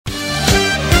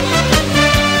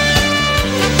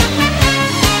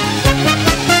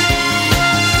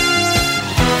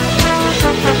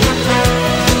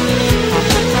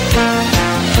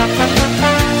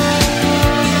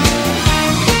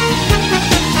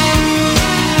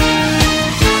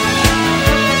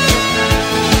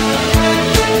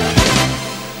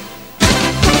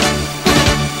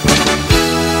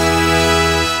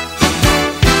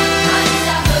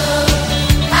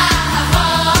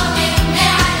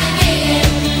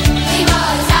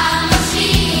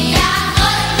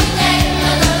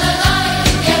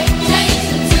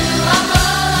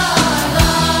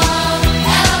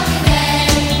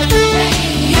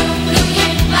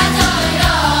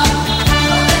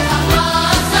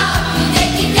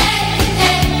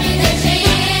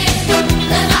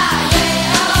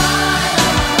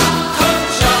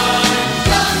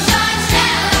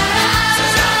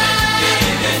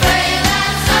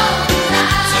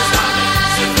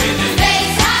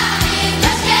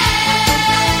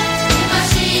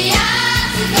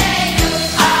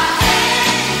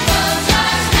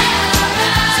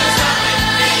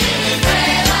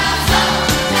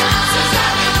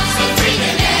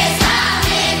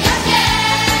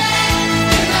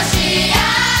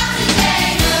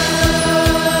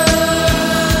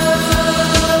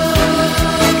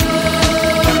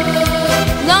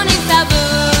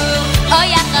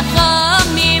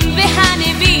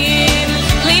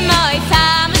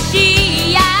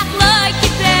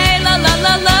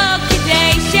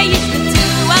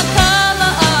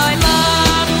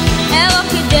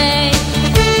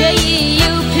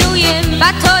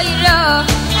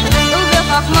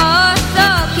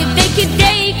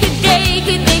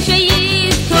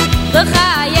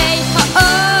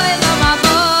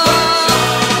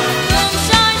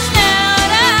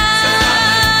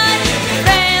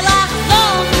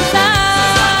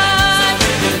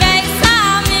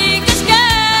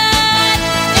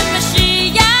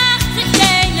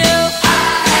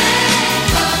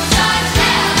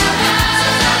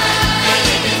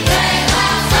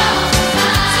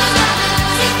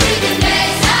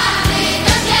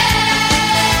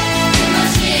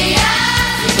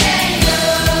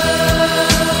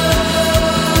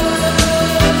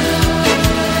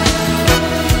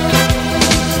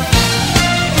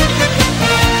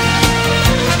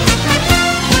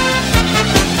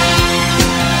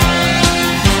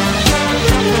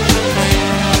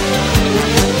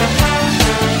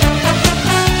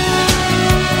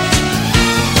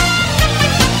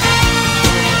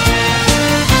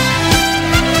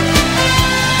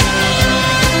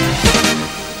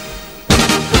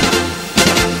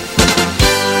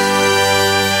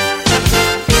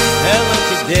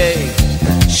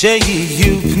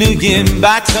שיהיו פנויים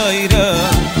בתורה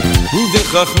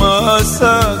ובחוכמה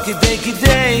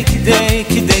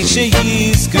כדי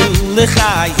שיזכו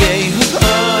לחיי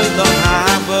העולם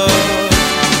הבא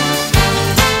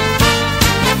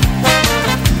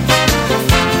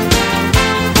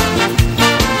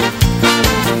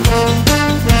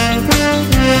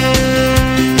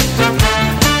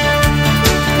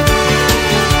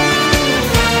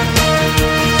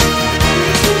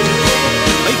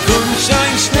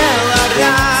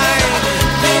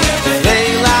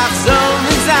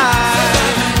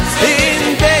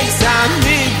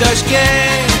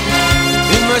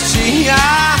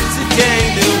Mashiach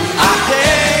Tzidkenu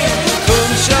Ahei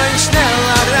Komm schon schnell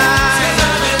herein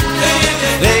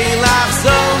Leilach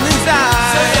soll nicht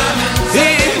sein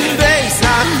In Beis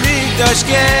HaMikdash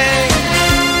gehen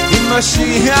In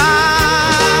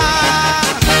Mashiach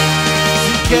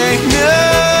Tzidkenu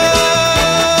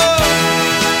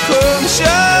Komm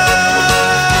schon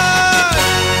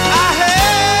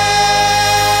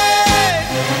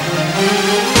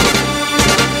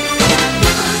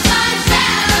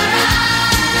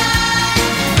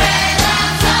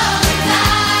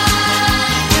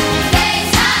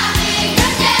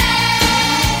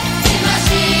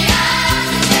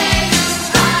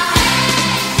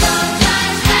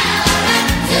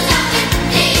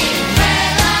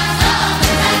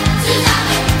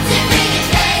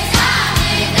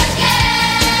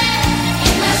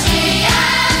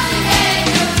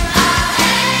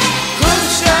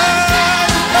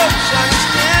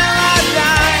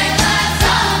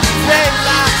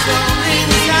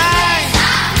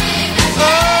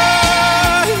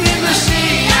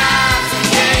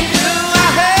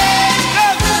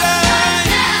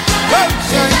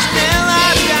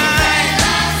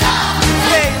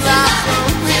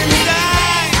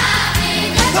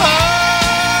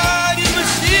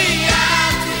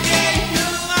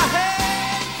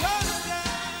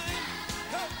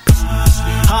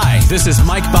This is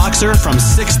Mike Boxer from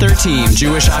 613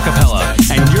 Jewish Acapella,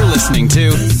 and you're listening to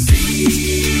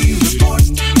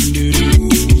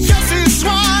Yossi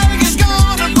Zweig is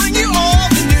gonna bring you all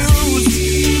the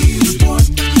news.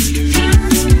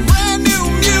 Brand new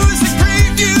music,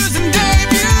 previews, and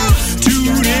debuts.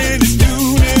 Tune in at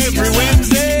noon every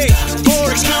Wednesday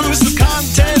for exclusive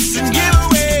contests and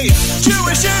giveaways.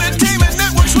 Jewish Entertainment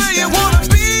Network's where you wanna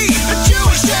be. A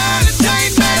Jewish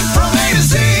entertainment from A to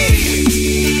Z.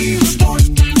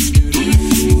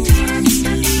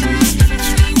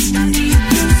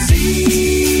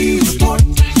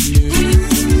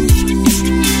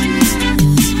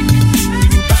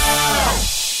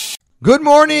 Good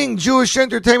morning,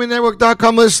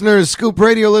 JewishEntertainmentNetwork.com listeners, Scoop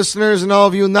Radio listeners, and all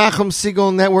of you Nachum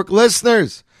Segal Network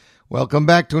listeners. Welcome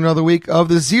back to another week of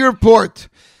the Z Report.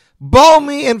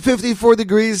 Balmy and 54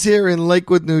 degrees here in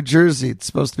Lakewood, New Jersey. It's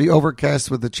supposed to be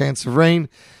overcast with a chance of rain,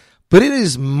 but it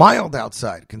is mild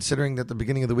outside, considering that the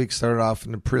beginning of the week started off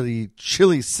in a pretty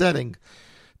chilly setting.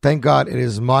 Thank God it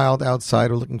is mild outside.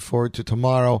 We're looking forward to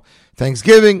tomorrow,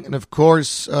 Thanksgiving, and of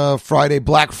course, Friday,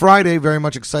 Black Friday. Very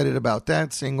much excited about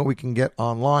that, seeing what we can get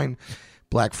online.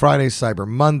 Black Friday, Cyber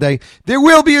Monday. There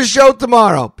will be a show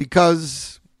tomorrow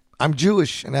because I'm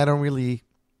Jewish and I don't really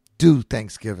do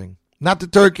Thanksgiving. Not the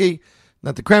turkey,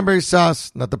 not the cranberry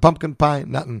sauce, not the pumpkin pie,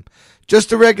 nothing.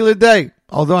 Just a regular day.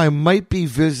 Although I might be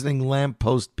visiting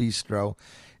Lamppost Bistro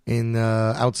in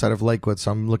outside of Lakewood,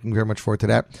 so I'm looking very much forward to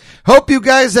that. Hope you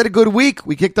guys had a good week.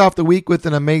 We kicked off the week with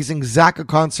an amazing Zaka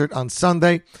concert on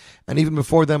Sunday, and even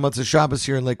before then, Motzei Shabbos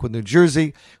here in Lakewood, New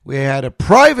Jersey. We had a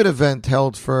private event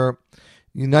held for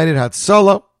United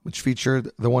Hatzalah, which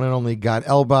featured the one and only Gad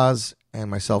Elbaz and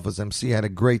myself as MC. Had a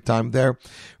great time there.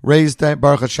 Raised,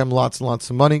 Baruch Hashem, lots and lots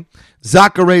of money.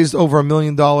 Zaka raised over $1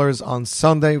 million on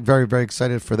Sunday. Very, very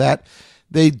excited for that.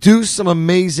 They do some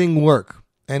amazing work.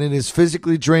 And it is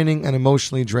physically draining and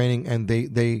emotionally draining, and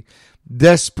they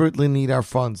desperately need our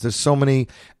funds. There's so many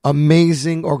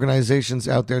amazing organizations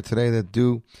out there today that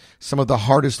do some of the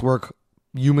hardest work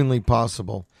humanly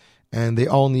possible, and they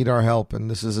all need our help. And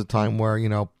this is a time where,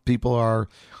 people are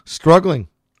struggling.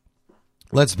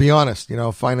 Let's be honest,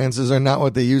 finances are not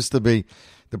what they used to be.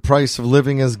 The price of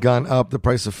living has gone up. The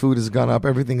price of food has gone up.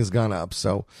 Everything has gone up.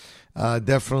 So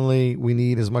definitely we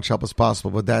need as much help as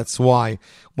possible. But that's why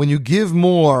when you give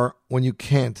more, when you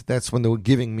can't, that's when the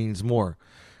giving means more.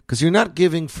 Because you're not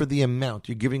giving for the amount.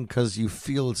 You're giving because you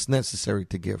feel it's necessary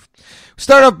to give.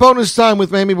 Start off bonus time with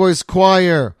Miami Boys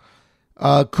Choir.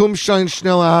 Kum Shain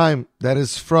Schnellheim. That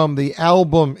is from the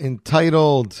album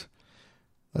entitled,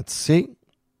 let's see.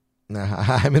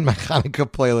 I'm in my Hanukkah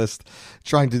playlist,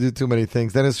 trying to do too many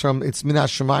things. That is from, it's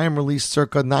Minas Shemayim, released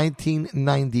circa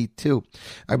 1992.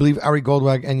 I believe Ari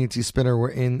Goldwag and UT Spinner were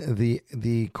in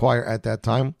the choir at that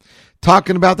time,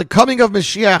 talking about the coming of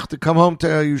Mashiach, to come home to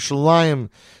Yerushalayim,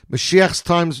 Mashiach's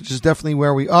times, which is definitely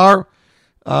where we are.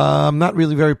 I'm not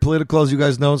really very political, as you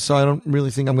guys know, so I don't really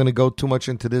think I'm going to go too much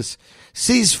into this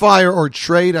ceasefire or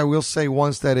trade. I will say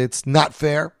once that it's not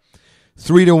fair.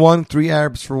 3-1, 3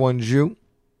 Arabs for 1 Jew.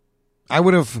 I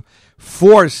would have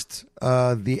forced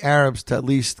the Arabs to at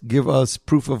least give us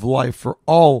proof of life for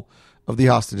all of the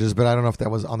hostages, but I don't know if that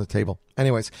was on the table.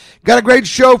 Anyways, got a great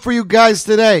show for you guys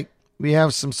today. We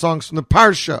have some songs from the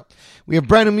Parsha. We have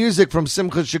brand new music from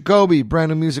Simcha Jacoby, brand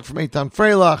new music from Eitan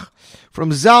Freilich,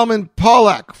 from Zalman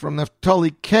Pollack, from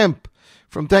Naftali Kempeh,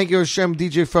 from Thank You Hashem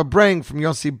DJ Farbreng, from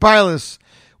Yossi Bayles.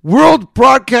 World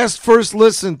broadcast first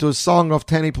listen to a song off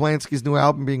Tani Polansky's new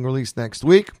album being released next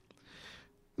week.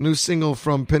 New single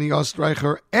from Pinny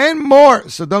Ostreicher, and more.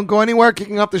 So don't go anywhere.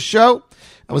 Kicking off the show,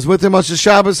 I was with him on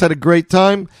Shabbos, had a great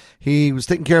time. He was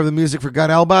taking care of the music for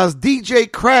Gad Elbaz, DJ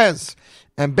Kraz,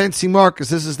 and Bensi Marcus.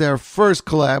 This is their first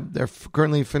collab. They're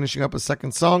currently finishing up a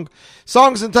second song.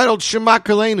 Song's entitled Shema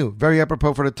Kalenu. Very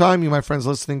apropos for the time, you, my friends,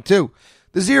 listening to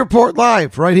the Z Report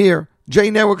live right here. J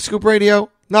Network Scoop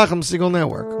Radio, Nachum Segal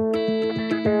Network.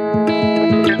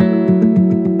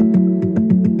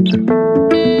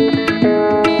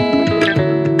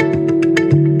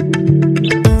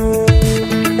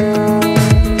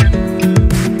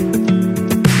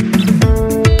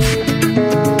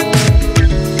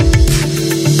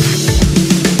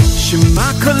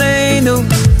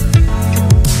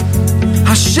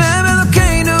 Hashem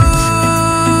Elokeinu,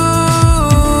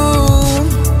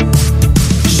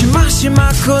 Shema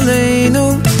Shema Koleinu,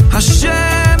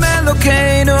 Hashem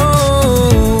Elokeinu,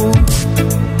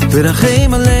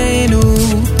 V'rachem Aleinu,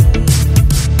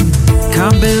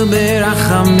 Kabel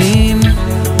Berachamim,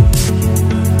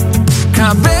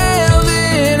 Kabel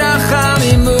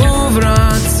Berachamim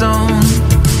Uvratzon,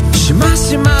 Shema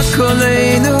Shema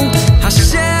Koleinu,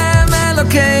 Hashem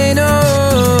Elokeinu,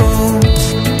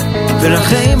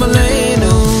 V'rachem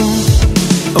Aleinu.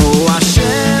 Oh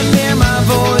Hashem, hear my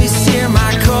voice, hear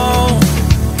my call.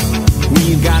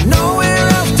 We've got nowhere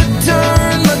else to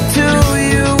turn but to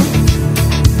you.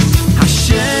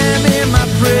 Hashem, hear my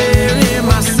prayer, hear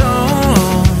my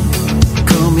song,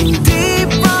 coming deep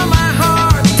from my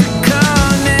heart to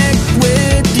connect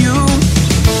with you.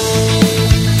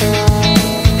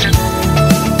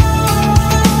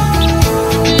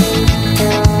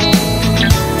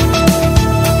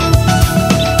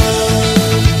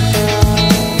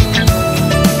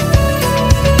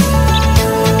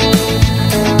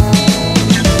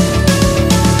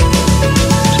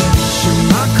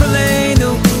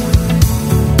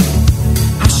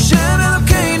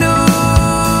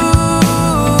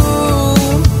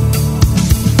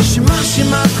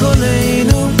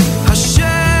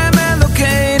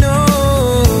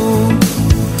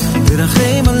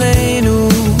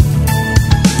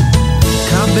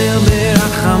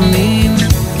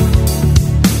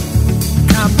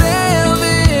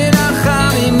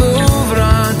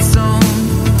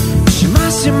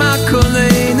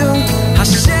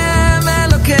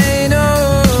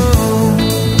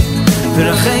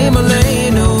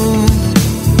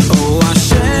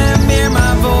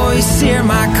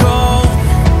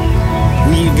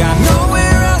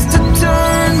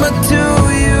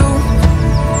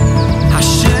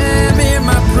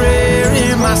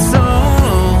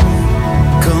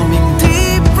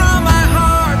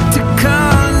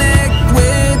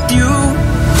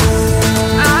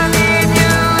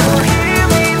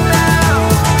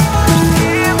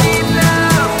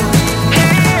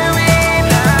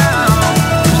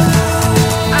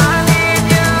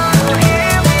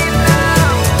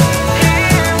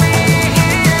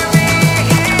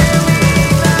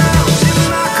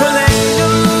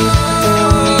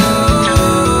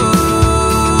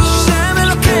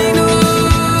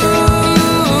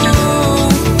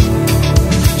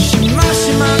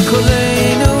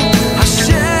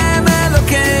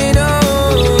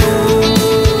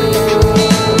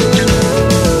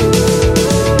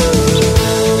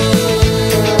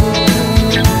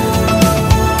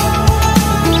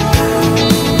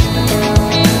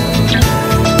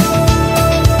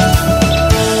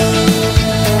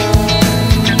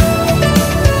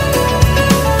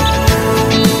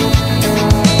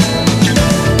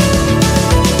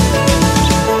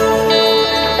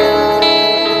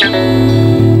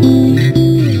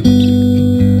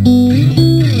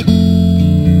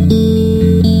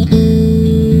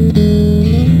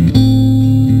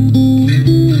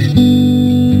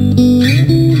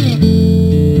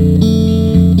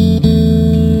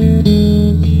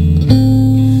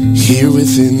 Here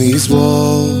within these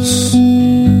walls,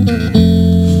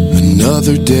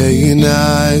 another day in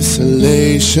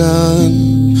isolation.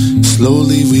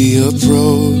 Slowly we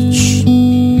approach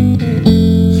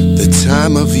the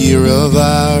time of year of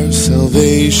our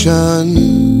salvation.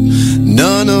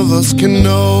 None of us can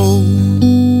know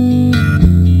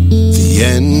the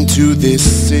end to this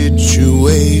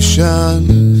situation.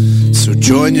 So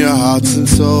join your hearts and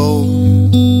soul.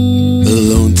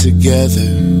 Alone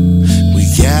together we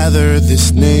gather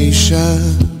this nation.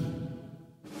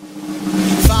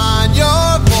 Find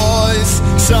your voice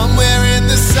somewhere in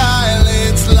the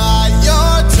silence. Light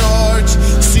your torch,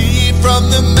 see from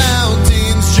the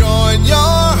mountains. Join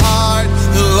your heart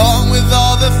along with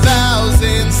all the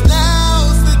thousands.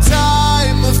 Now's the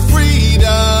time of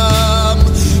freedom.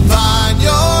 Find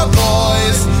your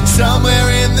voice somewhere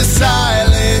in the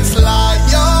silence. Light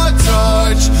your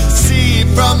torch, see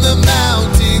from the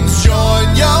mountains.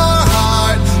 Join your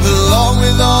heart along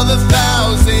with all the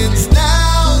thousands.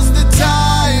 Now's the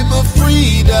time of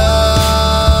freedom.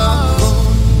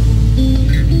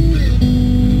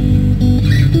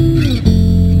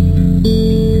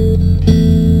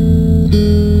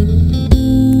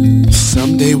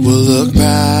 Someday we'll look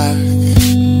back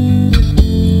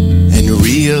and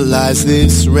realize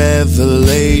this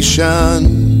revelation,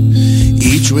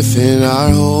 each within our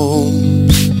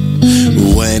homes.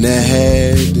 Went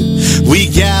ahead, we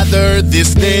gathered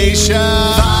this nation.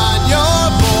 Find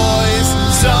your voice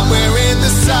somewhere in the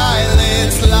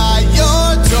silence. Light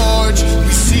your torch,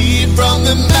 we see from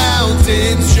the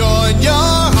mountains. Join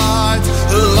your heart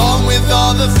along with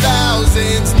all the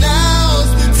thousands. Now's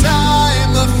the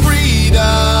time of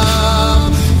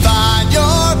freedom. Find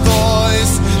your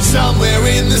voice somewhere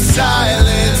in the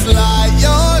silence. Light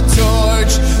your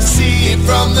torch, see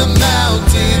from the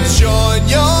mountains. Join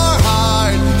your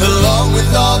heart along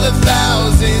with all the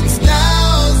thousands.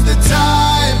 Now's the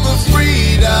time of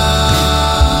freedom.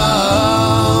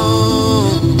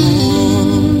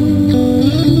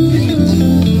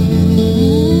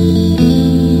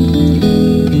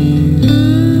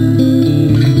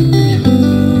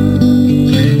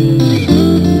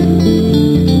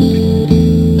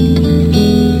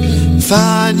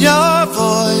 Find your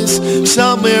voice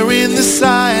somewhere in the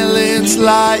silence.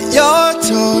 Light your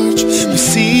torch,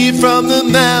 receive from the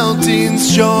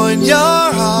mountains. Join your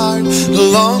heart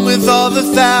along with all the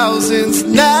thousands.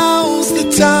 Now's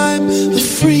the time of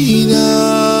freedom.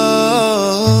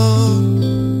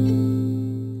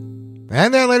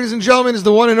 And that, ladies and gentlemen, is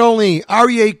the one and only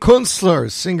Aryeh Kunstler,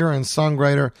 singer and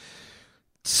songwriter.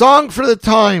 Song for the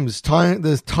Times,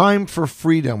 the time for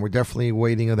freedom. We're definitely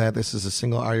waiting on that. This is a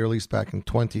single I released back in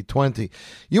 2020.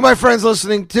 You, my friends,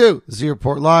 listening to Z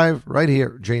Report Live right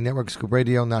here, J Network, Scoop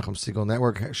Radio, Nachum Segal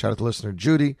Network. Shout out to listener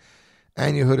Judy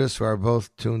and Yehudis, who are both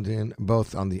tuned in,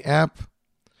 both on the app.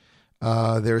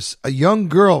 There's a young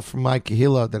girl from my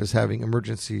Kehillah that is having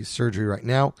emergency surgery right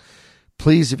now.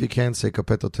 Please, if you can, say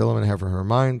Kapeto Tilam and have her in her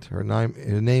mind. Her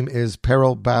name is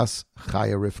Peril Bas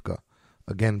Chaya Rivka.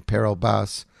 Again, Peril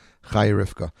Bas Chaya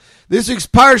Rivka. This week's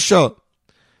Parsha,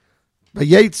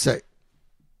 Vayetze,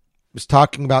 was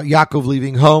talking about Yaakov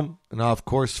leaving home and now, of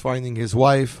course, finding his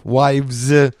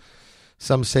wives.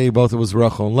 Some say both it was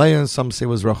Rachel and Leah, and some say it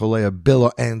was Rachel, Leah,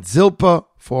 Bilhah, and Zilpah,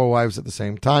 4 wives at the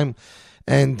same time.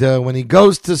 And when he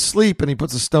goes to sleep and he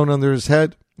puts a stone under his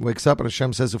head, wakes up and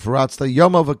Hashem says, Ufaratzta,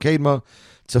 Yoma v'kedma,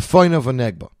 Tzefoina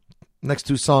v'negba. Next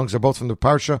 2 songs are both from the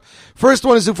Parsha. First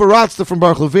one is Ufaratzta from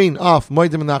Baruch Levine off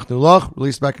Moedim Nachnu Loch,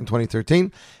 released back in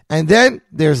 2013. And then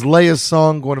there's Leah's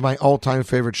song, one of my all-time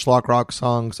favorite schlock rock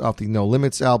songs off the No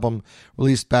Limits album,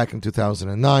 released back in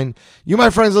 2009. You,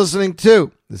 my friends, listening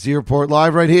to the Z Report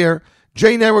Live right here,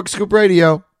 J Network, Scoop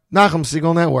Radio, Nachum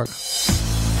Segal Network.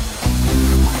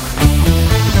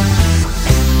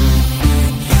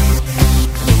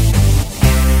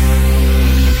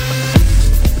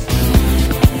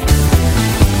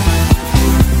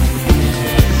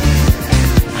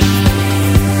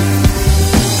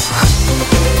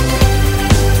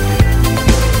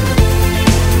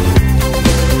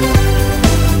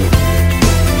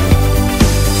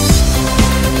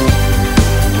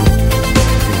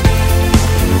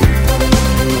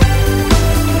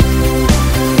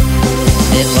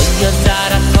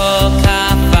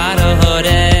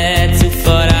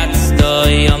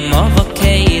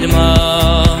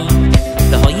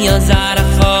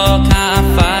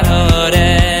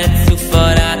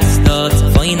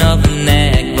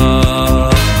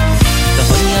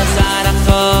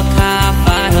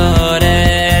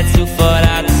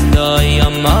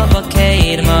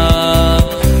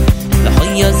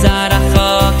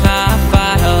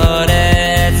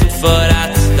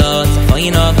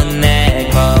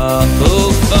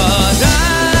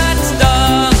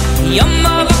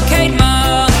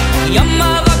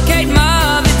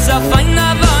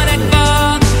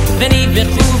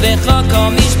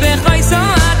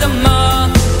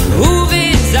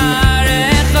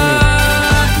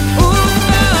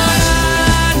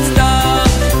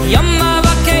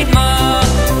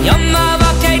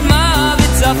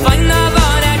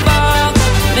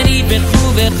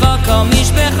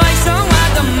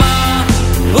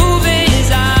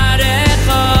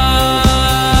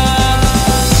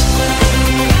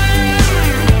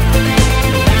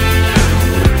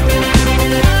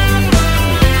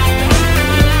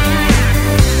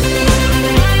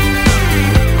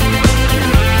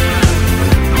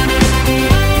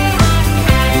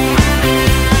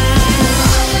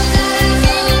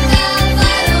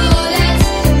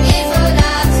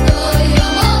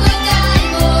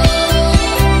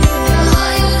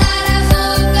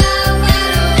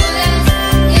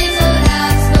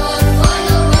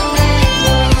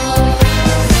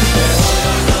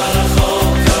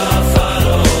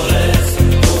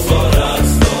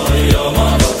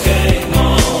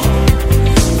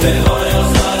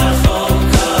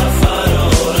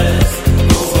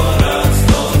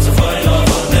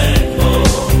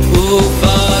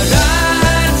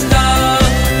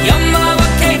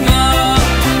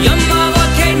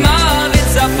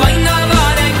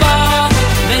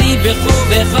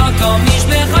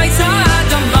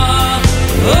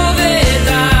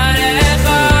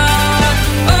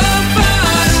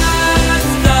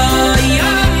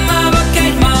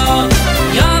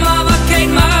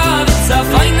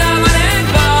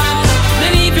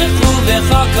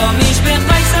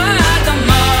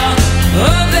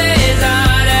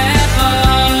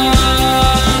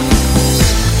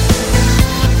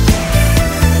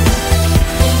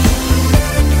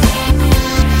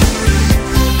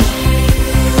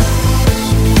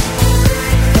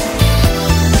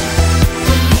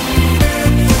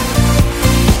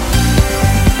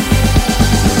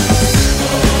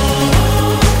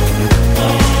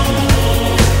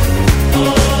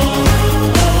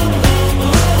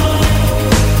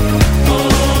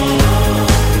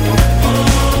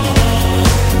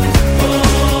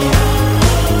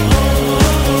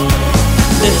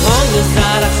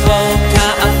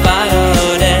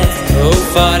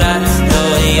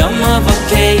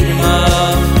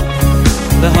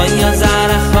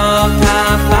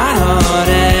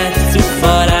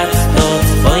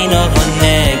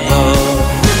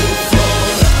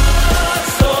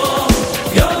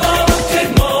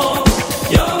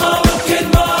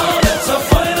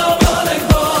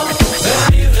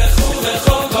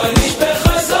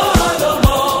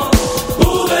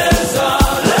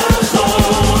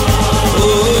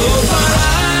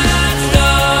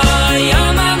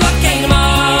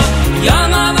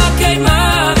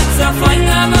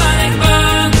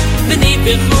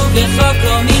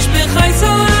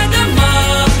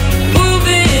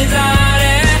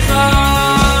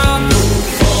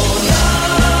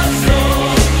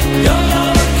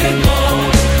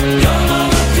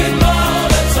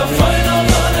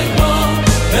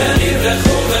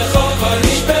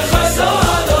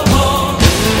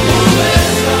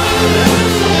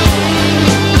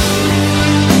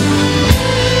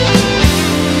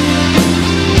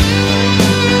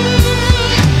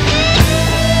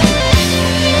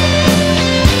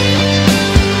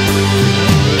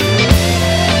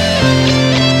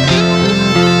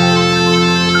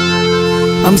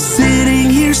 I'm sitting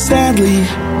here sadly,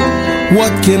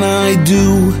 what can I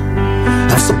do?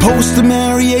 I'm supposed to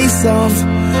marry Esav,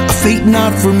 a fate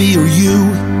not for me or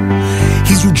you.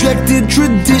 He's rejected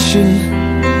tradition,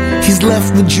 he's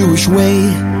left the Jewish way.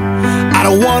 I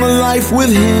don't want a life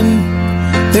with him,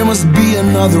 there must be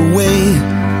another way.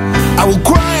 I will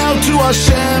cry out to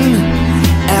Hashem,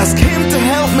 ask him to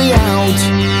help me out.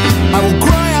 I will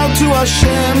cry out to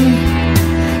Hashem,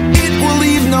 it will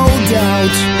leave no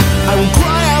doubt. I will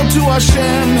cry out to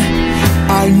Hashem,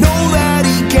 I know that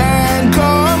he can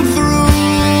come through.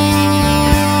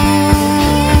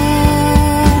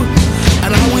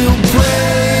 And I will pray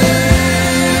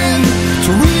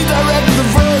to redirect the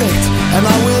verdict, and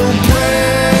I will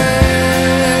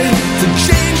pray to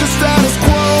change the status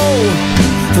quo.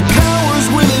 The power's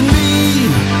within me,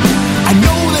 I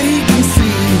know that he can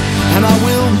see, and I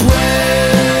will pray.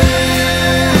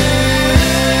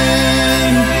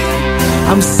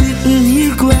 I'm sitting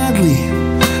here gladly,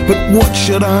 but what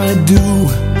should I do?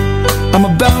 I'm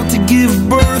about to give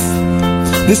birth,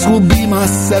 this will be my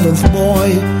 7th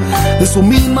boy. This will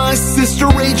mean my sister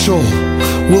Rachel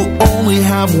will only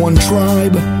have one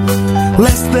tribe,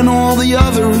 less than all the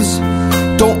others,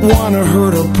 don't want to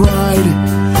hurt her pride.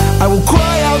 I will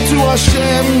cry out to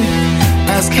Hashem,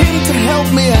 ask him to help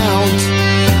me out.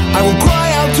 I will cry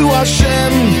out to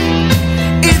Hashem,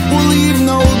 it will leave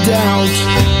no doubt.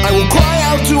 I will cry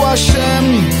out to Hashem,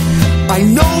 I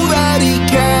know that he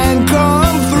can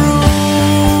come through.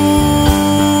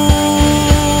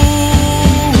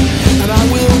 And I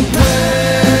will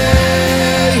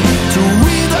pray to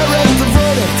redirect the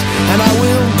verdict, and I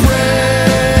will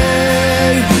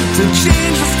pray to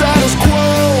change the status quo.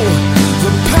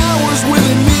 The power's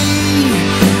within me,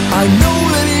 I know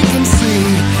that he can see,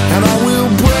 and I will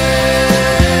pray.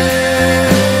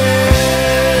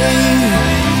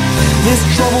 There's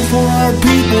trouble for our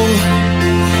people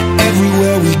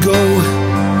everywhere we go.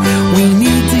 We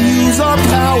need to use our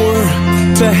power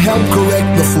to help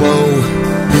correct the flow.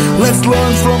 Let's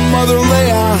learn from Mother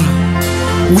Leah,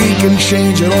 we can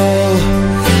change it all.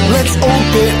 Let's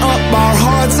open up our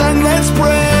hearts and let's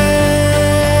pray.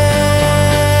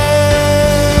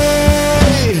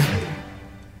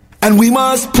 And we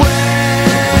must pray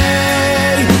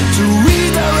to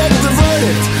redirect the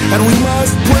verdict, and we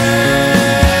must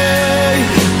pray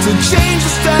to change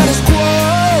the status quo.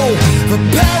 The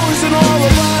power's in all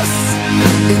of us,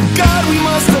 in God we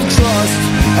must have trust,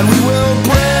 and we will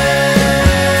pray.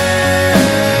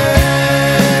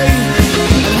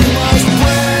 And we must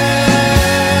pray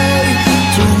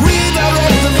to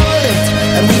redirect the verdict,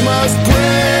 and we must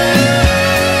pray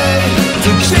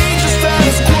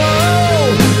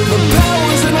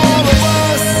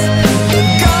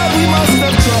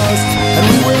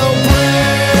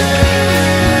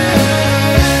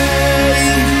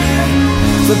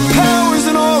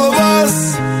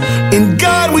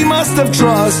God we must have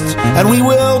trust, and we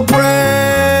will pray.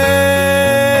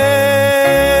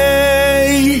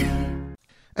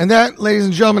 And that, ladies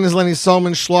and gentlemen, is Lenny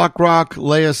Solomon, Schlock Rock,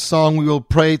 Leah's song, We Will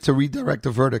Pray to Redirect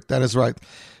the Verdict. That is right.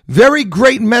 Very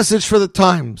great message for the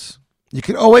times. You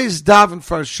can always daven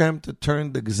for Hashem to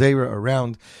turn the Gezerah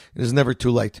around. It is never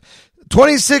too late.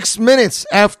 26 minutes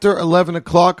after 11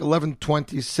 o'clock,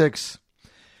 11:26.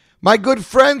 My good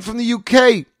friend from the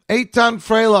UK, Eitan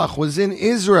Freilich, was in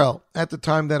Israel at the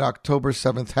time that October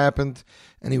 7th happened,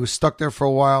 and he was stuck there for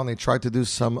a while, and they tried to do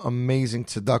some amazing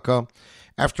tzedakah.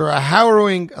 After a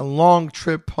harrowing and long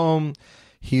trip home,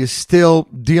 he is still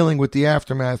dealing with the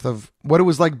aftermath of what it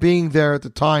was like being there at the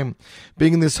time,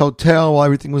 being in this hotel while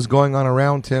everything was going on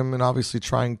around him, and obviously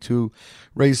trying to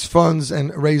raise funds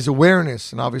and raise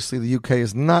awareness. And obviously the UK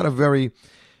is not a very,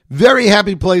 very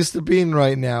happy place to be in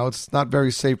right now. It's not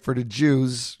very safe for the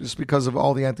Jews just because of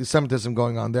all the anti-Semitism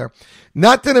going on there.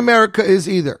 Not that America is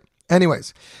either.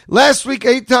 Anyways, last week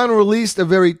Eitan released a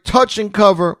very touching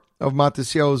cover of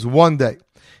Matisyahu's One Day.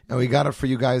 And we got it for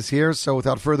you guys here. So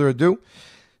without further ado,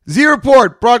 Z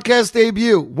Report broadcast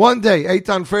debut, One Day,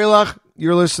 Eitan Freilich.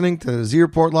 You're listening to Z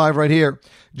Report Live right here.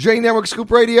 J Network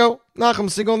Scoop Radio, Nachum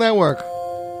Single Network.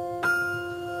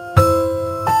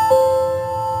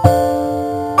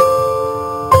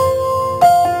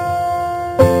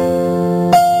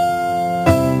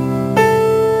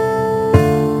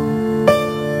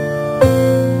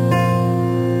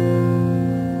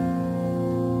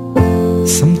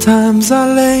 Sometimes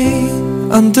I lay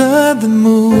under the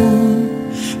moon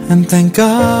and thank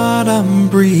God I'm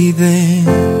breathing.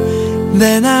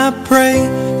 Then I pray,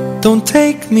 don't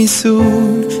take me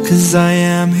soon, 'cause I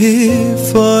am here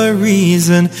for a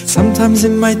reason. Sometimes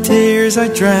in my tears I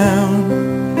drown,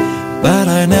 but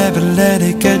I never let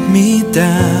it get me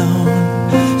down.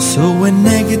 So when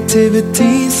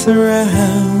negativity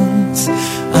surrounds,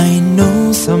 I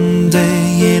know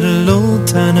someday it'll all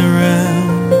turn around.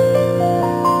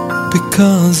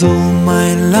 Because all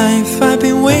my life I've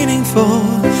been waiting for,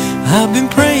 I've been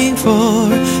praying for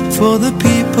the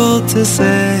people to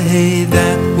say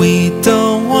that we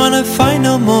don't wanna fight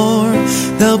no more.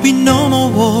 There'll be no more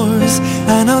wars,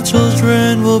 and our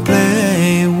children will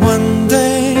play. One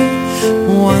day,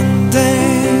 one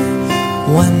day,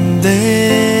 one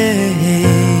day,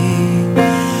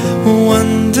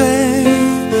 one day,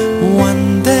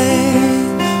 one day,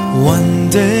 one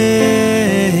day.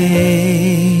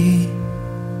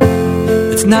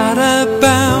 It's not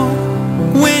about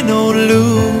win or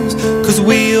lose, 'cause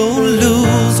we all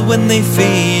lose when they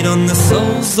feed on the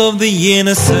souls of the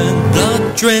innocent.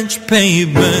 Blood-drenched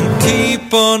pavement,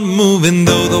 keep on moving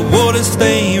though the waters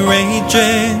stay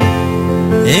raging.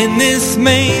 In this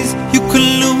maze you could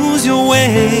lose your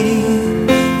way,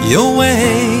 your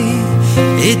way.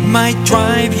 It might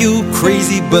drive you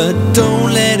crazy, but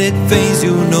don't let it faze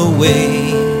you, no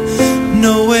way,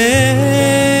 no way.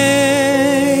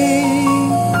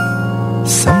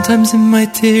 Sometimes in my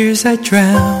tears I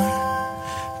drown,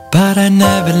 but I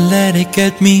never let it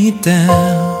get me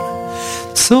down.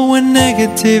 So when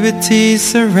negativity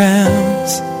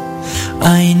surrounds,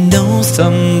 I know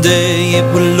someday it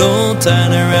will all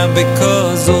turn around.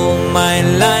 Because all my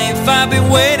life I've been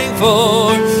waiting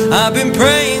for, I've been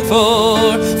praying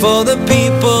for the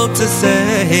people to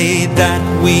say that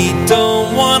we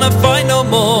don't wanna fight no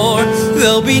more.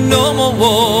 There'll be no more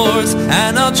wars,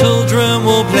 and our children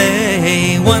will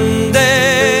play. One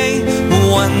day,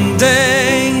 one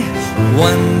day,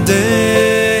 one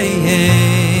day,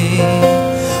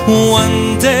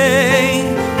 one day,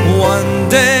 one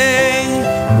day,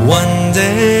 one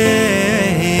day.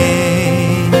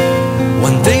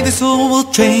 One day this all will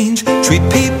change, treat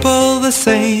people the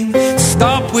same.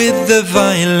 Stop with the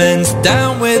violence,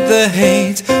 down with the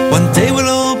hate. One day we'll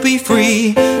all be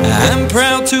free and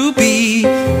proud to be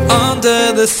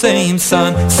under the same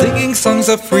sun, singing songs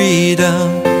of freedom.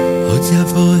 Od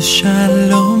yavo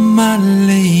shalom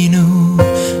aleinu,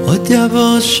 od yavo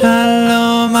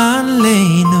shalom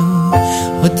aleinu,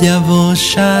 od yavo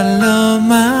shalom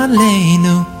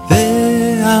aleinu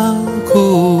ve'al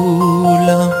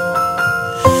kulam.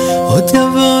 Od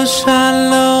yavo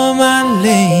shalom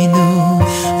aleinu,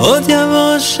 od yavo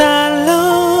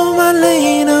shalom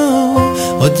aleinu,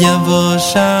 od yavo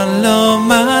shalom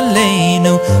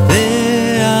aleinu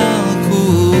ve'al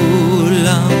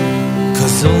kulam.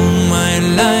 'Cause all my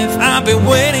life I've been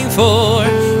waiting for,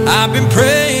 I've been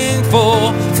praying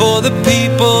for the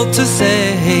people to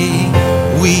say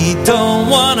we don't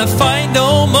wanna fight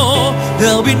no more.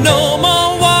 There'll be no more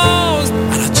wars,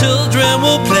 and our children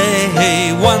will play.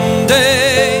 One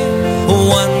day,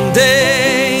 one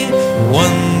day,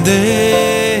 one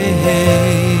day.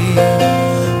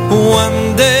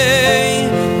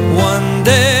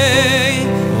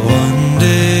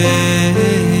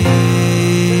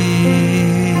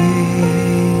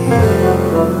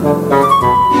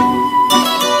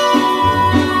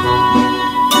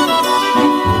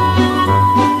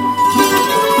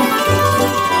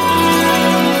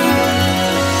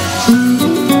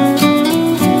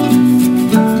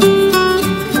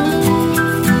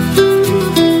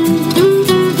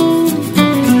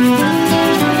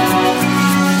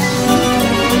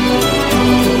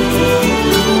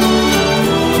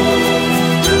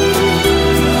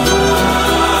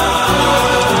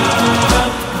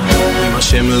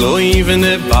 even a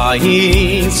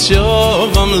bayit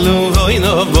shovam lo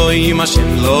no boy Hashem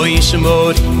lo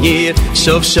yishmor yir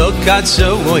shov shokat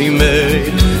shoy me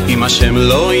Hashem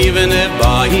lo even a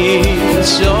bayit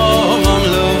shovam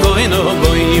lo no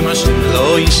boy Hashem lo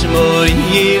yishmor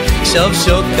yir shov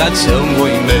shokat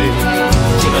shoy me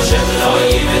Hashem lo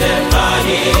even a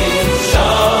bayit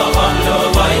shovam lo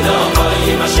no boy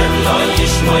Hashem lo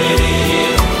yishmor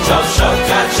yir shov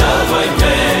shokat shoy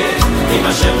me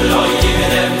Hashem lo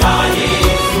yivne payi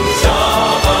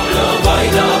Shabam lo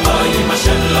bayda bayi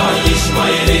Hashem lo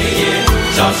yishmayri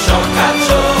Shav shokat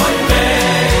shoy me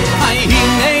Ay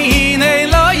hine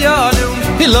lo yonum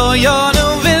V'lo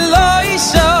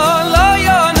yishon Lo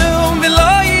yonum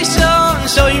V'lo yishon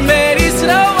Shoy meris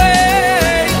rawe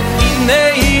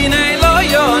Hine lo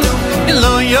yonum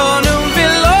V'lo yonum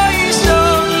V'lo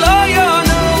yishon Lo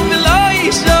yonum V'lo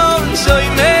yishon Shoy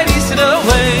meris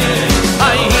rawe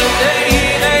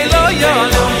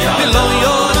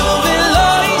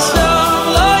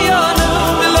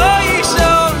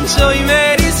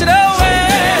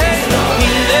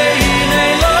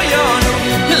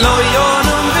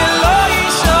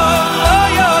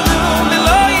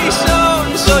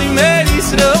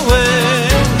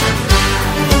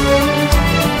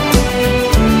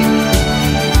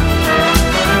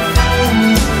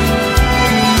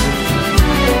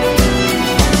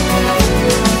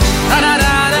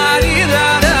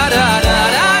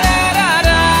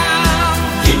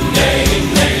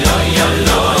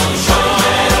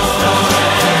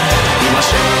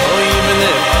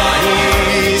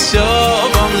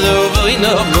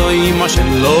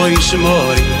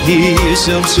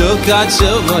Yishem shokat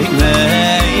shoy me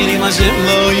Hashem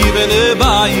lo yivne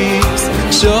bayis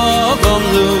Shovam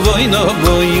lo voy no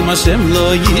boy Hashem lo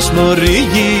yishmor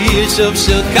Yishem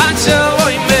shokat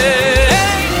shoy me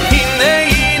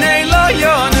Hine lo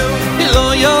yonu V'lo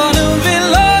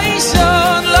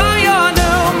yishon Lo yonu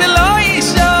V'lo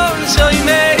yishon Shoy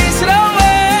me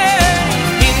Yisrawe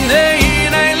Hine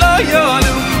lo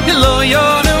yonu V'lo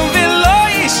yonu V'lo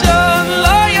yishon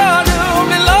Lo yonu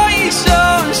V'lo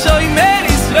yishon Shoy me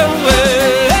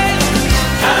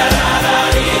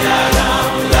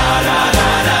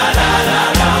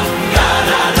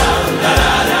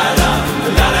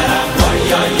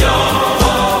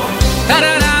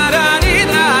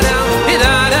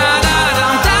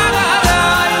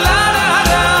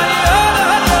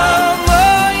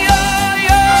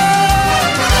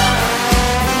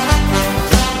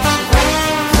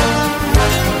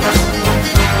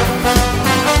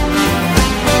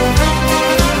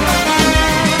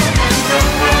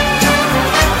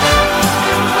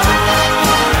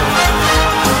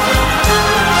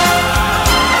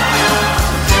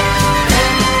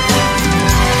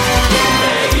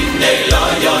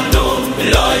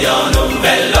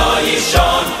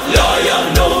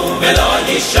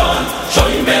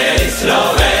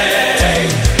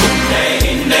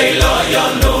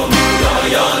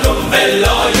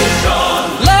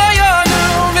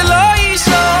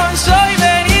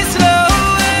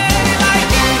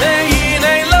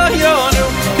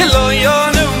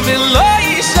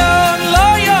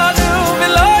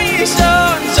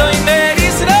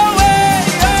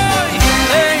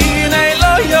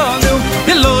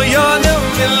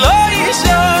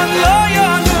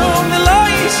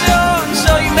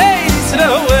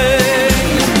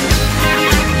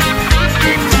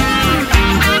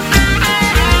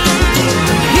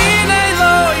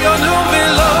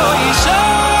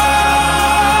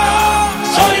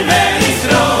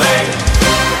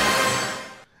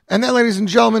And that, ladies and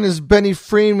gentlemen, is Benny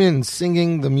Freeman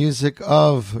singing the music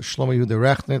of Shlomo Yehuda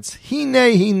Rechnitz, Hine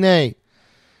Hine.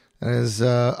 That is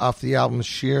off the album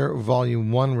Shir,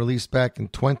 Volume 1, released back in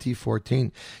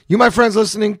 2014. You, my friends,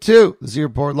 listening to the Z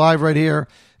Report live right here.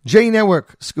 J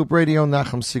Network, Scoop Radio,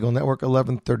 Nachum Segal Network,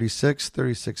 11:36,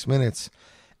 36 minutes.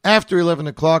 After 11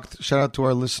 o'clock, shout out to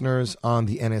our listeners on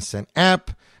the NSN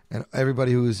app and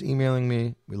everybody who is emailing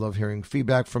me. We love hearing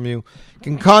feedback from you. You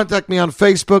can contact me on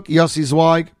Facebook, Yossi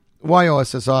Zweig,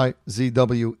 YOSSI-ZWEIG.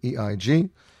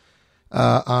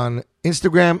 On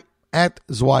Instagram, at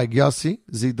Zweig Yossi,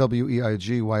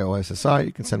 ZWEIG-YOSSI.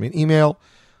 You can send me an email,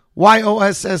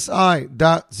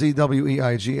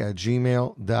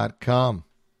 yossi.zweig@gmail.com.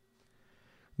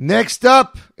 Next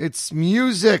up, it's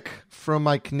music from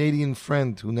my Canadian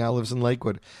friend who now lives in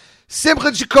Lakewood,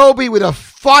 Simcha Jacoby, with a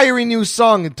fiery new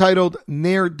song entitled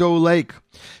Ner Dolek.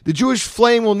 The Jewish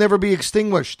flame will never be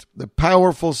extinguished. The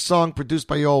powerful song produced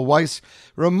by Yoel Weiss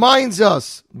reminds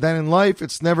us that in life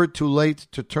it's never too late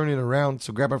to turn it around.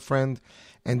 So grab a friend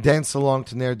and Dance Along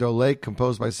to Ner Dolek,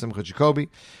 composed by Simcha Jacoby.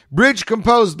 Bridge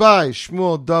composed by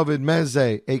Shmuel David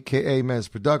Meze, a.k.a. Mez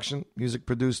Production. Music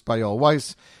produced by Yoel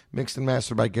Weiss. Mixed and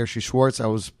mastered by Gershi Schwartz. I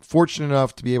was fortunate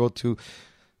enough to be able to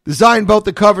design both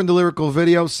the cover and the lyrical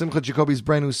video. Simcha Jacoby's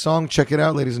brand new song. Check it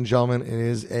out, ladies and gentlemen. It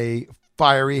is a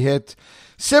fiery hit.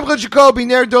 Simcha Jacoby,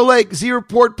 Ner Dolek,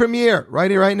 Z-Report premiere. Right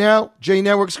here, right now. J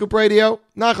Network, Scoop Radio,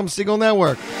 Nachum Segal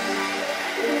Network.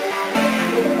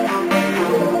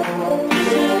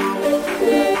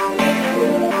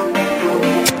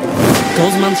 כל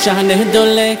זמן שהנר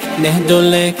דולק, נר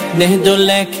דולק, נר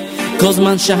דולק. כל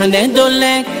זמן שהנר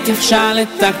דולק, אפשר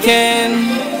לתקן.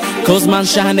 כל זמן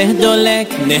שהנר דולק,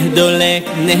 נר דולק,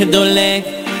 נר דולק.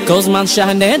 כל זמן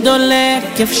שהנר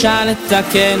דולק, אפשר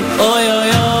לתקן. אוי אוי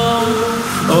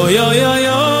אוי, אוי אוי אוי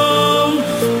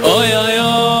אוי,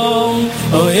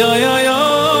 אוי אוי אוי,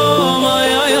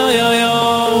 אוי אוי אוי,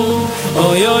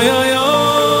 אוי אוי אוי,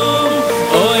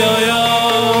 אוי אוי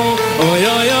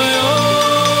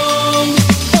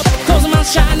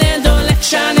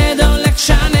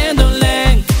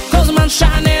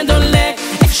shane dolek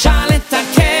אפשר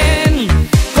לתקן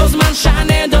כל זמן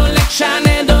shane dolek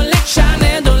shane dolek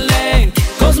shane dolek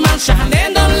כל זמן shane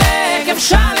dolek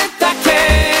אפשר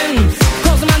לתקן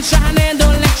כל זמן shane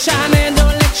dolek shane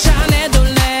dolek shane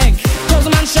dolek כל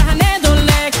זמן shane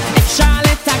dolek אפשר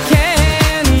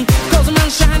לתקן כל זמן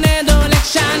shane dolek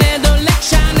shane dolek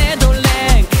shane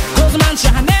dolek כל זמן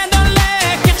shane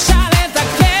dolek אפשר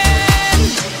לתקן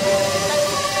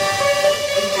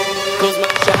כל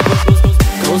זמן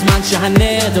כל זמן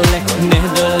שהנר דולק, נר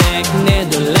דולק, נר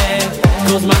דולק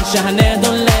כל זמן שהנר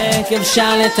דולק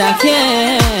אפשר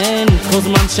לתקן כל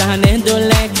זמן שהנר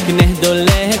דולק, נר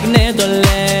דולק, נר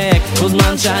דולק כל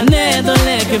זמן שהנר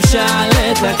דולק אפשר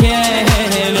לתקן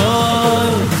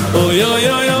אוי אוי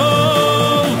אוי אוי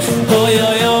אוי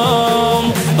אוי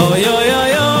אוי אוי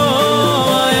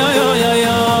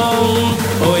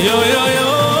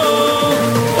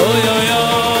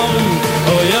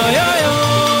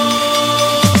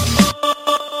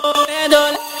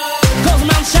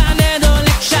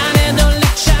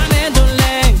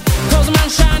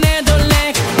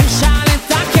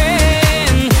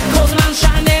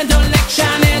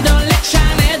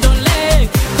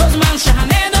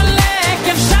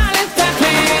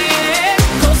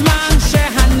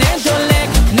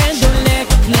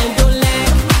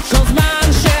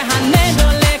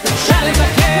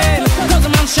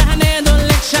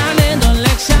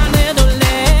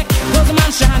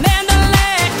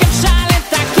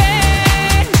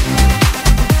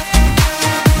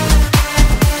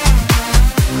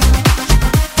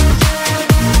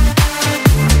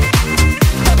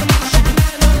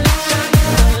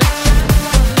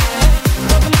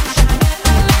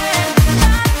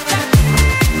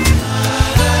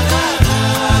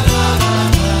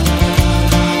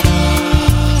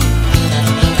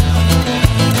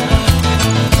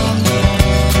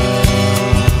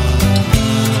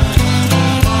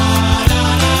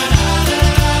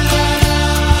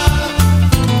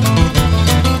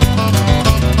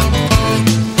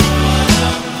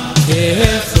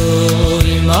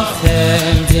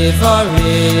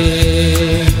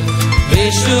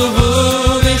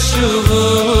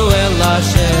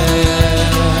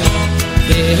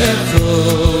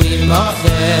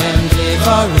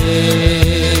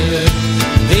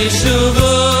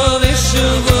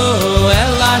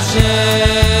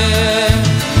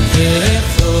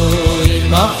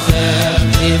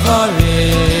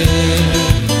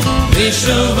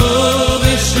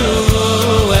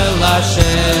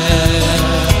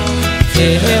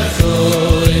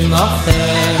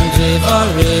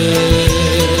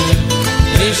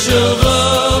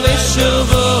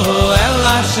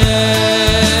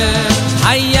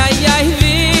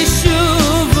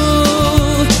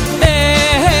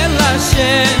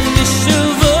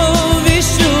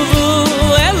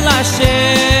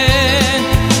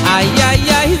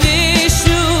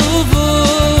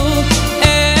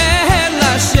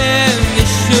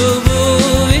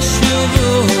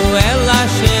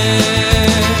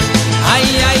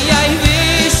Ay ay ay,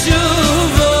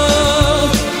 vishuvu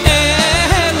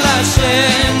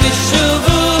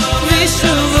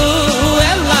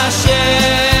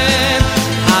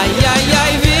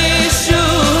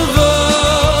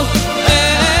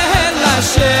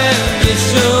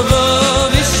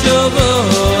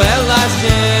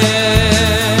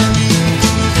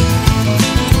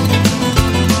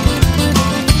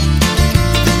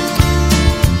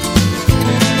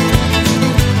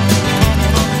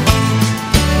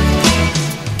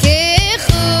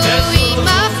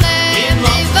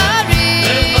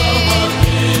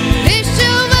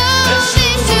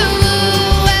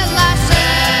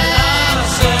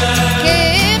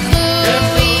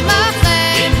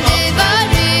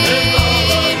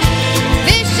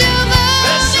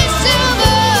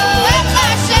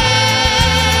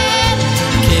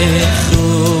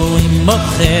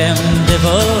imochem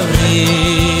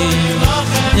devorim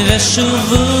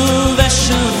veshuvu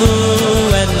veshuvu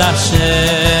el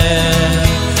Hashem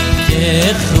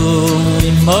kechu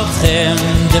imochem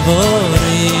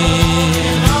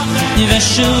devorim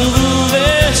veshuvu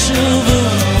veshuvu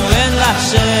el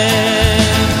Hashem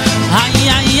ay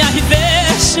ay ay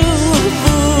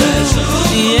veshuvu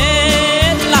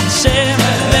el Hashem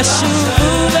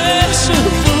veshuvu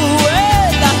veshuvu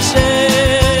el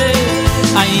Hashem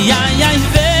ay ay ay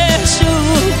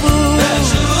veshuvu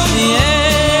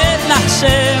el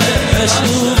Hashem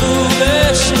veshuvu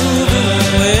veshuvu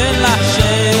el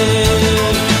Hashem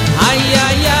ay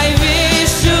ay ay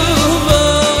veshuvu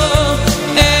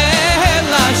el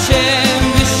Hashem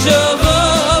veshuvu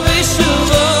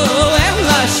veshuvu el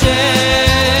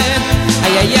Hashem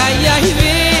ay ay ay ay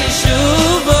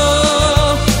veshuvu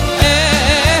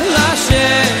el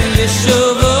Hashem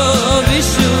veshuvu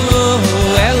veshuvu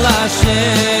el Hashem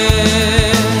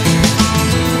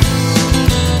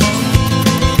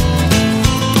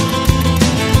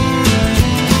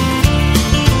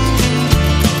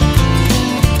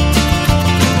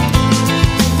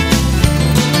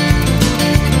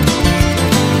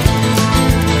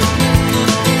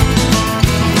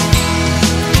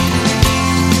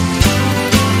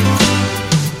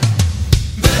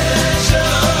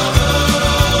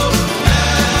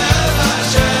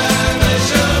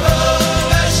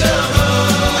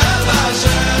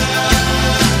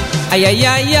ay ay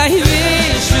ay ay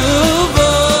vishuvo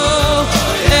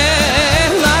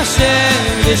el Hashem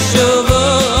vishuvo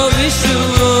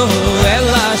vishuvo el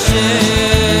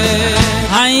Hashem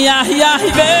ay ay ay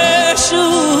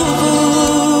vishuvo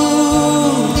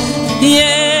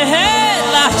el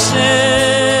Hashem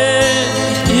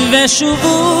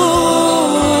vishuvo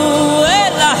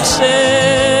el Hashem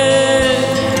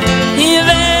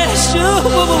vishuvo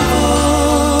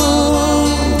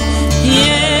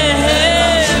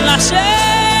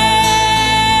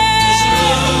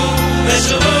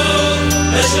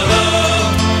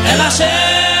el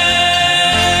Hashem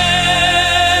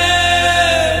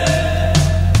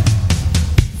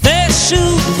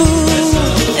veshuvu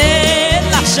el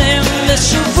Hashem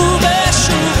veshuvu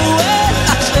veshuvu el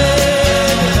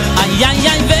Hashem ay ay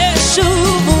ay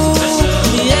veshuvu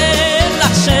el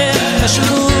Hashem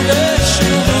veshuvu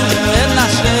veshuvu el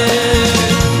Hashem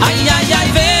ay ay ay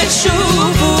veshuvu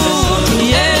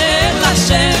el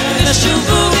Hashem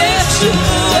veshuvu veshuvu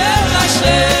el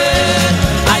Hashem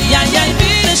ay ay ay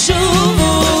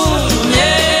veshuvu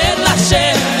el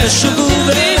Hashem veshuvu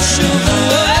veshuvu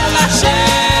el Hashem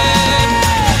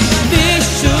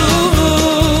veshuvu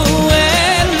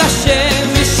el Hashem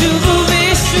veshuvu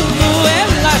veshuvu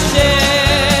el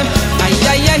Hashem ay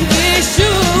ay ay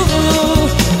veshuvu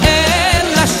el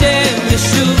Hashem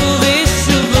veshuvu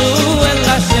veshuvu el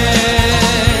Hashem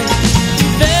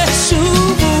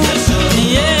veshuvu el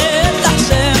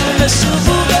Hashem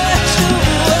veshuvu veshuvu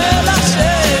el Hashem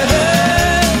veshuvu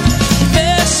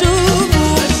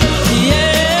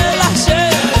el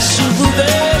Hashem veshuvu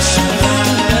veshuvu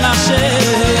el Hashem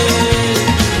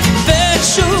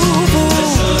veshuvu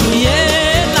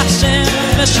el Hashem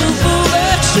veshuvu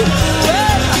veshuvu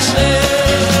el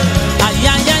Hashem ay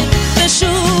ay ay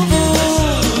veshuvu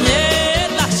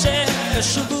el Hashem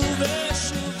veshuvu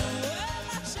veshuvu el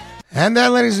Hashem. And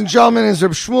that, ladies and gentlemen, is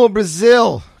Reb Shmuel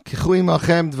Brazil, Kichui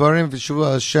Machem Dvarim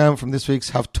V'Shuvu Hashem, from this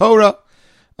week's Haftorah,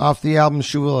 off the album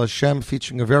Shuvu Hashem,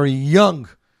 featuring a very young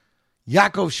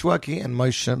Yaakov Shweki and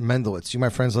Moshe Mendelitz. You, my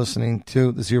friends, listening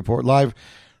to this Report live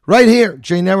right here,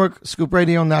 J Network, Scoop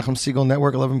Radio, Nachum Siegel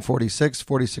Network, 11:46,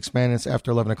 46 minutes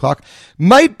after 11 o'clock.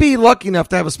 Might be lucky enough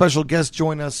to have a special guest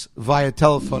join us via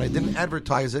telephone. I didn't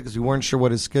advertise it because we weren't sure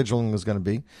what his scheduling was going to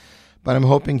be, but I'm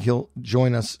hoping he'll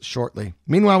join us shortly.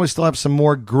 Meanwhile, we still have some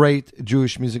more great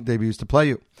Jewish music debuts to play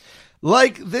you.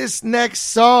 Like this next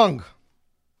song.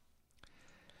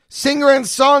 Singer and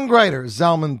songwriter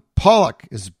Zalman Pollack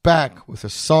is back with a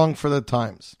song for the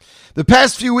times. The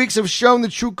past few weeks have shown the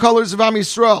true colors of Am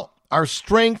Yisrael, our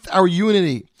strength, our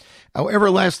unity, our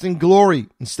everlasting glory.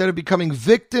 Instead of becoming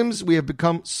victims, we have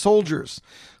become soldiers.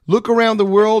 Look around the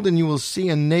world and you will see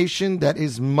a nation that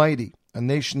is mighty, a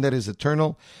nation that is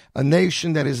eternal, a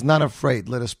nation that is not afraid.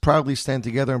 Let us proudly stand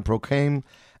together and proclaim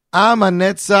Am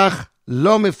Hanetzach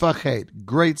Lo Mefached.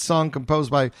 Great song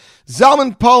composed by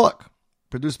Zalman Pollack,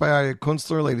 produced by Arya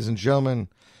Kunstler, ladies and gentlemen,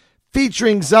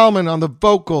 featuring Zalman on the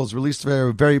vocals, released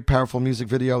a very powerful music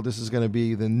video. This is going to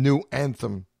be the new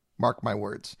anthem, mark my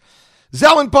words.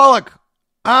 Zalman Pollack,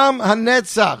 Am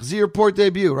Hanetzach, Z Report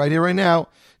debut, right here, right now.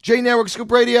 J Network,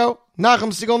 Scoop Radio,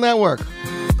 Nachum Siegel Network.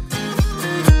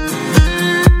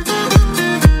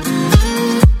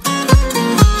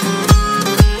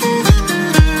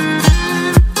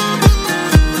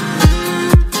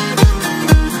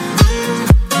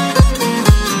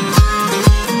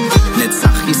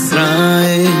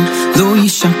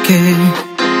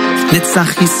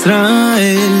 Netzach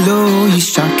Yisrael lo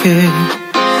yishaker,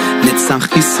 Netzach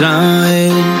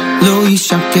Yisrael lo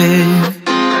yishaker,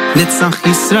 Netzach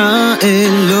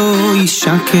Yisrael lo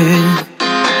yishaker,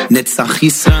 Netzach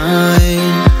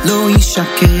Yisrael lo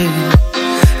yishaker,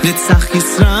 Netzach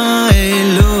Yisrael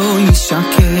lo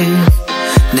yishaker,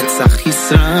 Netzach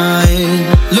Yisrael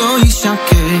lo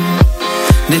yishaker,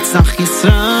 Netzach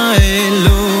Yisrael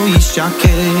lo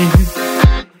yishaker.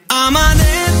 Am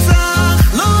Hanetzach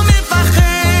lo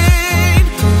mefachid,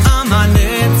 Am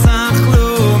Hanetzach lo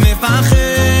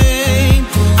mefachid,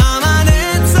 Am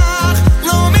Hanetzach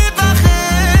lo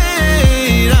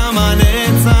mefachid, Am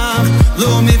Hanetzach lo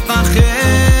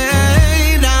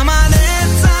mefachid, Am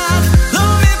Hanetzach lo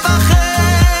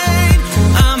mefachid,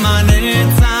 Am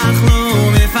Hanetzach lo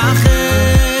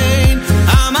mefachid,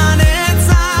 Am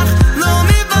Hanetzach lo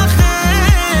mefachid,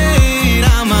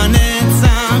 Am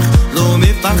Hanetzach lo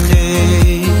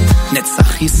mefachid.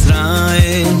 Netzach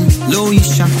Yisrael lo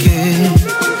yishaker,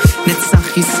 Netzach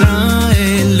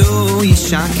Yisrael lo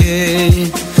yishaker,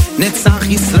 Netzach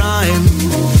Yisrael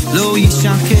lo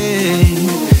yishaker,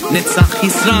 Netzach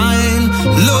Yisrael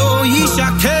lo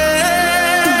yishaker.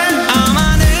 Am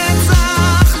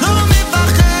Hanetzach lo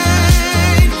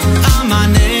mefachid, Am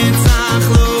Hanetzach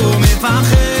lo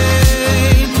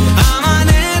mefachid, Am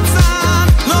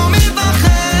Hanetzach lo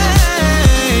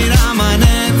mefachid, Am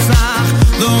Hanetzach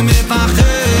lo mefachid,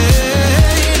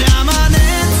 Am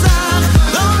Hanetzach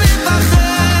lo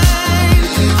mefachid,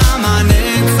 Am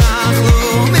Hanetzach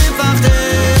lo mefachid,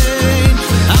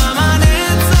 Am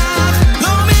Hanetzach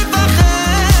lo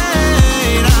mefachid,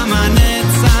 Am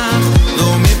Hanetzach lo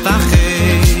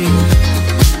mefachid.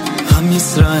 Am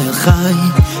Yisrael chai,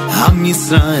 Am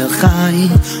Yisrael chai,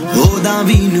 Od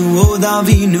Avinu, Od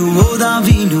Avinu, Od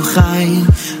Avinu chai.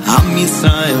 Am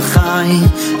Yisrael chai,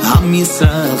 Am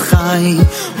Yisrael chai,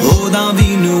 Od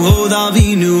Avinu, Od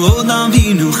Avinu, Od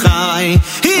Avinu chai.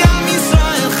 Am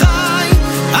Yisrael chai,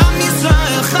 Am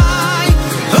Yisrael chai,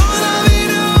 Od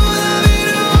Avinu, Od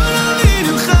Avinu, Od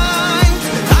Avinu chai.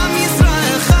 Am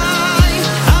Yisrael chai,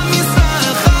 Am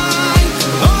Yisrael chai,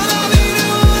 Od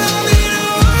Avinu, Od Avinu,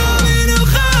 Od Avinu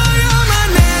chai. Am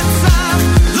Hanetzach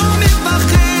lo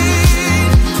mefachid,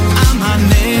 Am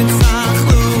Hanetzach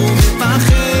lo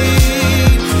mefachid,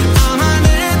 Am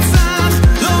Hanetzach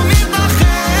lo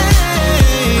mefachid,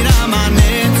 Am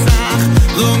Hanetzach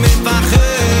lo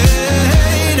mefachid,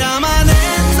 Am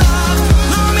Hanetzach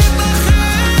lo mefachid,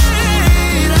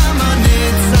 Am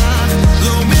Hanetzach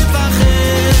lo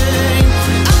mefachid,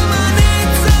 Am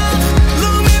Hanetzach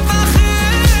lo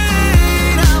mefachid,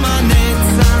 Am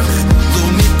Hanetzach lo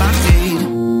mefachid.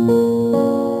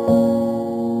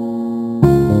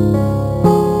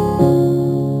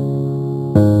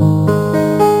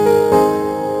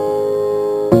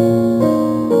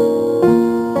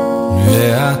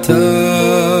 Ve'ata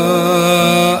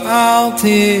al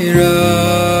tira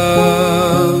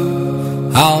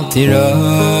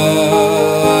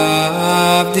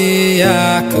avdi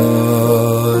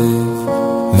Yaakov,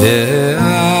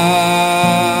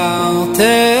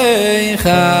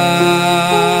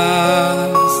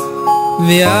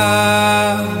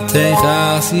 ve'al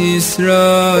teichas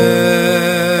Yisrael,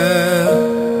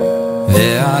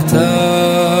 ve'ata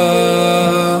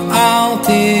al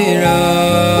tira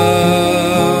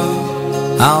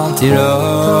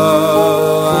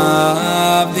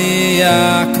avdi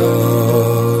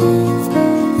Yaakov,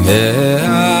 ve'al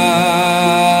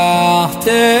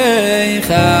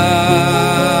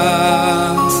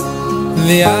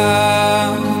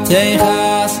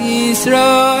teichas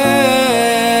Yisrael.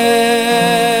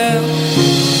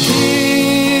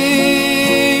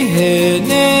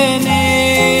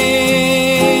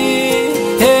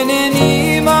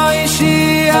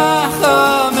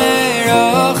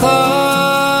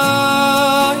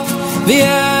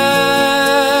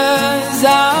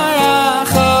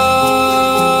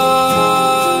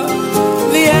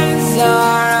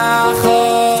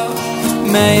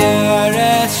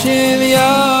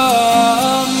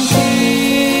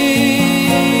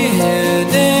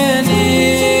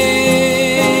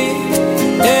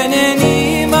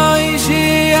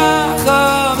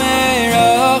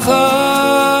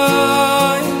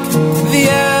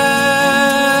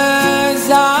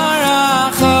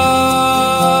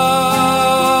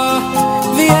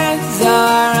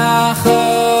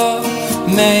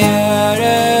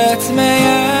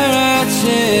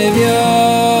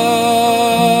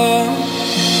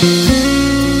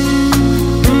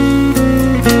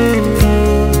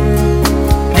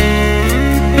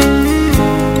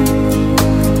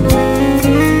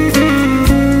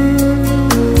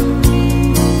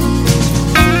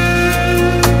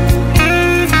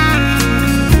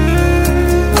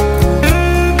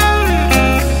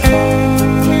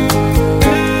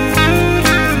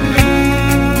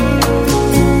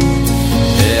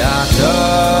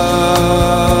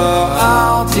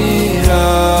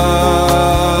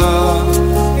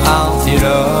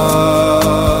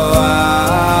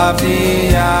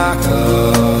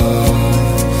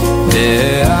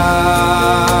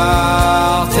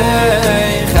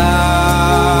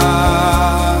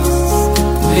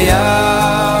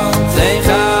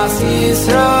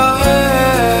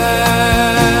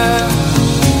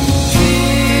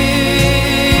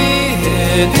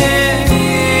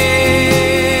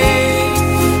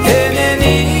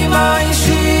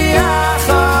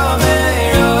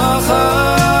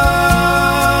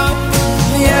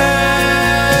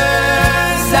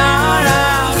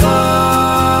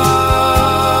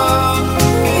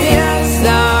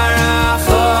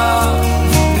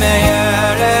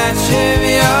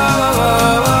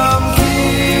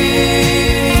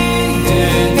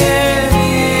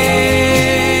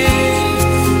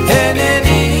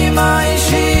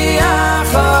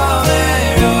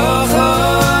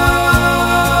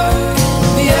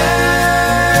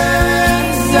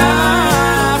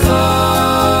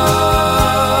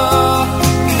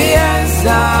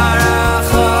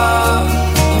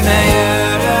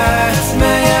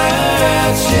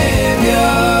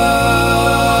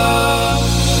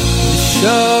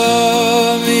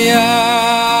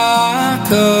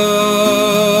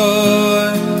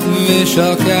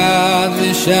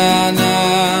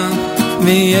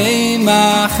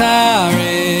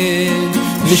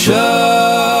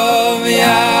 Vishov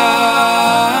Yaakov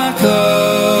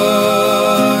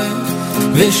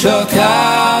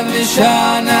Vishokad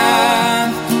Vishana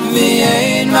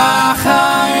V'yein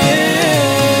Macharet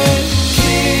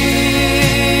Ki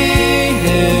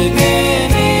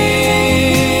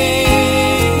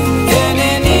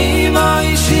Eneni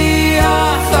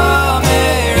Moshiach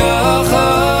Merocho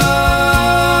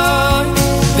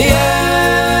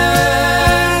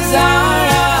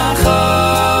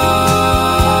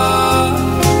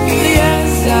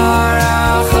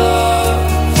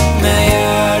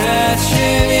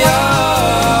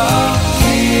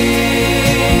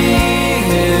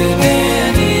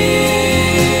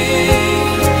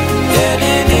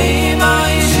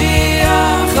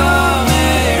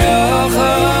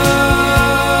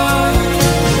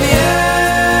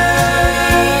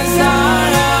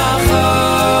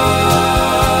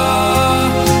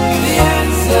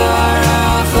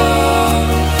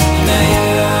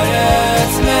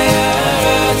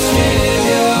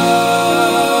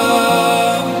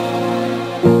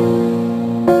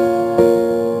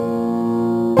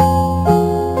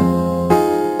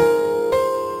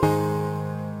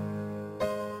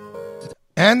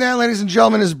ladies and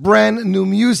gentlemen, is brand new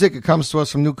music. It comes to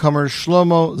us from newcomer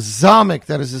Shlomo Zamek.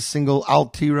 That is his single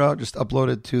Altira, just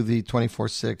uploaded to the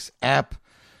 24/6 app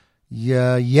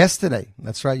yesterday.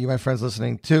 That's right, you my friends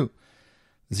listening to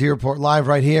Z Report Live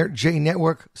right here, J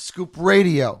Network, Scoop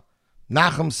Radio,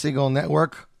 Nachum Segal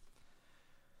Network.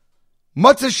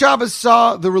 Motzei Shabbos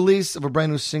saw the release of a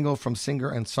brand new single from singer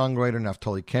and songwriter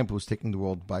Naftali Kempeh, who's taking the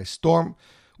world by storm.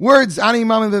 Words, Ani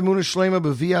Maamin v'Emunah Shlema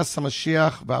b'Vias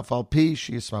HaMashiach v'Afal Pi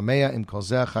she'yismameya im kol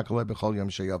zeh chakaleh b'chol yom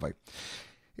she'yavai.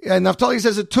 Naftali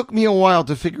says, it took me a while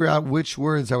to figure out which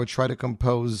words I would try to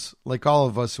compose. Like all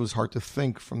of us, it was hard to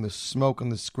think from the smoke on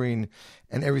the screen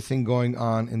and everything going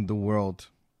on in the world.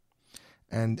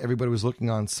 And everybody was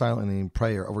looking on silently in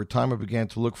prayer. Over time, I began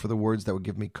to look for the words that would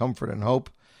give me comfort and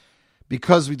hope.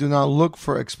 Because we do not look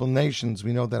for explanations,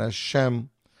 we know that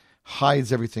Hashem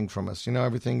hides everything from us. You know,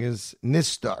 everything is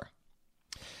nistar.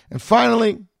 And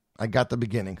finally, I got the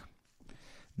beginning.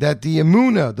 That the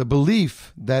emunah, the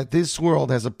belief that this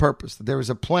world has a purpose, that there is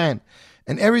a plan,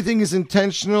 and everything is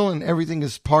intentional and everything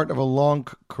is part of a long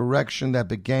correction that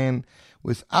began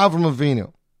with Avram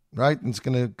Avinu, right? And it's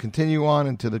going to continue on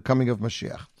into the coming of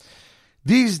Mashiach.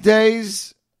 These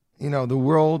days, you know, the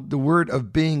word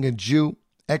of being a Jew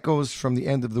echoes from the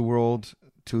end of the world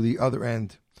to the other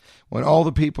end. When all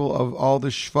the people of all the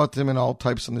Shvatim and all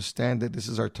types understand that this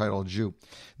is our title, Jew.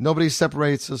 Nobody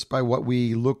separates us by what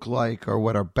we look like or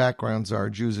what our backgrounds are.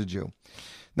 Jew's a Jew.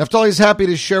 Naftali is happy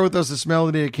to share with us this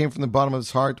melody that came from the bottom of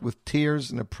his heart with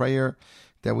tears and a prayer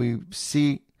that we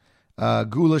see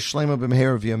Gula Shlema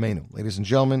B'Meher V'Yameinu. Ladies and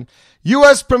gentlemen,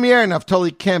 U.S. premiere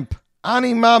Naftali Kempeh,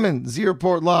 Ani Maamin, Z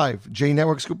Report Live, J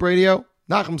Network Scoop Radio,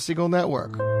 Nachum Segal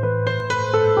Network.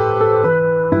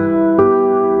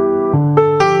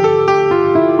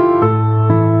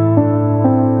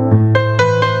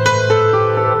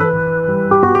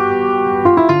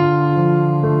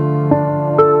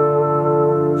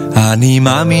 אני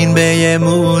מאמין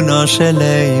באמונה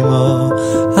שלמה,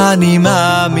 אני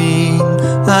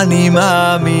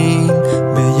מאמין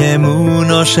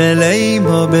באמונה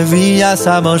שלמה, בביאת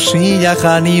המשיח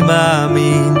אני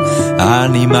מאמין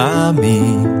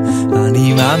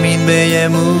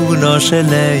באמונה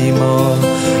שלמה,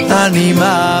 אני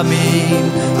מאמין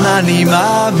אני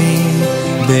מאמין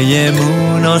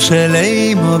באמונו של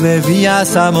אימו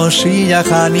בביאת המשיח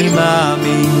אני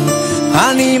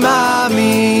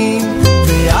מאמין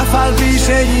ואף על פי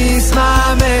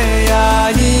שישמע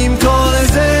עם כל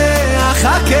זה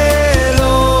אחכה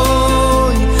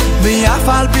אלוהי ואף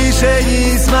על פי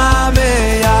שישמע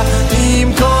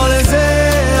עם כל זה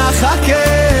אחכה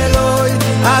אלוהי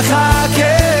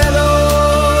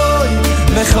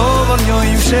בכל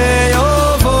יום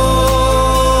שיבוא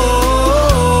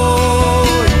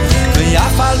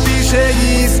ואף על פי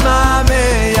שישמע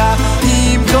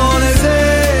עם כל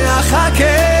זה אחכה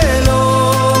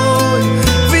אלוהי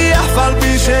ואף על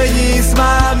פי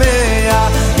שישמע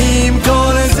עם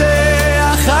כל זה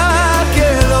אחכה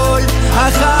אלוהי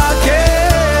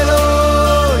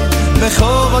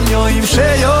בכל יום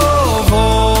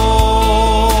שיבוא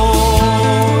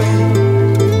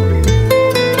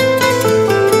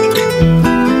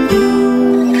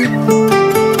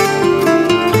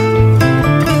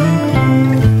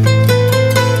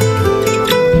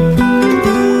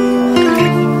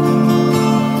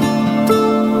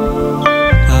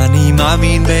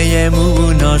מאמין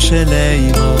באמונו של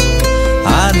אימו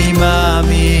אני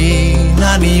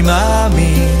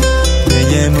מאמין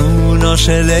באמונו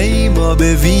של אימו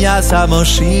בביאת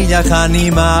המשיח אני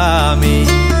מאמין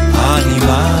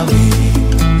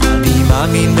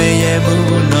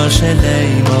באמונו של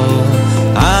אימו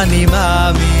אני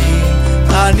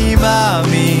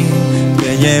מאמין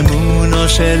באמונו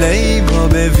של אימו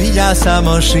בביאת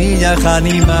המשיח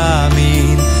אני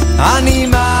מאמין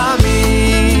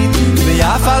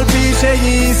ואף על פי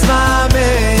שישמע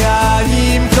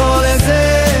עם כל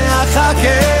זה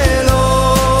אחכה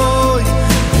אלוהי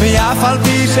ואף על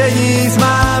פי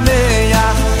שישמע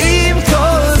עם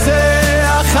כל זה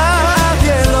אחכה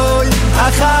אלוהי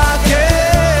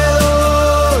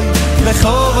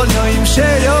בכל יום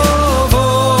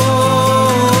שיבוא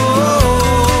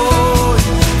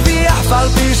ואף על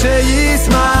פי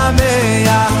שישמע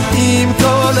עם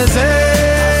כל זה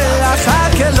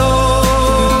אחכה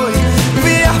אלוהי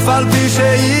ואף על פי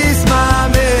שישמע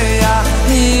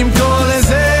עם כל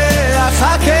זה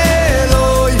אחכה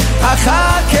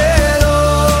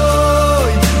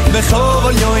אלוהי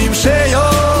בכל יום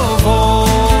שיבוא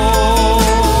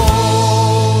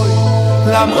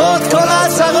למרות כל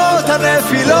הצרות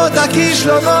הנפילות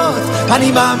הכישלונות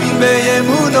אני מאמין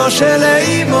באמונו של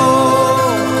אימו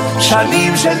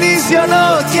שנים של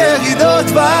ניסיונות ירידות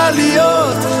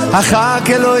ועליות אחכה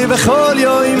אלוהי בכל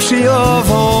יום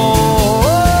שיבוא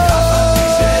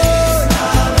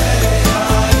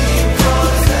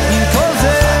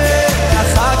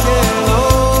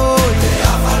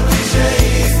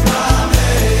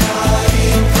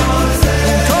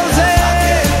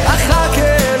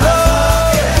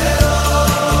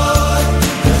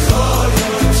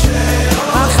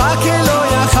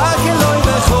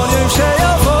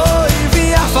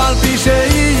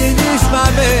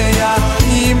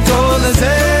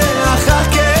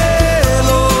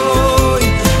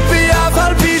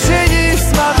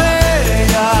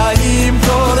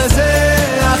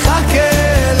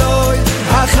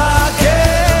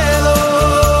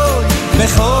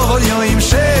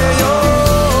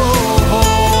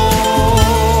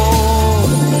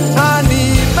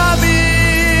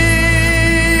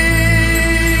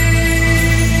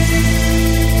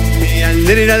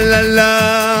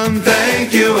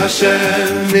Thank you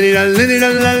Hashem.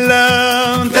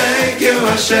 Thank you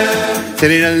Hashem.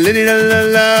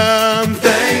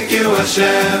 Thank you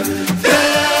Hashem.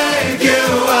 Thank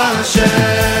you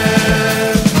Hashem.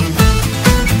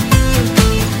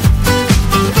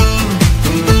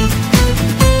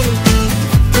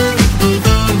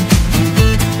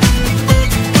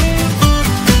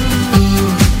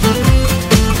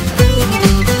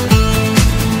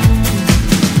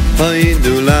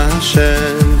 Hoidu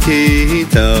Hashem ki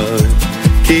tov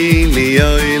ki li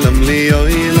olam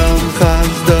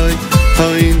chasdoi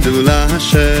Hoidu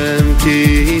Hashem ki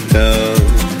tov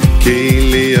ki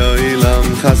li olam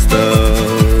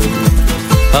chasdoi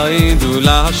Hoidu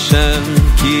Hashem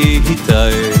ki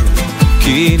tov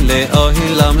ki li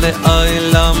olam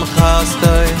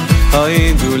chasdoi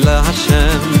Hoidu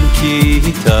Hashem ki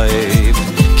tov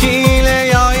ki li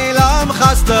olam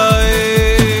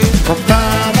chasdoi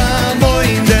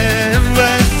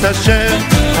Hashem,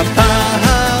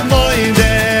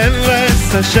 Hamoidem Ves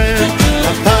Hashem,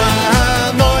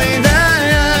 Hamoidem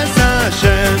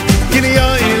Hashem, Kili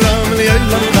Yoilam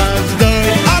Yoilam Chazdoi.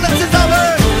 All this is over.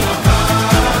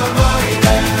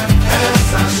 Hamoidem Ves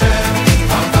Hashem,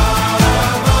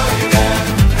 Hamoidem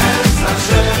Ves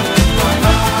Hashem,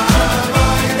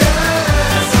 Hamoidem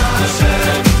Ves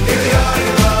Hashem, Kili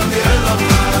Yoilam Yoilam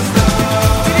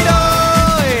Chazdoi.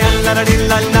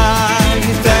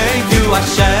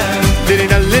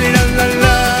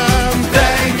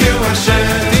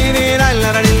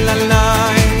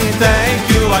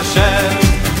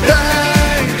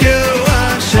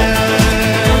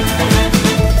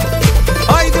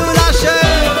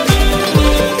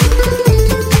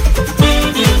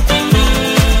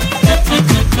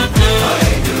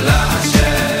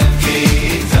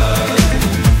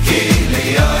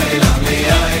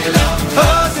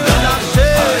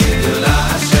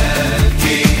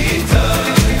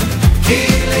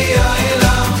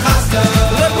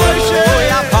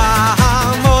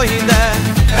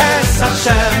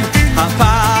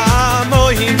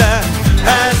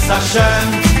 Hashem,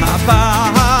 Abba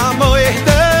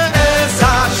Moide es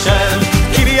Hashem,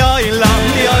 Ki li oilam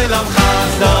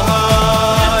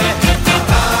chazoi.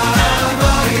 Abba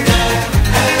Moide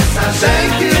es Hashem.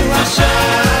 Thank you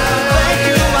Hashem, thank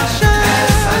you Hashem,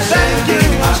 thank you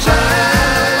Hashem.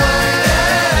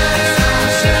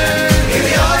 Ki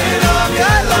li oilam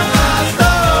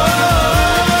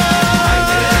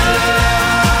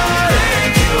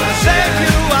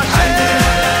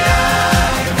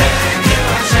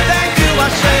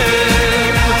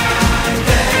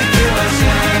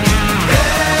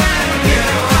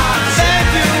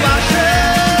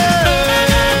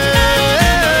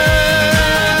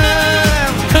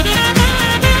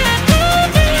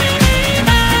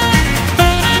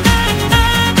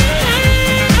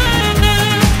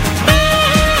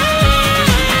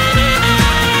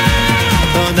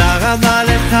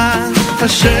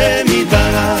Hashem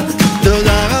Yitbarach,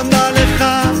 Toda Rabba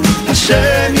Lecha,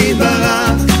 Hashem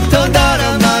Yitbarach, Toda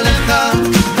Rabba Lecha,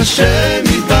 Hashem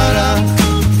Yitbarach.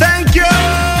 Thank you,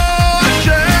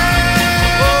 Hashem.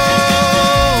 Oh,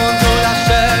 Toda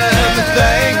Hashem,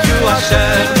 thank you,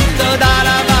 Hashem. Toda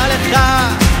Rabba Lecha,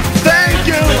 thank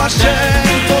you, Hashem.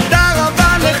 Toda Rabba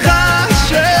Lecha,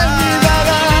 Hashem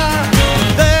Yitbarach.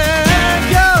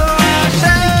 Thank you,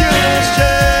 Hashem.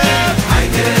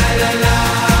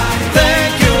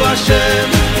 Thank you, Hashem.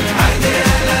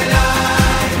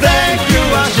 Thank you,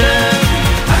 Hashem.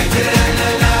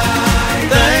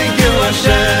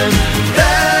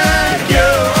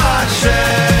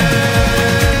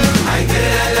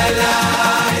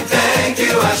 Thank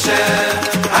you, Hashem.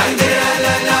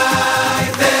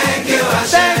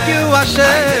 Thank you,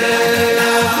 Hashem.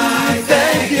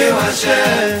 Thank you,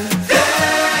 Hashem.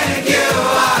 Thank you,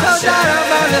 Hashem.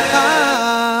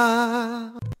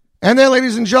 And there,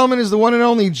 ladies and gentlemen, is the one and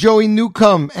only Joey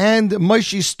Newcomb and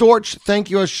Moshe Storch, Thank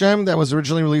You Hashem. That was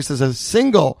originally released as a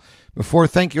single before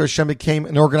Thank You Hashem became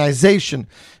an organization.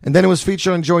 And then it was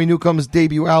featured on Joey Newcomb's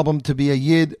debut album, To Be a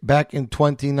Yid, back in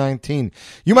 2019.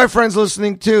 You, my friends,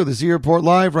 listening to the Z Report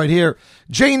Live right here.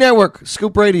 J Network,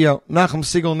 Scoop Radio, Nachum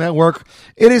Segal Network.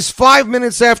 It is 5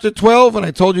 minutes after 12, and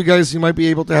I told you guys you might be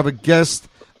able to have a guest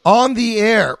on the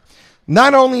air.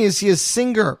 Not only is he a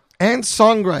singer and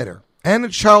songwriter, and a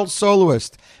child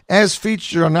soloist, as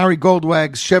featured on Ari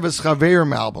Goldwag's Sheves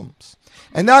Chaverim albums.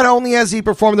 And not only has he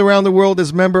performed around the world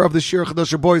as member of the Shir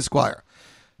Chadasha Boys Choir,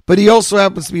 but he also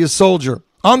happens to be a soldier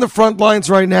on the front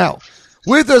lines right now.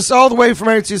 With us all the way from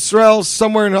Eretz Yisrael,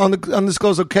 somewhere on the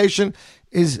undisclosed location,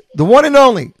 is the one and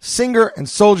only singer and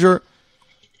soldier,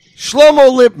 Shlomo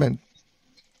Lipman.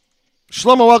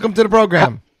 Shlomo, welcome to the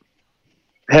program.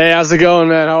 Hey, how's it going,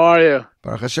 man? How are you?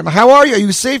 Baruch Hashem. How are you? Are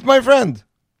you safe, my friend?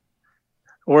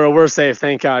 We're safe,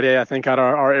 thank God. Yeah, thank God.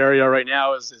 Our area right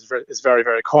now is very,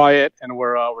 very quiet, and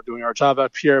we're doing our job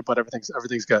up here, but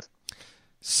everything's good.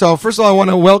 So first of all, I want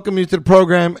to welcome you to the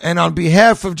program, and on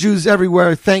behalf of Jews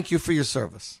everywhere, thank you for your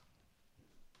service.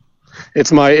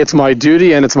 It's my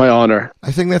duty and it's my honor.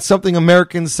 I think that's something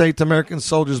Americans say to American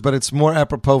soldiers, but it's more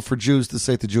apropos for Jews to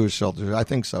say to Jewish soldiers. I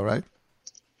think so, right?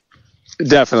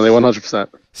 Definitely, 100%.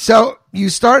 So you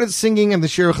started singing in the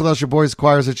Shir Chadasha Boys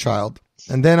Choir as a child,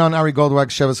 and then on Ari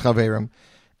Goldwag's Sheves Chaverim,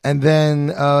 and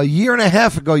then a year and a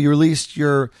half ago you released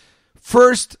your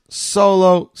first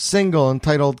solo single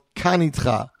entitled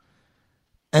Kanitcha.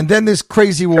 And then this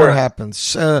crazy war happens.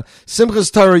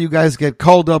 Simchas Torah, you guys get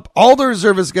called up, all the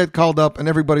reservists get called up, and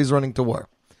everybody's running to war.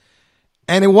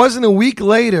 And it wasn't a week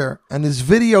later, and this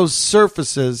video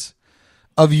surfaces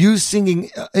of you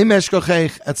singing Im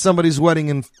Eshkochech at somebody's wedding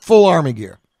in full army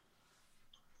gear.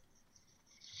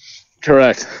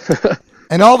 Correct.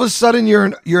 And all of a sudden, you're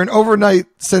an overnight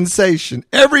sensation.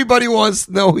 Everybody wants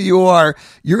to know who you are.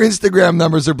 Your Instagram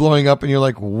numbers are blowing up, and you're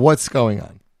like, "What's going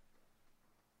on?"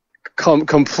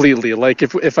 Completely. Like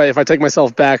if I take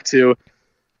myself back to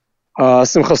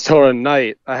Simchas Torah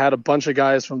night, I had a bunch of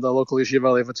guys from the local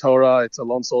yeshiva Leva Torah. It's a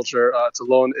lone soldier. It's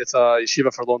a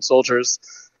yeshiva for lone soldiers.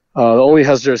 The only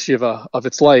Hesder yeshiva of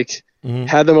its like. Mm-hmm.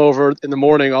 Had them over in the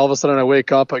morning. All of a sudden, I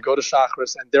wake up. I go to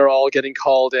Shachris, and they're all getting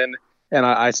called in. And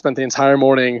I spent the entire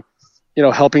morning,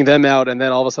 helping them out. And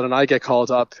then all of a sudden I get called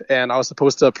up, and I was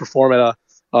supposed to perform at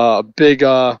a big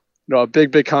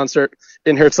concert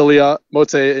in Herzliya,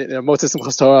 Motzei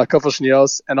Simchas Torah, Kofel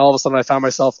Shnios. And all of a sudden I found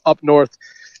myself up north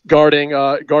guarding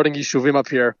Yishuvim up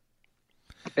here.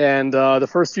 And the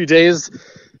first few days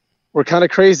were kind of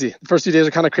crazy.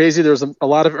 There was a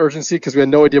lot of urgency because we had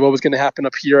no idea what was going to happen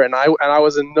up here. And I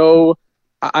was in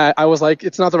I was like,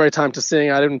 it's not the right time to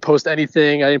sing. I didn't post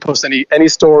anything. I didn't post any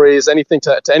stories, anything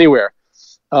to anywhere.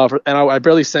 And I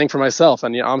barely sang for myself.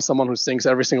 And I'm someone who sings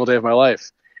every single day of my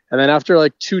life. And then after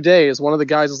like 2 days, one of the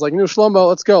guys was like, "No, Shlomo,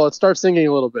 let's go. Let's start singing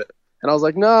a little bit." And I was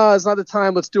like, "No, it's not the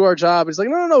time. Let's do our job." He's like,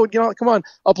 "No, come on,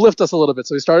 uplift us a little bit."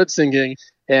 So we started singing,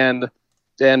 and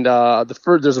there's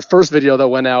a first video that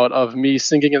went out of me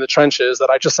singing in the trenches that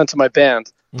I just sent to my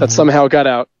band that somehow got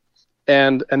out.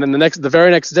 And then the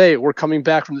very next day, we're coming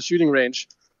back from the shooting range,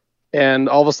 and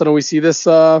all of a sudden we see this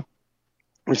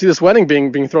wedding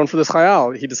being thrown for this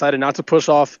chayal. He decided not to push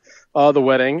off the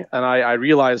wedding, and I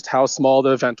realized how small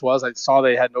the event was. I saw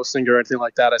they had no singer or anything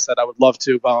like that. I said I would love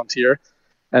to volunteer,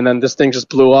 and then this thing just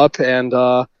blew up. And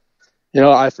I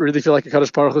really feel like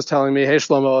HaKadosh Baruch Hu was telling me, "Hey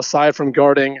Shlomo, aside from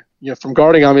guarding Am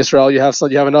Yisrael, you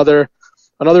have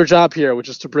another job here, which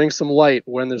is to bring some light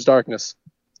when there's darkness."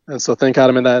 And so thank God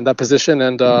I'm in that position,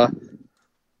 and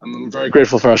I'm very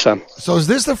grateful for Hashem. So is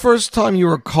this the first time you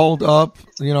were called up,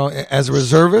 as a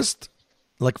reservist?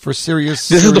 Like for serious?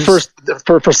 This is the first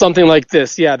for something like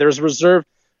this. Yeah, there's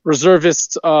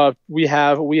reservists. We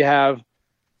have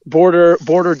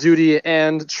border duty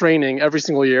and training every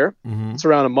single year. Mm-hmm. It's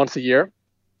around a month a year.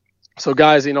 So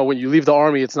guys, when you leave the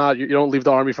army, it's not, you don't leave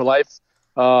the army for life.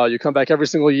 You come back every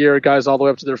single year, guys all the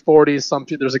way up to their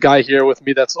 40s. There's a guy here with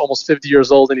me that's almost 50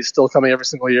 years old, and he's still coming every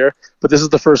single year. But this is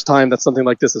the first time that something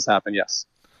like this has happened, yes.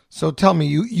 So tell me,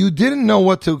 you didn't know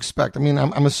what to expect. I mean,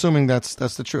 I'm assuming that's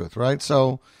the truth, right?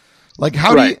 So, like,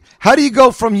 how do you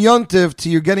go from Yontiv to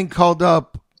you're getting called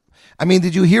up? I mean,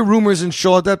 did you hear rumors in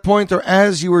Shul at that point, or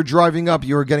as you were driving up,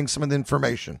 you were getting some of the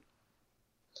information?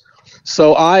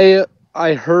 So I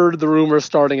heard the rumors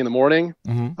starting in the morning.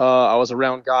 Mm-hmm. I was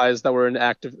around guys that were in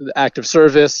active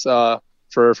service.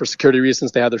 For security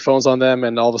reasons, they had their phones on them,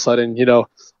 and all of a sudden,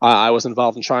 I was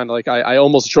involved in trying to, I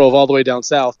almost drove all the way down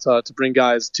south to bring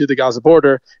guys to the Gaza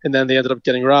border, and then they ended up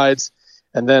getting rides.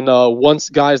 And then once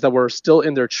guys that were still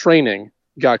in their training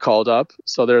got called up,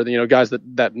 so they're guys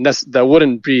that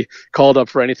wouldn't be called up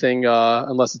for anything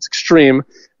unless it's extreme.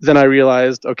 Then I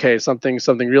realized, okay, something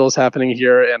real is happening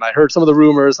here, and I heard some of the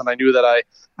rumors, and I knew that I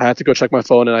had to go check my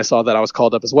phone, and I saw that I was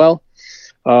called up as well.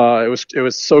 It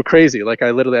was so crazy. Like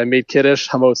I made Kiddush,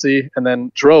 Hamotzi, and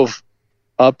then drove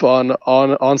up on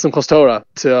Simchas Torah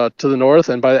to the north,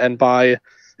 and by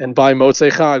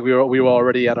Motzei Chag we were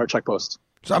already at our checkpost.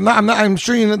 So I'm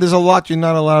sure there's a lot you're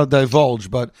not allowed to divulge,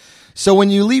 but so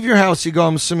when you leave your house, you go,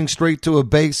 I'm assuming, straight to a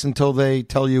base until they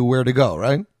tell you where to go,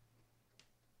 right?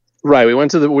 Right. We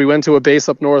went to a base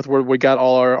up north where we got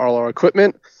all our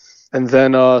equipment, and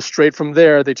then straight from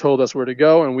there they told us where to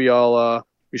go, and we all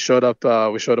we showed up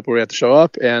where we had to show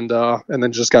up, and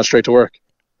then just got straight to work.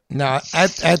 Now,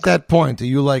 at that point, are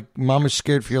you like mama's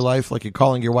scared for your life? Like you're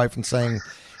calling your wife and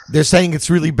they're saying it's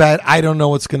really bad, I don't know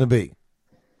what's going to be.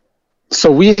 So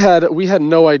we had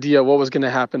no idea what was going to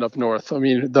happen up north. I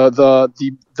mean,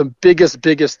 the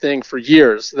biggest thing for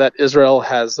years that Israel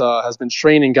has been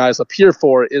training guys up here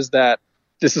for is that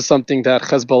this is something that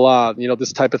Hezbollah,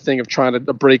 this type of thing of trying to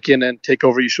break in and take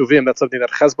over Yeshuvim, that's something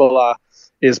that Hezbollah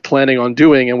is planning on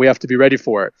doing, and we have to be ready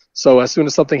for it. So as soon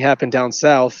as something happened down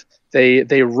south, they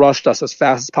rushed us as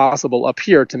fast as possible up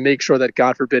here to make sure that,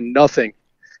 God forbid, nothing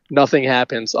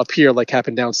happens up here like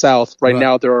happened down south. Right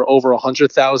now, there are over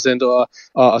 100,000,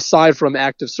 aside from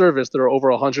active service, there are over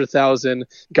 100,000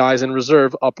 guys in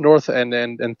reserve up north,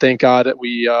 and thank God that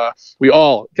we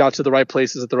all got to the right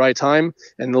places at the right time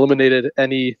and eliminated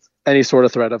any sort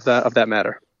of threat of that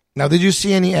matter. Now, did you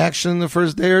see any action in the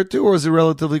first day or two, or was it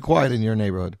relatively quiet in your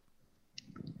neighborhood?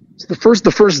 So the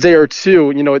first day or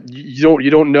two, you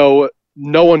don't know.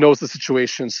 No one knows the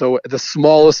situation. So the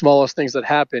smallest things that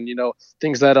happen,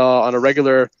 things that on a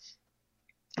regular,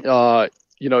 on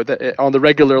the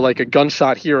regular, like a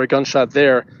gunshot here, a gunshot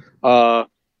there, that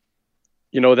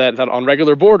on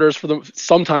regular borders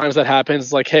sometimes that happens.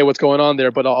 It's like, hey, what's going on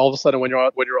there? But all of a sudden, when you're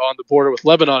on the border with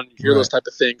Lebanon, you hear those type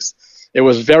of things. It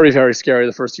was very, very scary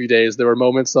the first few days. There were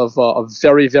moments of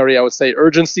very, very, I would say,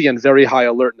 urgency and very high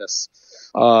alertness.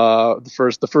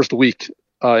 The first week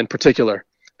in particular.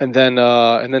 And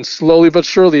then slowly but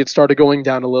surely it started going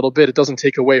down a little bit. It doesn't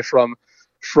take away from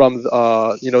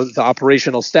the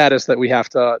operational status that we have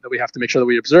to make sure that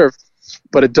we observe,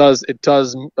 but it does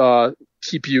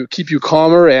keep you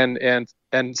calmer and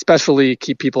especially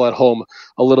keep people at home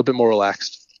a little bit more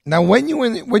relaxed. Now, when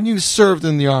you served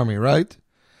in the army, right?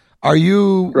 Were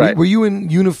you in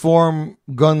uniform,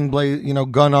 gun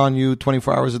on you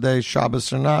 24 hours a day,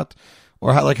 Shabbos or not,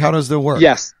 or how does that work?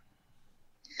 Yes.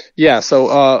 Yeah,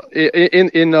 so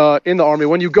in the army,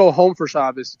 when you go home for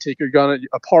Shabbos, you take your gun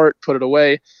apart, put it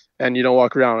away, and you don't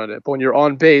walk around with it. But when you're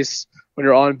on base, the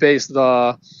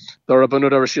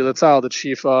Rabbanut Rashid Litzal, the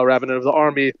chief rabbinate of the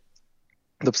army,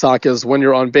 the psak is when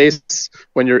you're on base,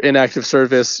 when you're in active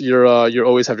service, you're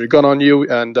always have your gun on you,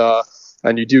 and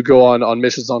you do go on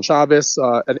missions on Shabbos,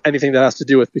 and anything that has to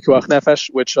do with pikuach nefesh,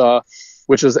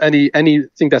 which is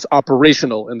anything that's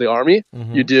operational in the army,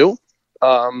 you do.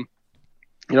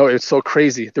 It's so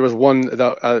crazy. There was one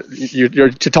that you're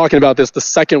talking about this. The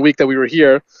second week that we were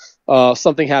here,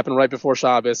 something happened right before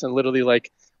Shabbos, and literally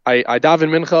like I daven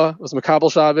mincha, was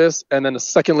Makabel Shabbos, and then a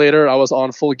second later I was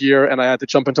on full gear and I had to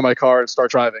jump into my car and start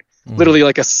driving. Literally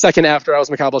like a second after I was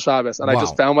Makabel Shabbos, and I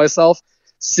just found myself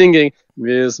singing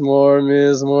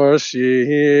Mizmor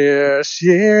Shir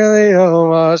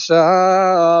Liyom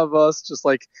Shabbos, just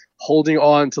like holding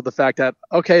on to the fact that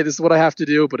okay, this is what I have to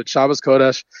do, but it's Shabbos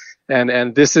Kodesh,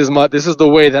 and this is the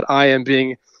way that I am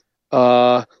being.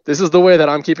 This is the way that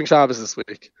I'm keeping Shabbos this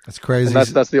week. That's crazy. And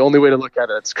that's the only way to look at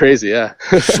it. It's crazy, yeah.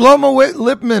 Shlomo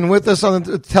Lipman with us on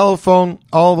the telephone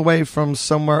all the way from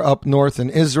somewhere up north in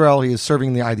Israel. He is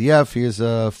serving the IDF. He is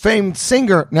a famed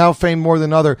singer, now famed more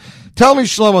than other. Tell me,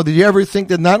 Shlomo, did you ever think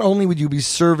that not only would you be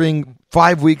serving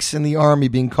 5 weeks in the Army,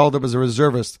 being called up as a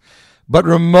reservist, but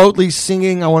remotely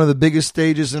singing on one of the biggest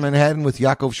stages in Manhattan with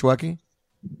Yaakov Shweki?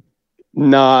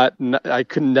 I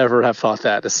could never have thought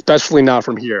that, especially not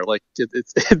from here. Like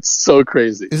it's so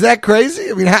crazy. Is that crazy?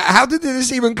 I mean, how did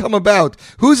this even come about?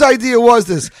 Whose idea was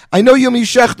this? I know Yumi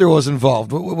Schechter was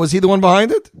involved. Was he the one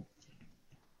behind it?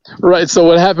 Right. So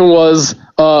what happened was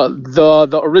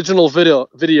the original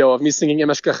video of me singing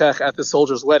Emesh Kachech at the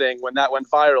soldier's wedding, when that went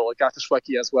viral, it got to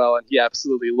Shweki as well, and he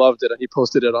absolutely loved it, and he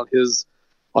posted it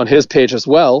on his page as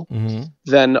well.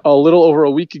 Then a little over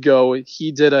a week ago,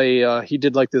 he did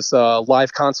like this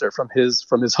live concert from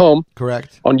his home,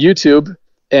 correct, on YouTube,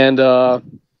 and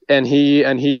he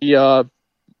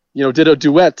did a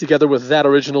duet together with that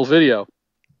original video.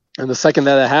 And the second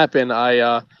that happened,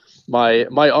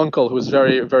 my uncle, who was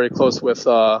very very close with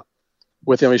Yami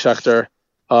Schechter,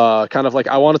 kind of like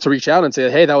I wanted to reach out and say,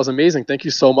 hey, that was amazing, thank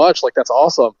you so much, like that's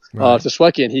awesome, to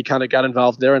Shweki, and he kind of got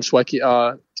involved there, and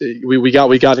Shweki, we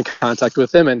got in contact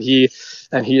with him, and he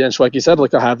and Shweki said,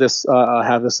 like, I have this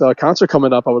concert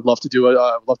coming up, I would love to do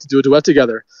a duet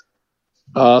together.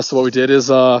 So what we did is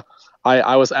I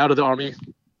was out of the army.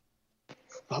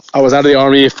 I was out of the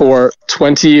army for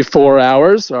 24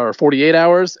 hours or 48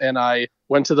 hours, and I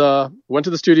went to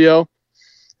the studio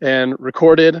and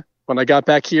recorded. When I got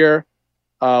back here,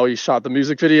 we shot the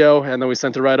music video, and then we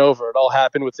sent it right over. It all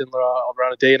happened within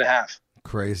around a day and a half.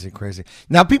 Crazy.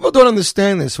 Now, people don't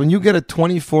understand this. When you get a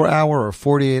 24-hour or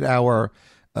 48-hour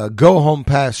go-home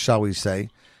pass, shall we say,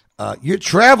 your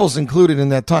travel's included in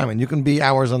that time, and you can be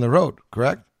hours on the road,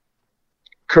 correct?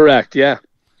 Correct, yeah.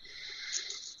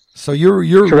 So you're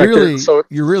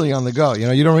really on the go.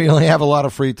 You don't really have a lot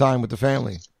of free time with the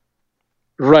family.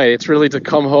 Right. It's really to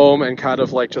come home and kind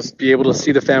of like just be able to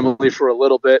see the family for a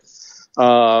little bit.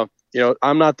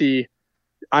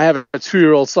 I have a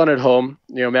 2-year-old son at home,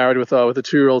 married with a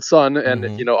 2-year-old son,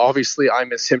 and obviously I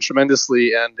miss him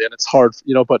tremendously, and it's hard,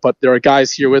 but there are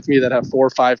guys here with me that have 4 or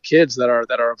 5 kids that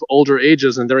are of older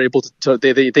ages, and they're able to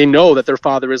they know that their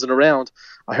father isn't around.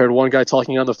 I heard one guy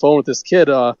talking on the phone with this kid,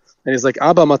 and he's like,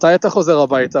 Abba, matay אתה חוזר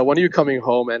הביתה? When are you coming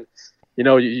home? And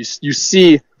you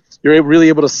see, you're really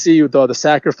able to see the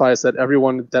sacrifice that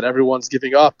everyone's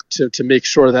giving up to make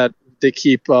sure that they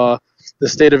keep the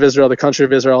state of Israel, the country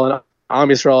of Israel, and Am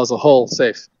Yisrael as a whole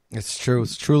safe. It's true.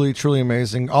 It's truly, truly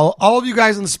amazing. All of you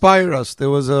guys inspired us. There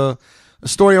was a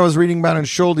story I was reading about in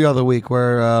Shul the other week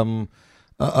where one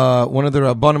of the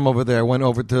Rabbanim over there went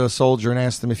over to a soldier and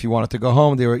asked him if he wanted to go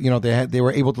home. They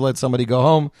were able to let somebody go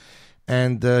home,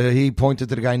 and he pointed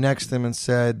to the guy next to him and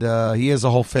said, he has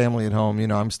a whole family at home.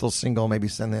 I'm still single. Maybe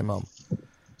send him home.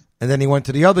 And then he went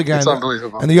to the other guy,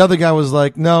 and the other guy was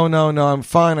like, no, I'm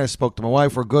fine. I spoke to my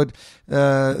wife. We're good.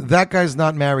 That guy's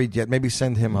not married yet. Maybe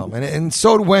send him home. And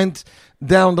so it went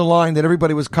down the line that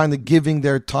everybody was kind of giving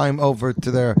their time over to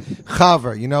their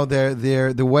chaver,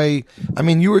 the way. I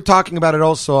mean, you were talking about it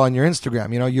also on your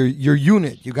Instagram. Your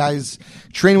unit. You guys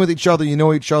train with each other. You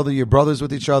know each other. You're brothers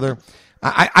with each other.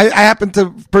 I happen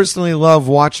to personally love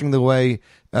watching the way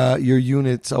your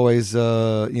unit's always,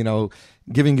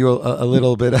 giving you a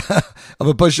little bit of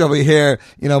a push over here,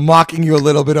 mocking you a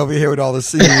little bit over here with all the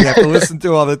singing you have to listen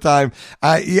to all the time.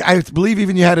 I believe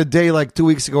even you had a day like 2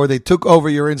 weeks ago where they took over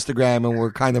your Instagram and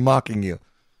were kind of mocking you.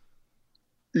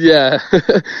 Yeah,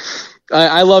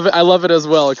 I love it. I love it as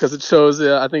well because it shows.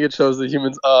 I think it shows the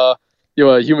humans, a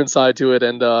human side to it,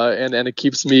 and it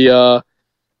keeps me.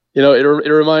 It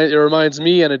reminds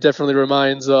me, and it definitely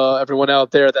reminds everyone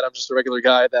out there that I'm just a regular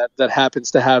guy that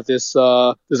happens to have this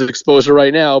exposure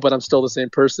right now, but I'm still the same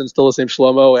person, still the same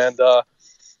Shlomo,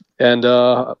 and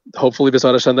hopefully,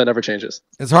 B'ezras Hashem, that never changes.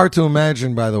 It's hard to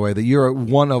imagine, by the way, that you're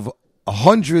one of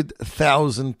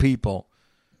 100,000 people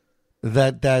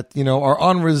that are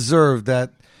on reserve,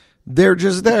 that they're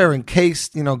just there in case,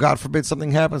 God forbid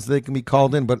something happens, they can be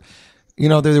called in. But,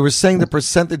 they were saying the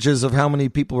percentages of how many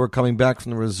people were coming back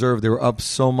from the reserve, they were up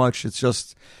so much. It's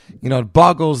just, it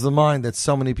boggles the mind that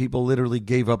so many people literally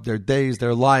gave up their days,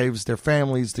 their lives, their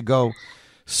families to go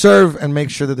serve and make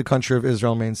sure that the country of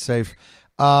Israel remains safe.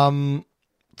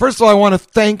 First of all, I want to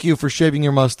thank you for shaving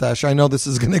your mustache. I know this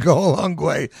is going to go a long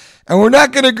way, and we're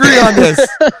not going to agree on this.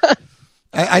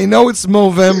 I know it's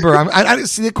Movember. I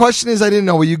see. The question is, I didn't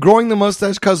know. Were you growing the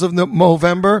mustache because of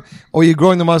Movember, or were you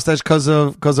growing the mustache because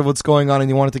of what's going on, and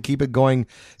you wanted to keep it going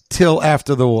till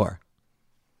after the war?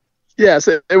 Yes,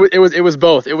 it was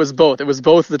both. It was both. It was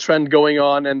both the trend going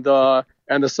on and the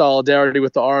solidarity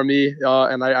with the army.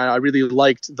 And I really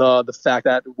liked the fact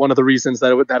that one of the reasons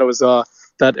that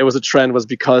it was a trend was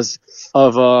because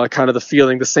of kind of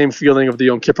the same feeling of the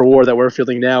Yom Kippur War that we're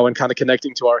feeling now, and kind of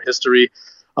connecting to our history.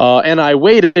 And I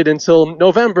waited until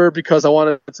November because I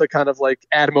wanted to kind of like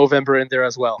add Movember in there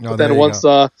as well. But then once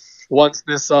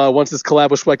this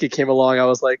collab with Shweki came along, I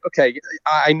was like, okay,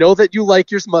 I know that you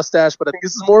like your mustache, but I think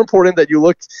this is more important that you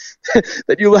look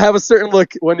that you have a certain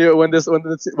look when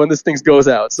this thing goes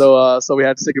out. So we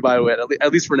had to say goodbye to it,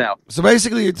 at least for now. So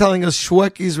basically, you're telling us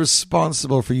Shweki's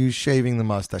responsible for you shaving the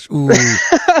mustache. Ooh.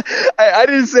 I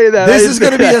didn't say that. This is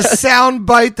going to be a sound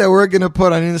bite that we're going to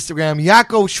put on Instagram.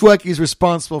 Yaakov Shweki's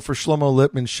responsible for Shlomo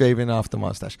Lipman shaving off the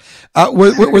mustache.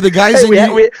 Were the guys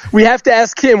we have to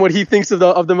ask him what he thinks of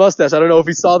the mustache. I don't know if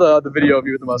he saw the video of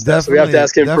you with the mustache. So we have to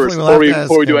ask him first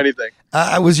before we do anything.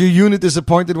 Was your unit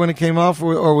disappointed when it came off,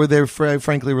 or were they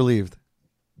frankly relieved?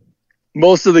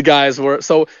 Most of the guys were.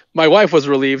 So my wife was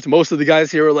relieved. Most of the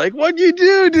guys here were like, "What'd you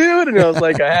do, dude?" And I was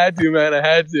like, "I had to, man. I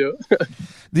had to."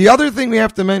 The other thing we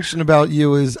have to mention about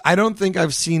you is I don't think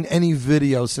I've seen any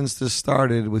video since this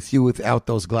started with you without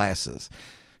those glasses.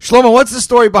 Shlomo, what's the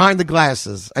story behind the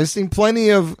glasses? I've seen plenty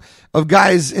of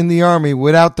guys in the army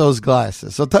without those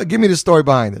glasses. So give me the story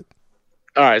behind it.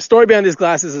 All right. Story behind these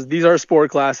glasses is these are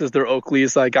sport glasses. They're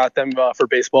Oakleys. I got them for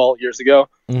baseball years ago.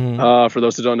 Mm-hmm. For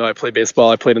those who don't know, I play baseball.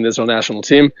 I played in the Israel national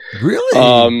team.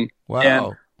 Really?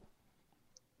 Wow.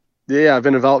 Yeah, I've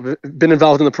been involved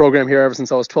in the program here ever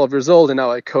since I was 12 years old, and now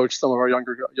I coach some of our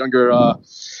younger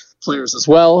players as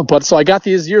well. But so I got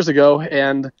these years ago,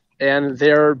 and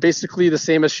they're basically the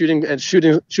same as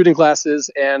shooting glasses,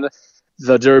 and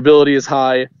the durability is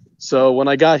high. So when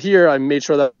I got here, I made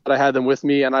sure that I had them with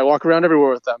me, and I walk around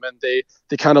everywhere with them. And they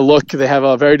kind of they have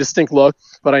a very distinct look,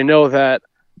 but I know that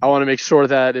I want to make sure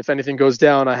that if anything goes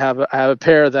down, I have a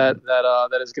pair that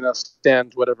is going to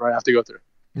stand whatever I have to go through.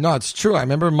 No, it's true. I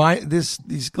remember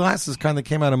these glasses kind of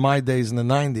came out of my days in the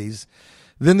 90s.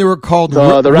 Then they were called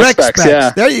the Rec Specs.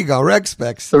 Yeah. There you go, Rec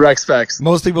Specs. The Rec Specs.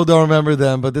 Most people don't remember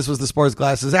them, but this was the sports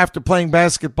glasses. After playing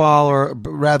basketball, or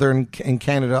rather in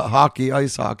Canada,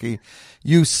 ice hockey,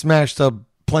 you smashed up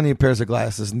plenty of pairs of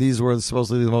glasses, and these were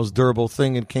supposedly the most durable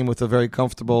thing. It came with a very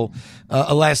comfortable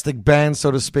elastic band,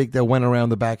 so to speak, that went around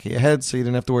the back of your head, so you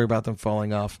didn't have to worry about them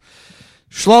falling off.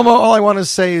 Shlomo, all I want to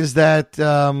say is that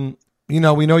we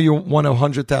know you're one of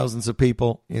hundred thousands of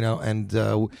people,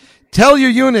 and tell your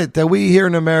unit that we here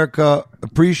in America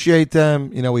appreciate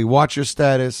them. We watch your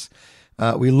status.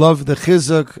 We love the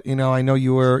chizuk. I know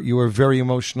you were very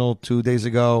emotional 2 days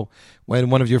ago when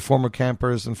one of your former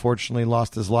campers unfortunately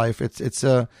lost his life. It's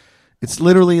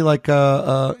literally like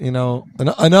an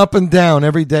up and down.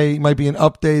 Every day might be an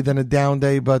up day then a down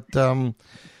day, but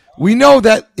we know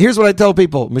that. Here's what I tell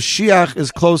people: Mashiach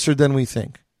is closer than we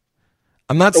think.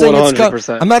 I'm not saying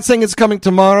 100%. I'm not saying it's coming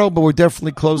tomorrow, but we're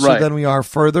definitely closer than we are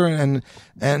further, and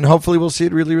hopefully we'll see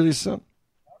it really, really soon.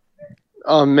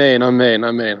 Amen,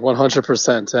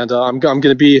 100%. And I'm going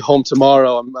to be home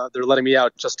tomorrow. They're letting me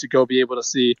out just to go be able to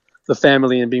see the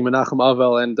family and being Menachem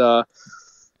Avel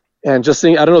and just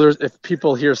sing. I don't know if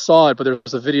people here saw it, but there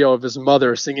was a video of his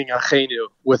mother singing Achenu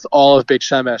with all of Beit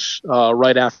Shemesh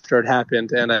right after it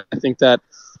happened, and I think that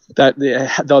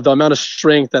the amount of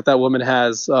strength that woman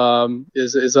has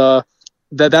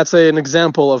that's an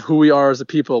example of who we are as a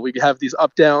people. We have these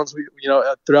up downs,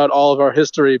 throughout all of our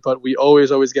history, but we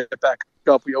always get back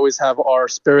up. We always have our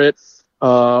spirit.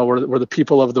 We're the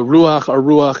people of the ruach. Our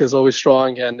ruach is always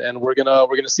strong, and we're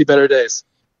gonna see better days.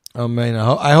 Amen.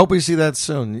 I hope we see that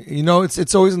soon.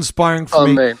 It's always inspiring for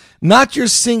me. Not your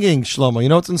singing,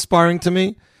 Shlomo. It's inspiring to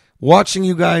me? Watching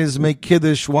you guys make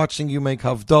Kiddush, watching you make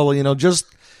Havdalah, just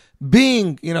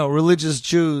being, religious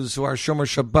Jews who are Shomer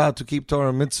Shabbat, who keep Torah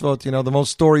and mitzvot, the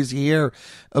most stories you hear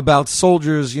about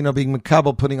soldiers, being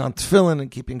Makabel, putting on tefillin and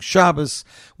keeping Shabbos,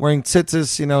 wearing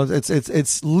tzitzis,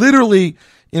 it's literally,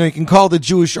 you can call it the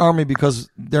Jewish army because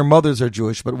their mothers are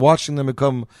Jewish, but watching them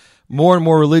become more and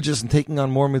more religious and taking on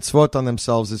more mitzvot on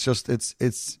themselves, it's just,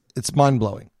 it's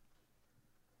mind-blowing.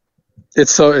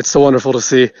 It's so wonderful to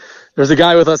see. There's a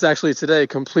guy with us actually today,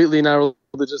 completely not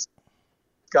religious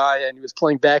guy, and he was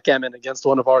playing backgammon against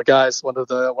one of our guys, one of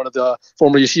the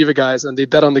former yeshiva guys, and they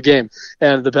bet on the game.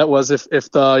 And the bet was if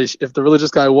the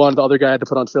religious guy won, the other guy had to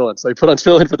put on tefillin. So he put on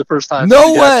tefillin for the first time.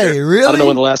 No way, really? I don't know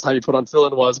when the last time he put on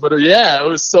tefillin was, but yeah, it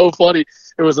was so funny.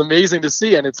 It was amazing to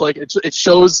see, and it's like it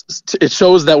shows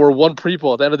that we're one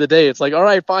people. At the end of the day, it's like, all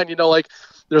right, fine,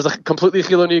 there's a completely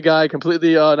Chiloni guy,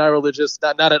 completely not religious,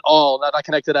 not at all, not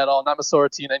connected at all, not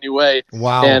Masorti in any way.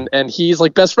 Wow. And he's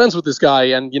like best friends with this guy,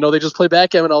 and they just play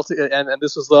backgammon and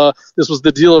this was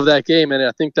the deal of that game. And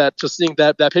I think that just seeing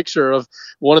that picture of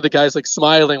one of the guys like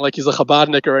smiling like he's a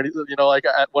Chabadnik or like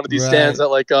at one of these stands that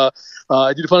like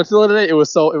did you put on tefillin today? It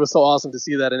was so awesome to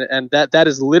see that, and that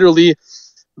is literally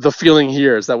the feeling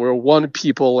here, is that we're one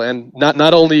people, and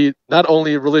not only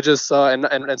religious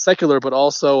and secular, but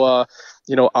also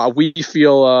we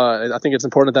feel. I think it's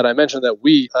important that I mention that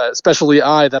we, especially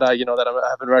I have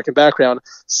an American background,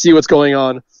 see what's going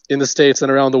on in the States and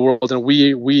around the world, and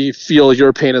we feel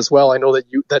your pain as well. I know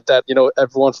that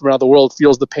everyone from around the world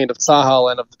feels the pain of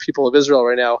Tzahal and of the people of Israel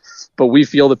right now, but we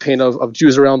feel the pain of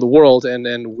Jews around the world, and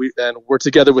we're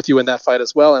together with you in that fight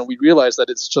as well. And we realize that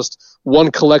it's just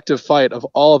one collective fight of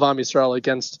all of Am Yisrael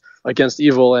against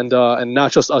evil, and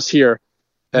not just us here.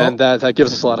 And that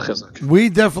gives us a lot of chizuk. We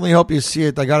definitely hope you see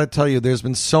it. I got to tell you, there's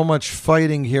been so much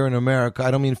fighting here in America.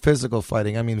 I don't mean physical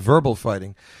fighting. I mean verbal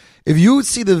fighting. If you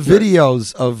see the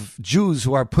videos of Jews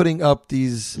who are putting up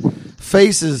these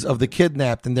faces of the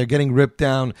kidnapped and they're getting ripped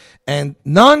down, and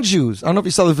non-Jews, I don't know if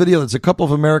you saw the video, there's a couple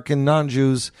of American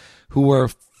non-Jews who were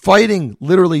fighting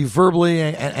literally verbally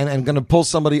and going to pull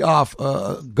somebody off,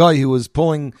 a guy who was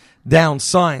pulling down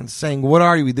signs saying, what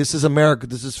are you? This is America.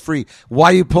 This is free.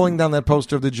 Why are you pulling down that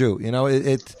poster of the Jew?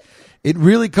 It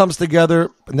really comes together.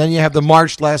 And then you have the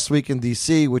march last week in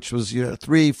D.C., which was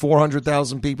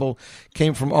 400,000 people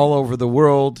came from all over the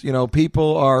world.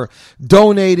 People are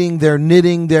donating, they're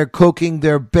knitting, they're cooking,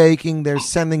 they're baking, they're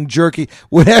sending jerky,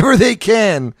 whatever they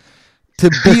can to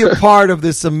be a part of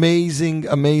this amazing,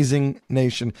 amazing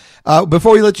nation.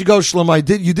 Before we let you go,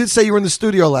 Shlomo, you did say you were in the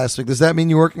studio last week. Does that mean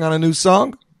you're working on a new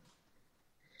song?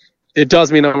 It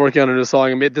does mean I'm working on a new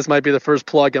song. This might be the first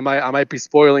plug. I might be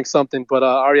spoiling something, but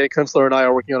Aryeh Kunstler and I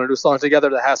are working on a new song together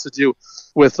that has to do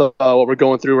with what we're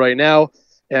going through right now,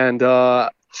 and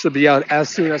should be out as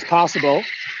soon as possible.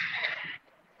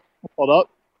 Hold up.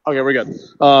 Okay, we're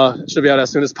good. Should be out as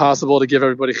soon as possible to give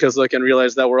everybody chizuk and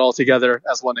realize that we're all together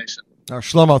as one nation.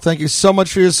 Shlomo, thank you so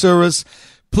much for your service.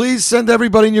 Please send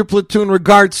everybody in your platoon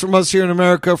regards from us here in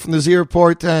America, from the Z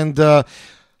Report, and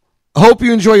hope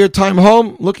you enjoy your time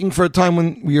home. Looking for a time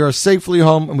when we are safely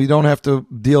home and we don't have to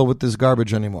deal with this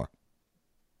garbage anymore.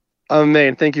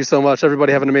 Amen. Thank you so much.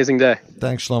 Everybody have an amazing day.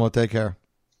 Thanks, Shlomo. Take care.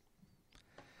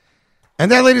 And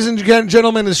that, ladies and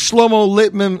gentlemen, is Shlomo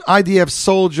Litman, IDF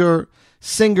soldier,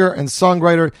 singer, and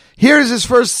songwriter. Here's his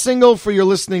first single for your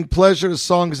listening pleasure. The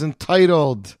song is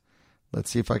entitled, let's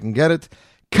see if I can get it,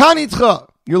 Kanitcha.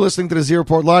 You're listening to the Z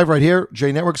Report Live right here,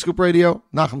 J Network Scoop Radio,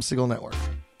 Nachum Segal Network.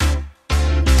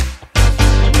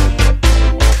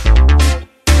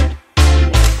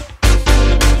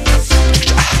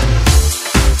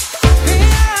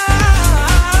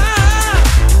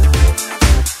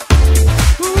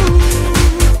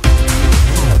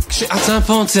 כשאתה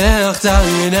פותח את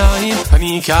העיניים,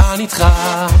 אני כאן איתך.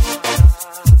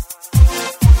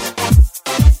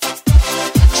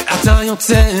 כשאתה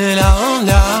יוצא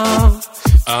לעולם,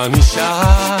 אני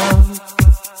שם.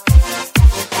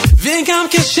 וגם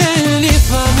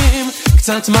כשלפעמים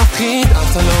קצת מפחיד,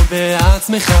 אתה לא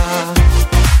בעצמך.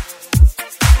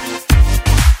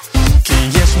 כי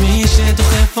יש מי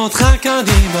שדוחף אותך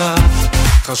קדימה,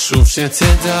 חשוב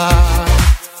שתדע.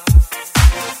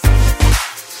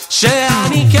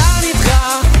 שאני כאן איתך,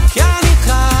 כאן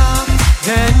איתך,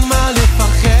 אין מה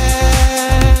לפחד.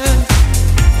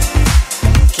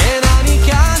 כן, אני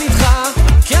כאן איתך,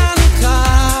 כאן איתך,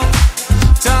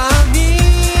 תמיד.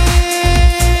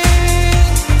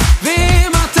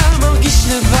 ואם אתה מרגיש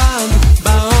לבד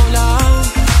בעולם,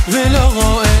 ולא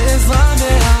רואה עזרה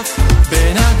מאף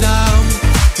בן אדם,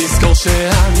 תזכור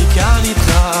שאני כאן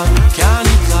איתך, כאן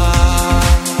איתך.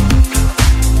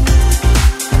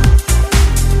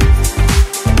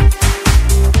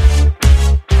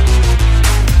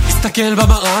 תסתכל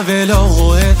במראה ולא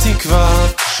רואה תקווה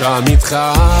שם איתך.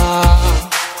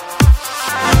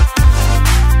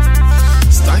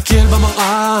 סתכל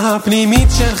במראה הפנימית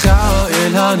שלך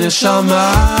אל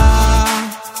הנשמה,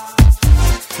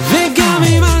 וגם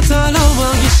אם אתה לא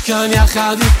מרגיש כאן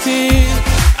יחד איתי,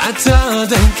 אתה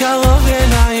עדיין קרוב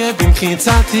אליי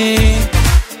במחיצתי,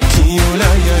 כי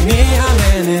אולי אני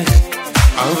המלך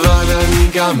אבל אני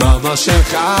גם אבא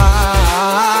שלך.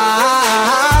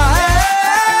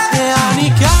 אני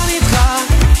כאן איתך,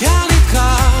 כאן איתך,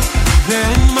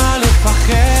 ואין מה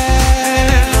לפחד.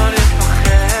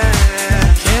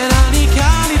 כן, אני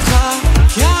כאן איתך,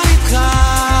 כאן איתך,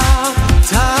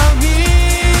 תמיד.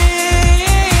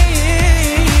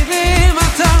 ואם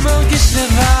אתה מרגיש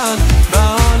לבד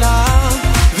בעולם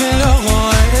ולא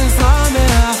רואה עזרה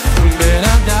מאף בן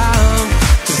אדם,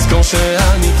 תזכור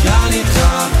שאני כאן איתך,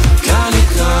 כאן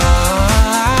איתך.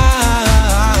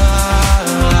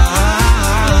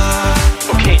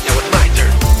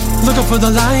 Looking for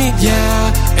the light,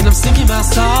 yeah, and I'm singing my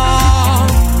song,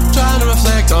 trying to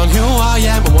reflect on who I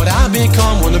am and what I've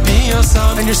become. Wanna be your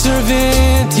son and your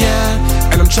servant,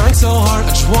 yeah, and I'm trying so hard,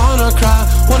 I just wanna cry,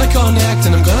 wanna connect,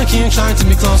 and I'm gonna keep trying to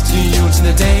be close to you till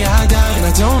the day I die. And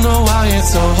I don't know why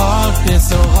it's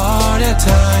so hard at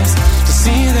times to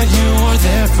see that you are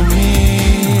there for me,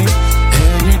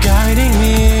 and you're guiding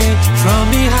me from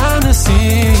behind the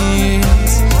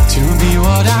scenes to be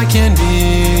what I can be.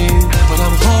 But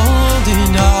I'm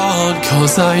holding on,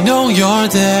 'cause I know you're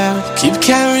there. Keep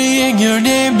carrying your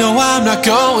name, no I'm not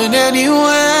going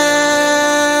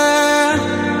anywhere.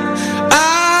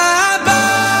 Abba,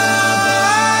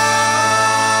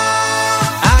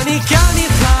 אני כאן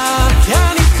איתך,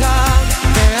 כאן איתך,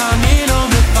 ואני לא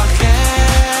מפחד.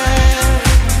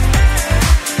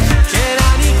 כן,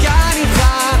 אני כאן איתך,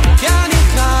 כאן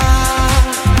איתך,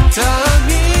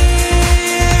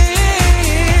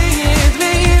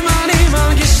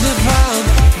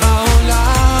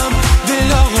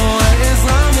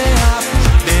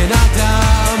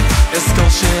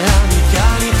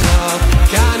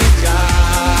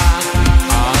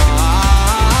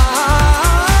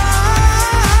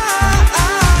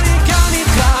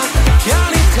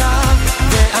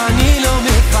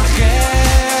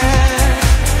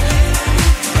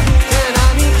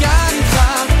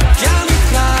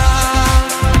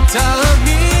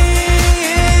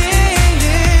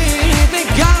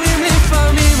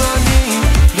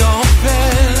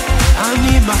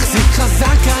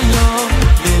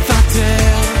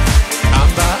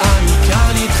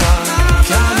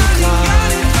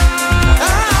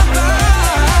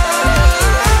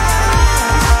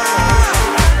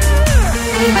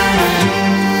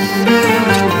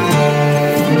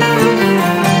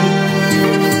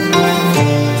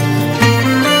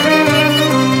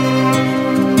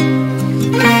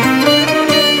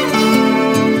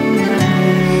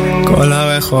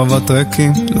 רחובות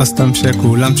ריקים, לא סתם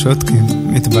שכולם שותקים,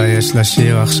 מתבייש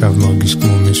לשיר עכשיו, מרגיש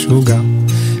כמו משוגע,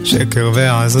 שקר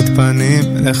ועזות פנים,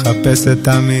 לחפש את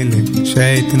המילים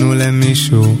שיתנו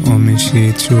למישהו או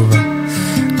מישהי תשובה.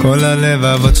 כל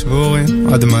הלבבות שבורים,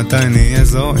 עוד מתי נהיה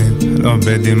זורים, לא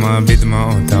בדמעה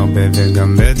בדמעות הרבה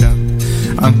וגם בדם.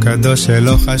 עם קדוש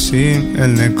שלא חשים, אל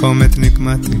נקומת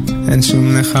נקמתי, אין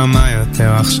שום נחמה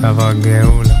יותר, עכשיו רק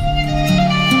גאולה.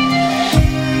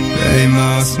 ואם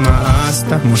העוס מאסת,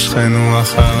 מושכנו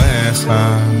אחריך,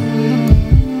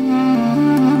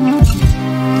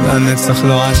 לנצח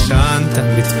לא עשנת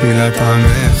בתפילת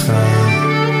עמך.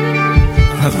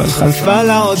 אבל חלפה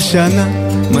לה עוד שנה,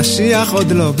 משיח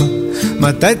עוד לא בא,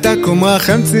 מתי תקום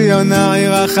רחם ציון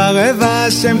העיר החרבה,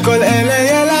 השם כל אלה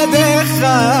ילדיך,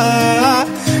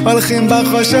 הולכים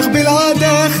בחושך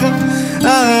בלעדיך.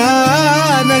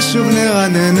 נשוב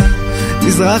נרננה,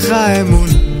 תזרח האמון,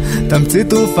 תמציא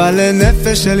תרופה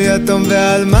לנפש של יתום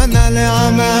ואלמנה,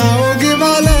 לעם ההרוגים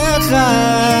עליך,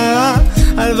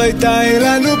 הלוואי תאיר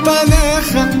לנו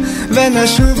פניך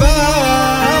ונשובה.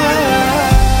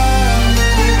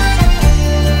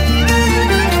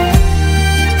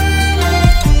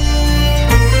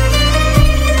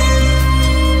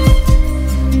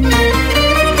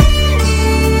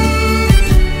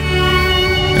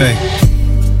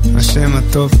 השם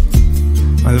הטוב,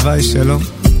 הלוואי שלו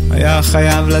היה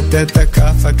חייב לתת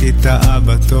הכף, הכיתה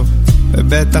אבא טוב,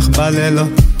 ובטח בלילות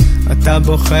אתה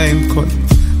בוכה עם כל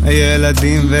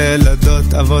הילדים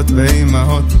וילדות, אבות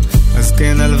ואימהות. אז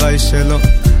כן, הלוואי שלו,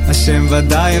 השם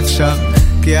ודאי אפשר,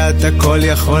 כי אתה כל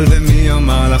יכול, ומי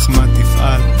יאמר לך מה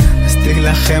תפעל. אז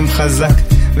תילחם חזק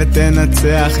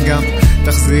ותנצח גם,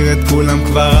 תחזיר את כולם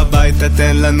כבר הביתה,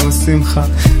 תן לנו שמחה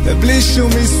ובלי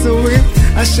שום איסורים,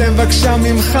 השם בבקשה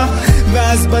ממך,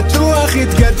 ואז בטוח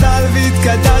יתגדל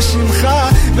ויתקדש שמך,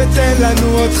 ותן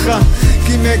לנו אותך,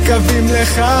 כי מקווים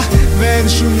לך, ואין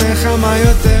שום נחמה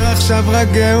יותר עכשיו רק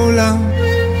גאולה.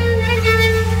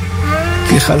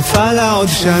 כי חלפה לה עוד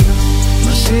שנה,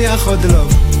 משיח עוד לא,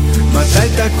 מתי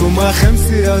תקום רחם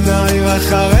ציון העיר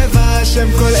החרבה, השם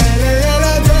כל אלה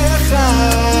ילדיך,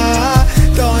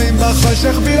 טועים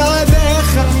בחושך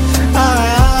בלעדיך,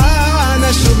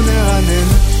 נשוב נרנן,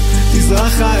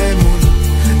 תזרח האמון,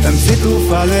 תמציא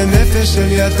תרופה לנפש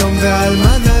של יתום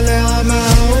ואלמנה, לעם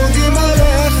ההרוגים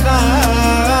עליך,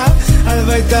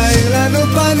 הלוואי תאיר לנו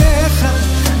פניך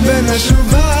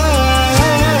ונשובה.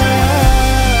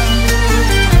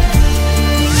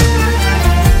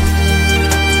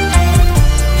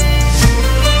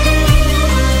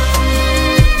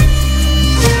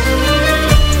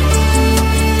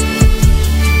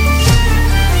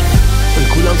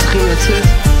 כולם צריכים לצאת,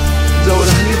 זהו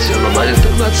להניץ שלא מה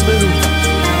יותר מעצמנו,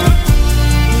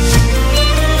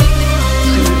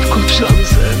 צריכים לבכות בשביל עם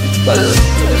ישראל, להתפלל על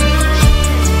ישראל.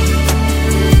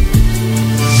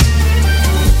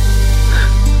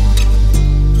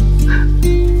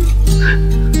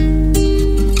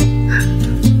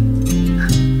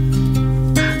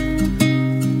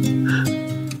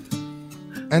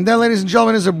 And then, ladies and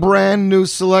gentlemen, is a brand new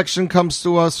selection comes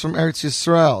to us from Eretz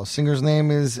Yisrael. Singer's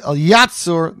name is El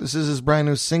Yatzur. This is his brand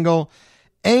new single,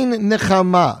 Ein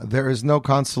Nechama, There Is No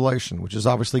Consolation, which is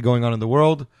obviously going on in the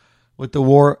world with the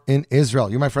war in Israel.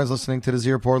 You, my friends, listening to the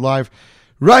Z Report Live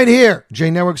right here,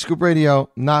 J Network, Scoop Radio,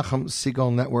 Nachum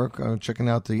Segal Network. Checking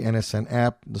out the NSN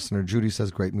app. Listener Judy says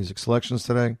great music selections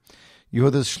today.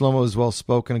 Yehuda Shlomo is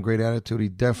well-spoken, a great attitude. He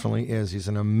definitely is. He's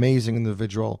an amazing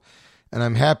individual. And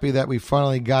I'm happy that we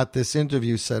finally got this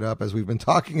interview set up, as we've been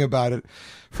talking about it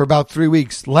for about 3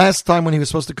 weeks. Last time when he was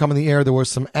supposed to come in the air, there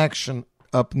was some action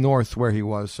up north where he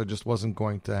was, so it just wasn't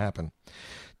going to happen.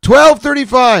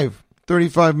 12:35,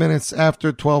 35 minutes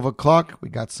after 12 o'clock. We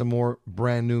got some more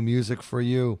brand new music for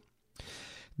you.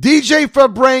 DJ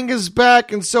Farbreng is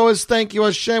back, and so is Thank You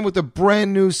Hashem with a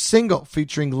brand new single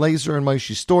featuring Laser and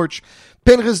Moshe Storch,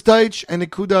 Pinny Ostreicher, and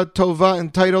Nekuda Tova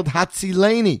entitled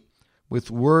Hatzileini, with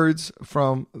words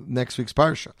from next week's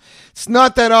Parsha. It's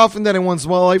not that often that in one's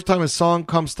lifetime a song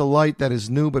comes to light that is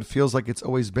new but feels like it's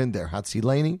always been there.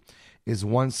 Hatzileini is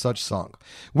one such song.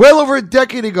 Well over a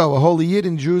decade ago, a holy Yid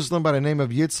in Jerusalem by the name of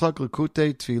Yitzchak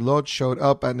Likutei Tfilot showed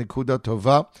up at Nekuda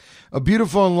Tova, a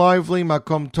beautiful and lively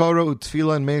Makom Torah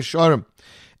Utfila and Mei Sharim,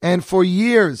 and for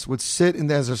years would sit in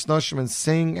the Ezras Nashim and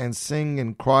sing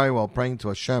and cry while praying to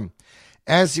Hashem,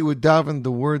 as he would daven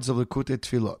the words of Likutei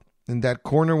Tfilot. In that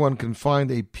corner, one can find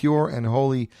a pure and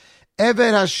holy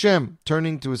Eved Hashem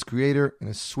turning to his Creator in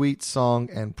a sweet song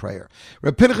and prayer.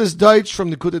 Reb Pinchas Deitch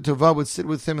from Nekuda Tova would sit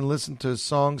with him and listen to his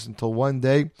songs until one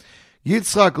day,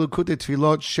 Yitzchak Likutei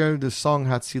Tfilot shared the song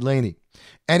Hatzileini,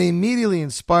 and immediately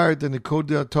inspired the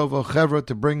Nekuda Tova Chevra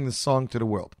to bring the song to the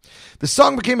world. The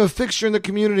song became a fixture in the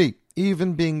community,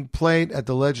 even being played at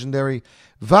the legendary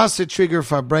Wasser Trigger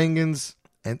Farbrengens,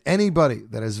 and anybody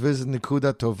that has visited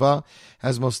Nekuda Tova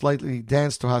has most likely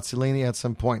danced to Hatzileini at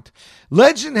some point.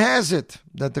 Legend has it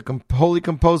that the holy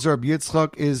composer of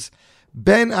Yitzchak is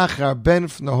Ben Achar Ben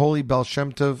from the holy Baal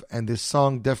Shem Tov, and this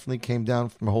song definitely came down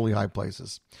from holy high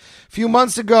places. A few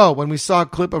months ago, when we saw a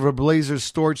clip of Rebbe Lezer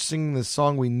Storch singing this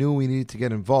song, we knew we needed to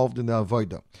get involved in the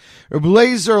Avodah. Rebbe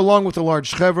Lezer, along with a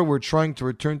large chevra, were trying to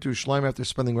return to Yerushalayim after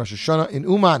spending Rosh Hashanah in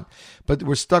Uman, but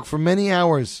were stuck for many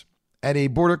hours at a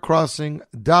border crossing,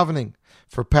 davening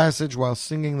for passage while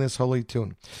singing this holy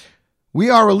tune. We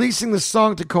are releasing the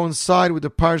song to coincide with the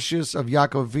Parshas of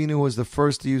Yaakov Avinu, who was the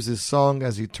first to use this song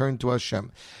as he turned to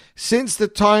Hashem. Since the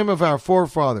time of our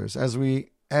forefathers, as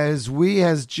we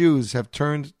as Jews have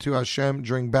turned to Hashem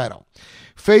during battle.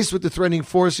 Faced with the threatening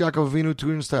force, Yaakov Avinu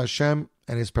turns to Hashem,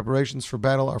 and his preparations for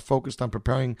battle are focused on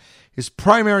preparing his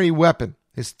primary weapon,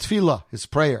 his tefillah, his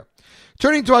prayer.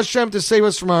 Turning to Hashem to save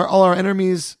us from all our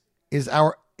enemies is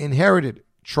our inherited,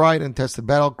 tried and tested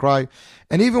battle cry.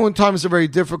 And even when times are very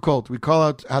difficult, we call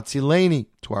out Hatzileini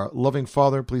to our loving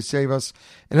Father, please save us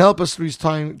and help us through these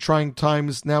trying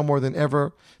times. Now more than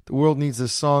ever, the world needs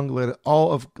this song. Let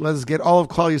us get all of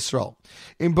Klal Yisrael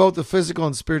in both the physical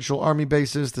and spiritual army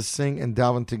bases to sing and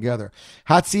daven together.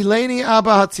 Hatzileini Abba,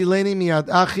 Hatzileini miyad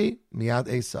achi, miyad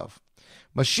Esav.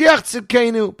 Mashiach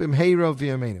tzidkenu b'mheira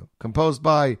v'yameinu. Composed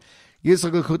by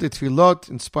Yitzchak Likutei Tfilot,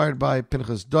 inspired by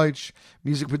Pinchas Deitch,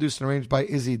 music produced and arranged by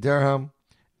Izzy Derham,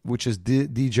 which is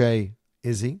DJ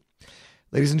Izzy.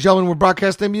 Ladies and gentlemen, we're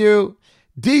broadcasting you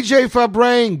DJ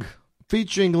Farbreng,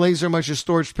 featuring Laser Moshe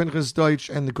Storch, Pinchas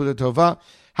Deitch, and Nekuda Tova.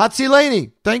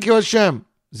 Hatzileini, thank you Hashem.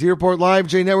 Z Report Live,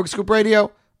 J Network, Scoop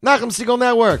Radio, Nachum Segal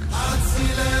Network.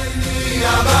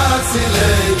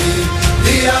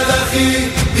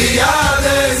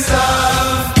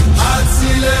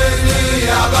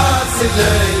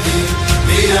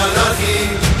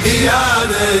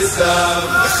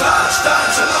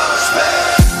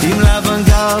 עם לבן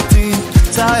גרתי,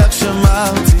 צייק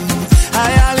שמרתי,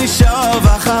 היה לי שוב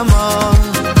החמור,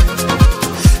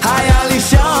 היה לי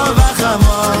שוב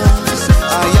החמור,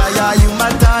 היה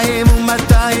ומאתיים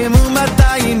ומאתיים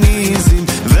ומאתיים איזים,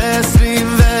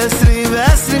 ועשרים ועשרים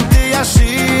ועשרים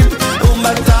תיישים,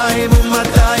 ומאתיים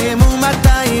ומאתיים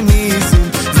ומאתיים איזים,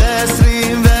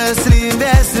 ועשרים ועשרים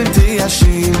ועשרים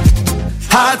תיישים.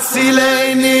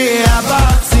 הצילני אבא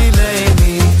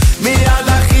הצילני מיד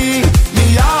אחי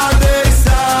מיד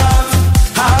עשיו,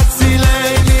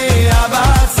 הצילני אבא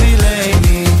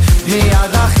הצילני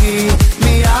מיד אחי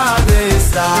מיד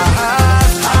עשיו,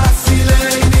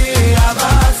 הצילני אבא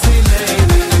הצילני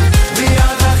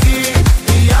מיד אחי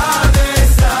מיד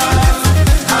עשיו,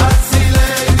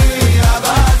 הצילני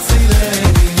אבא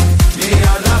הצילני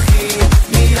מיד אחי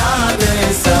מיד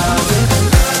עשיו.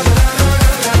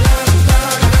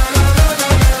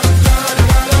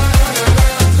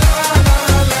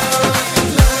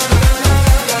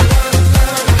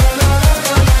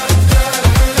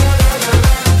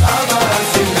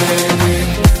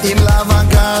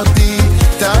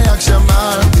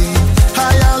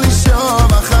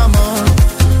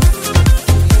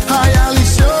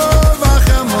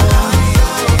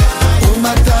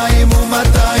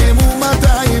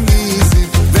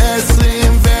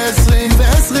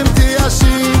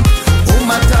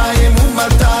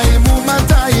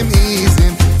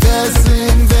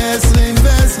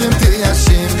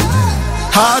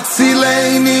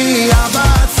 הצילני אבא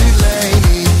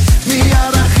הצילני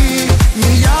מיד אחי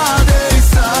מיד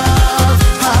עשיו,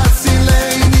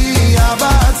 הצילני אבא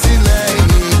הצילני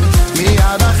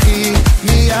מיד אחי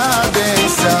מיד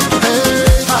עשיו,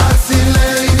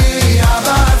 הצילני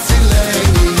אבא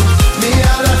הצילני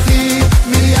מיד אחי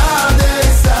מיד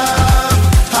עשיו,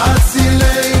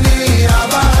 הצילני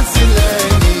אבא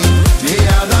הצילני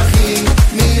מיד אחי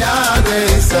מיד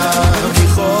עשיו.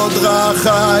 כיחוד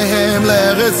רחיים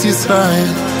לארץ ישראל,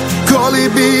 כל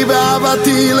ליבי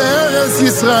ואהבתי לארץ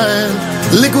ישראל,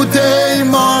 ליקוטי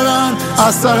מורן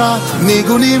 10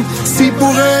 ניגונים,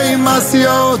 סיפורי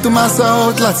מעשיות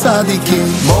ומסעות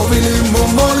לצדיקים, מובילים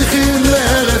ומוליכים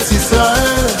לארץ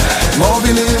ישראל,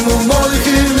 מובילים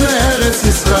ומוליכים לארץ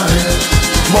ישראל,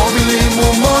 מובילים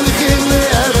ומוליכים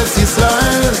לארץ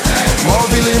ישראל,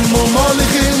 מובילים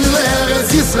ומוליכים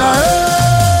לארץ ישראל.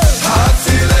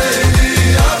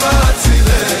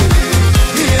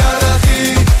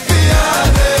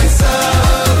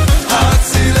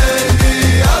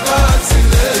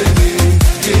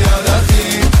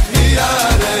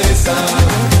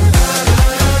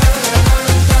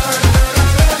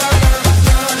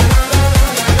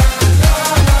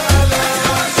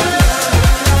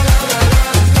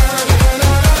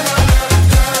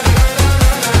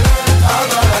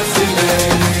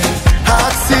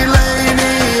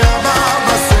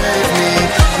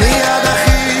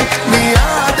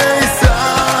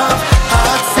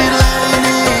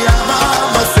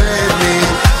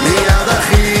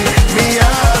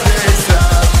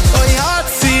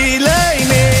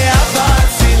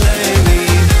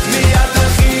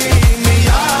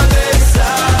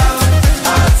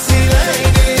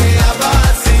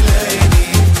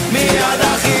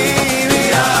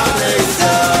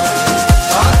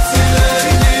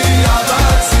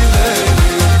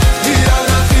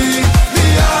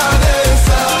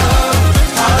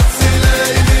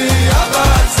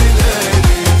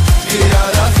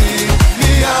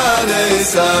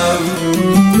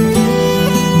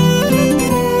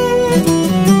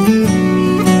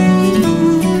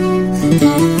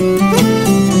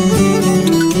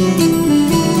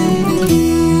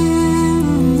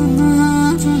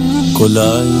 כל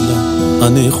לילה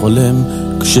אני חולם,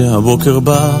 כשהבוקר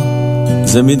בא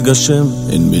זה מתגשם,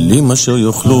 אין מילים אשר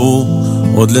יוכלו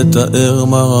עוד לתאר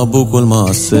מה רבו כל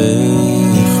מעשיך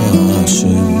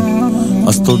השם.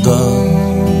 אז תודה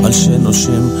על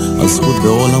שנושם, על זכות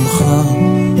בעולמך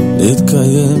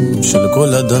להתקיים,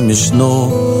 שלכל אדם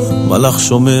ישנו מלאך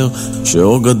שומר,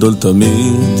 שאור גדול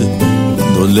תמיד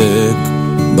דולק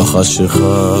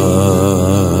בחשיכה.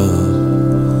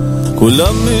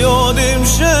 כולם יודעים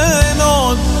שאין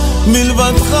עוד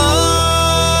מלבדך,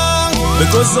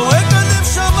 בכל זורק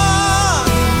הנפשמה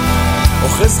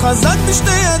אוחז חזק בשתי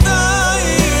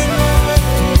ידיים,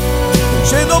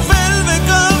 שנופל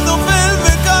וקם נופל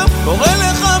וקם קורא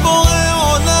לך בורא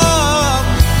עולם,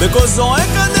 בכל זורק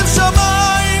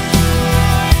הנפשמה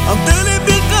אמתן לי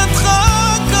ברכתך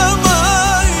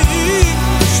כמיים,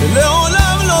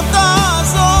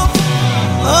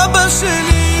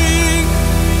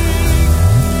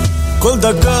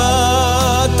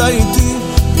 דקה טעיתי,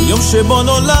 ביום שבו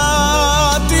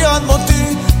נולדתי עד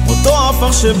מותי, אותו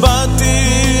עפר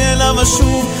שבאתי אליו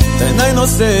אשוב, את העיניי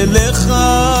נושא אליך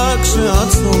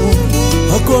כשעצנו,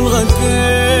 הכל רק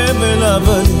אבל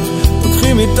אבנים,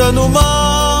 לוקחים איתנו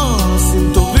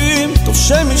מעשים טובים, טוב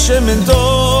שמי שמן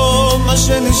טוב מה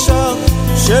שנשאר,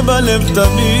 שבלב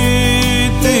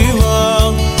תמיד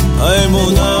תימר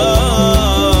האמונה,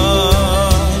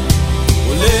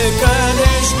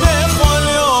 ולקדש בכל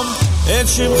יום את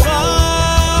שמך,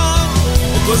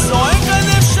 וכל זועק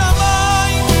ענף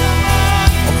שמיים,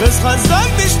 אוחז חזק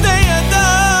בשתי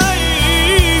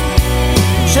ידיים,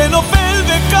 שנופל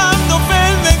וקם,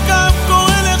 נופל וקם,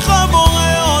 קורא לך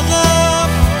בורא עולם,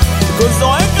 וכל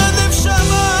זועק ענף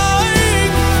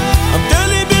שמיים, אמתר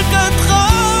לי ברכתך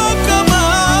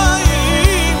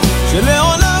כמים,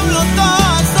 שלעולם לא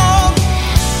תעזוב,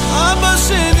 אבא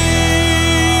שלי.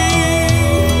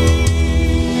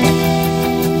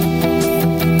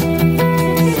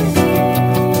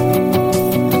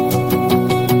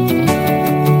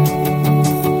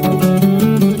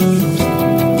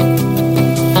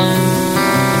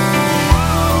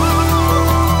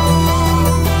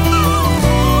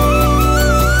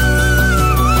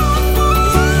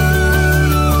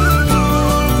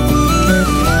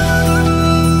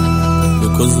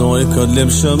 זועק עד לב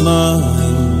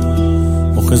שמיים,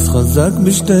 אוחז חזק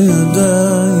בשתי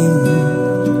ידיים,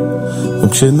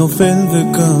 וכשנופל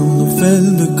וקם, נופל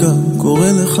וקם, קורא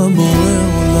לך בורא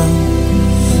עולם,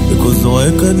 וכל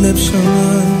זועק עד לב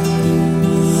שמיים,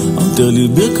 אמתר לי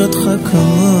ברכתך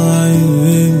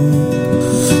כמים,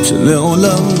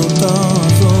 שלעולם לא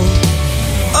תעזוב,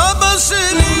 אבא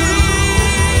שלי.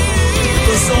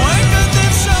 וכל זועק עד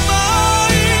לב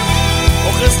שמיים,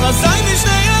 אוחז חזק בשתי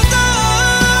ידיים,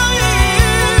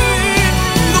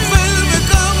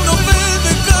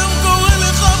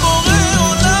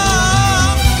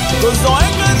 כל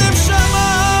זועק עד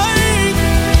שמיים,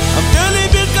 אמתר לי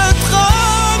ברכתך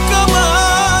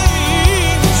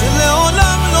כמים,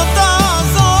 שלעולם לא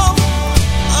תעזוב,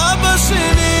 אבא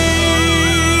שלי.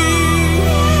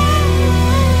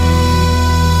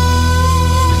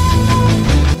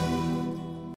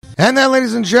 And that,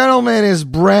 ladies and gentlemen, is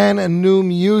brand new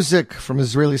music from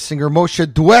Israeli singer Moshe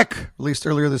Dweck, released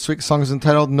earlier this week. The song is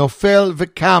entitled Nofel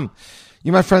V'Kam.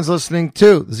 You, my friends, listening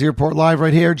to the Z Report Live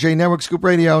right here, J Network, Scoop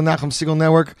Radio, Nachum Siegel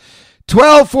Network.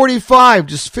 12:45,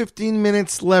 just 15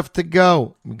 minutes left to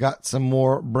go. We got some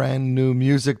more brand new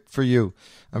music for you.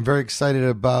 I'm very excited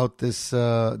about this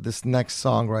this next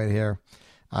song right here.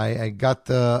 I got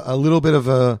a little bit of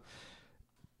a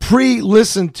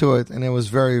pre-listen to it, and it was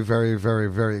very, very, very,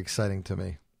 very exciting to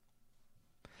me.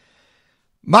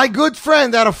 My good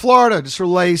friend out of Florida just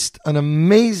released an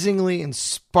amazingly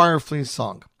inspiring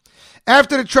song.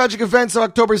 After the tragic events of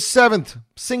October 7th,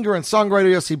 singer and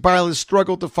songwriter Yossi Bayles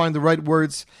struggled to find the right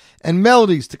words and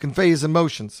melodies to convey his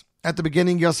emotions. At the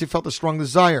beginning, Yossi felt a strong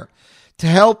desire to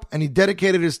help, and he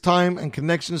dedicated his time and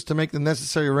connections to make the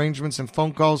necessary arrangements and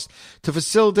phone calls to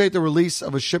facilitate the release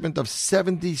of a shipment of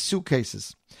 70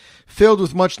 suitcases, filled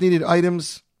with much-needed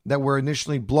items that were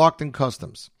initially blocked in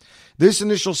customs. This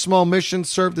initial small mission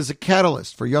served as a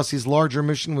catalyst for Yossi's larger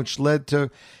mission, which led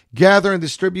to gather and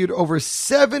distribute over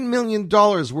 $7 million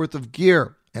worth of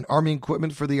gear and army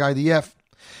equipment for the IDF.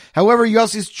 However,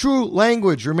 Yossi's true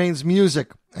language remains music,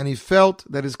 and he felt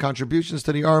that his contributions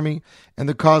to the army and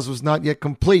the cause was not yet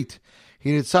complete.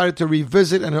 He decided to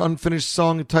revisit an unfinished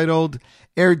song titled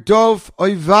Erdof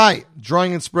Oyvai,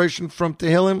 drawing inspiration from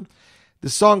Tehillim. The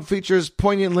song features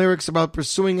poignant lyrics about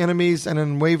pursuing enemies and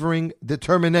unwavering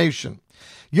determination.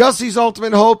 Yossi's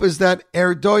ultimate hope is that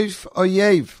Erdof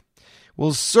Oyvai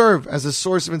will serve as a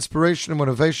source of inspiration and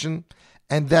motivation,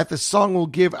 and that the song will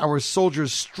give our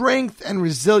soldiers strength and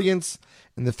resilience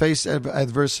in the face of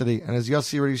adversity. And as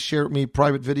Yossi already shared with me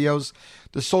private videos,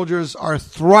 the soldiers are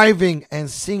thriving and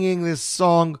singing this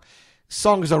song. The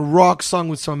song is a rock song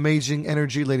with some amazing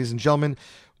energy, ladies and gentlemen.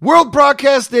 World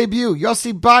broadcast debut,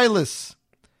 Yossi Bayles,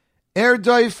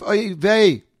 Erdof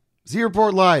Oyvai, Z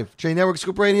Report Live, J Network,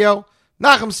 Scoop Radio,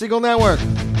 Nachum Siegel Network.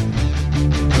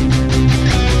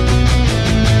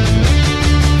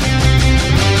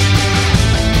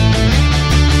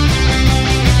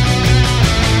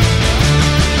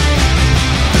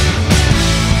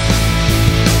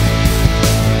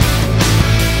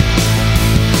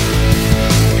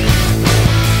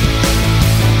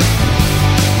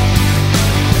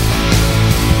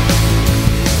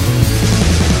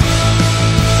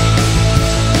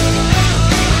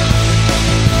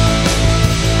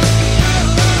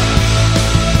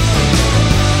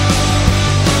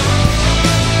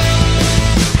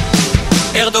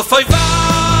 Erdof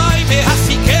Oyvai,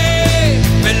 והסיכה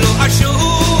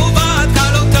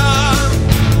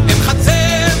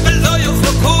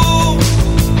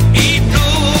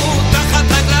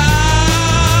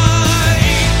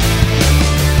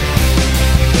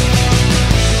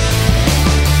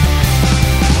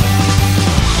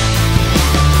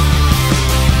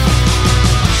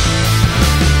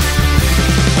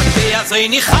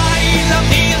יצאני חי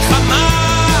למלחמה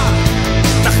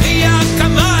תכריע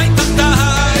כמה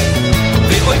תחתיי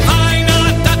ואויביי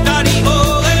נתת לי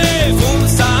עורף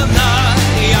ומשנא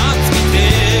יצמיתך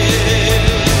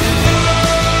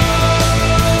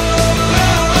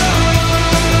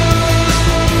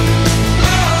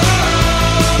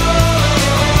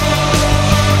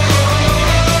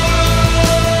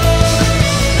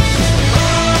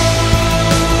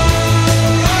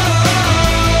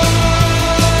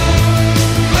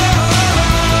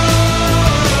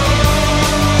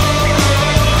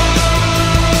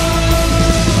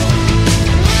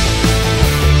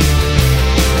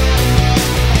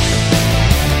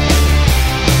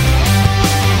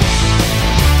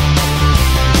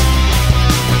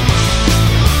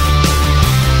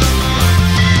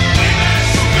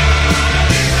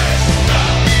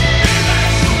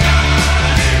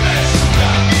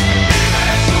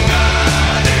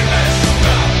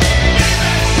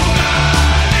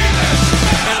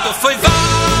Erdof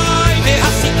Oyvai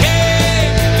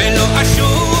והסיכם ולא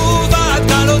אשוב עד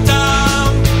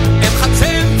גלותם הם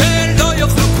חצם ולא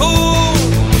יאכלו כלום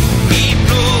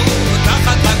ייפלו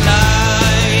תחת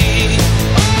רגליי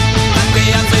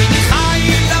ויצאני חי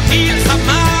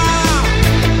למלחמה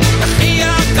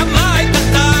תכריע כמה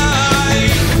תחתיי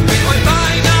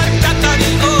ואויביי נתת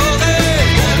לי עורף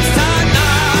ומשנא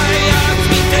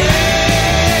יצמיתך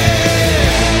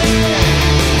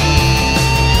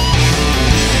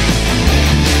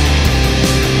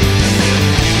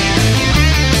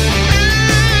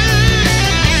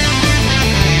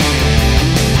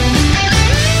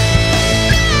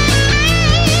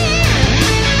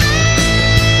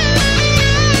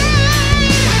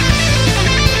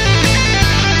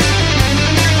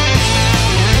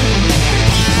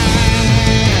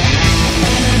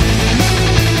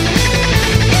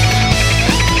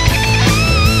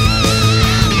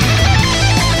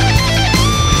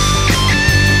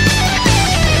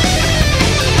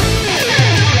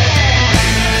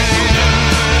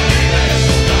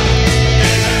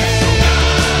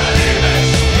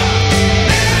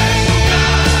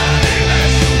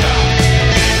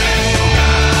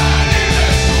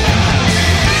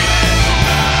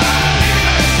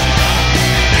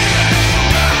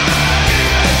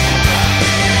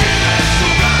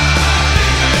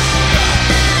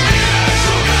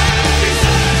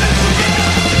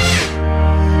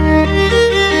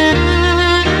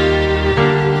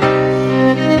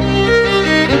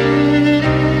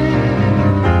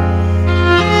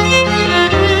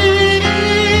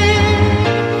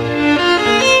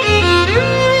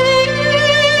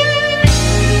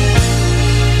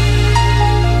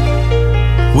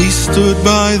We stood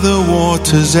by the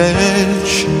water's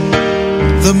edge,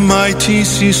 the mighty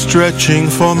sea stretching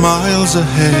for miles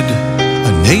ahead,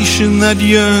 a nation that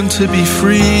yearned to be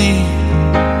free,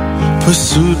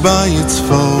 pursued by its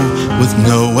foe with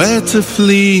nowhere to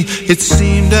flee. It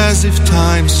seemed as if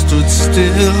time stood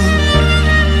still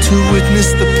to witness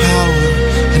the power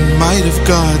and might of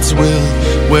God's will,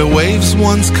 where waves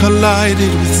once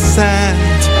collided with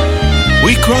sand.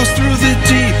 We crossed through the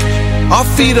deep, our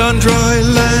feet on dry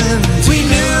land. We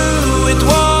knew it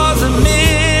was a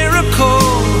miracle,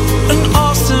 an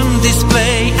awesome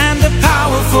display and a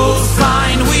powerful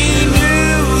sign. We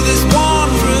knew this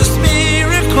wondrous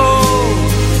miracle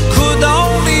could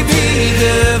only be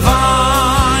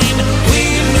divine. We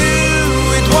knew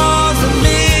it was a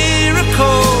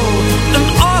miracle, an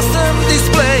awesome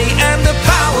display and a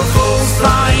powerful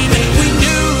sign. We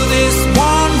knew this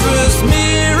wondrous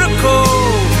miracle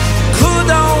could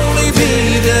only be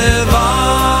divine.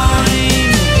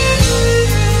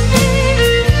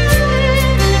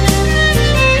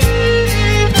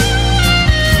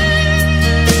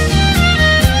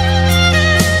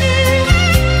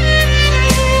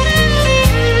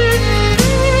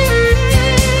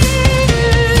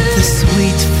 The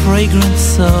sweet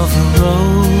fragrance of a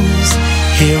rose,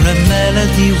 hear a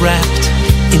melody wrapped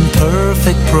in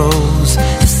perfect prose,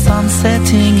 the sun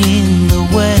setting in the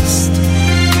west,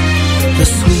 the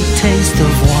sweet taste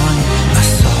of wine, a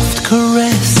soft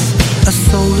caress, a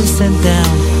soul is sent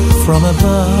down from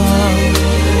above,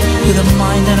 with a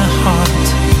mind and a heart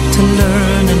to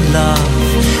learn and love.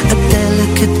 A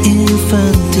delicate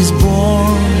infant is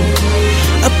born,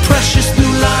 a precious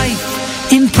new life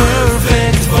in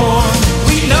perfect form.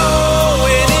 We know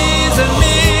it is a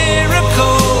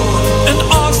miracle, an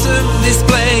awesome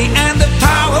display and a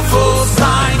powerful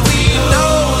sign. We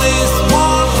know this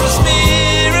wondrous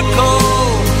miracle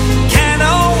can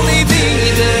only be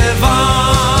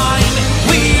divine.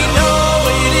 We know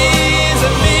it is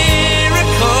a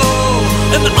miracle,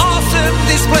 an awesome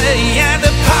display and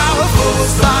a powerful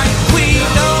sign. We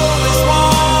know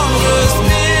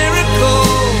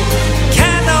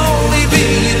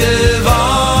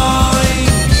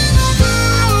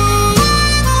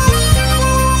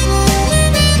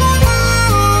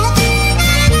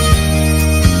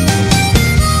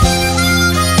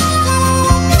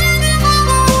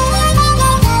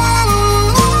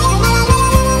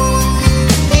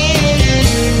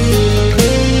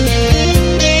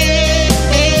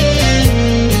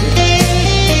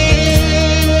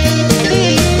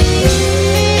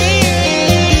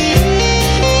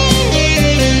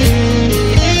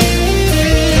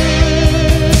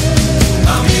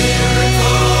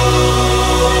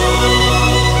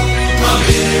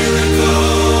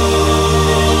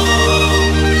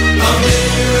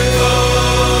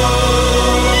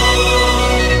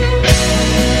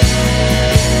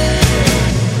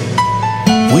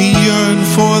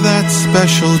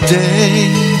special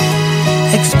day,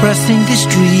 expressing this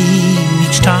dream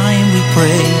each time we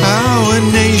pray. Our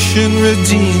nation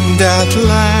redeemed at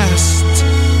last.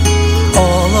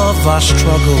 All of our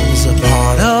struggles are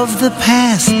part of the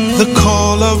past. The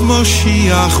call of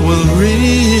Moshiach will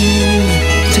ring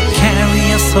to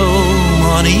carry us home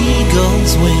on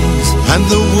eagle's wings, and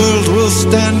the world will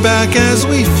stand back as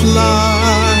we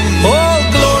fly. All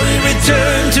glory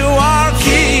return to our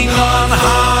King on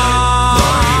high.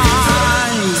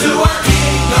 To our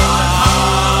King on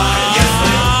high. Yes,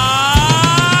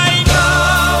 I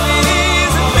know it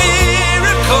is a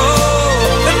miracle,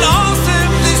 an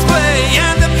awesome display,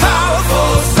 and a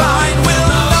powerful sign. We'll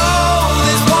know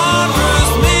this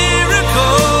wondrous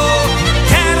miracle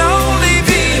can only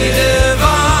be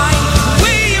divine.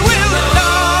 We will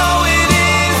know it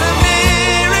is a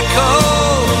miracle,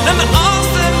 an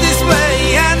awesome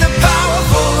display, and a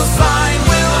powerful sign.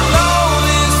 We'll know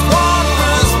this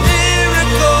wondrous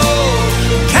miracle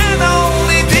can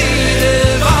only be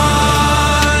divine.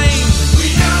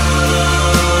 we know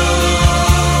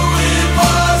it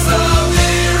was a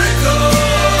miracle,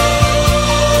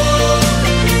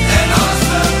 an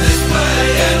awesome display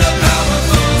and a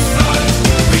powerful sign.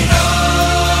 We know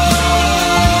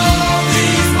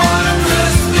these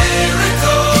wondrous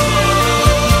miracles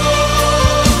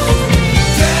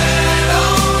can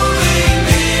only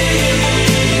be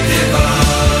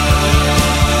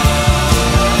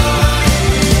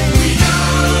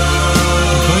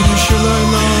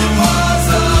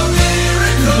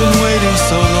You've been waiting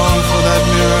so long for that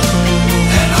miracle.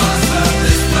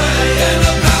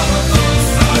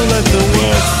 Let the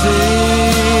world see,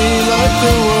 let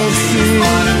the world see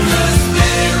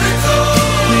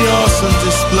the awesome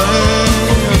display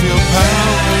of your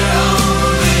power.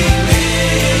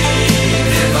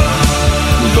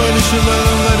 But you should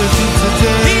let it be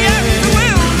today.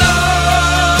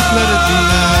 Let it be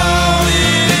now.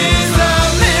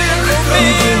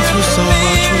 We've been through so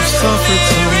much, we've suffered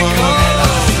so much.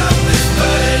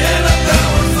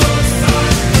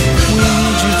 We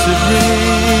need you to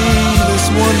bring this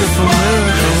wonderful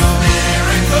miracle.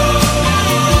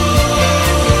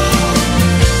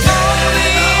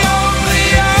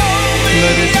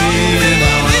 Let it be in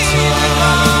our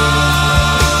time.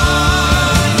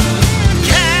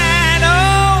 Can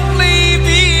only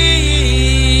be.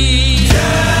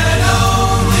 Can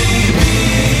only be.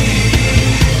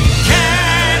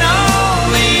 Can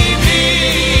only be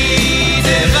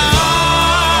divine.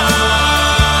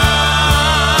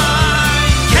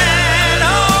 Can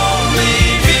only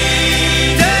be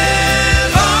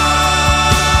divine.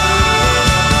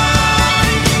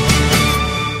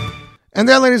 And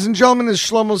that, ladies and gentlemen, is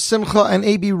Shlomo Simcha and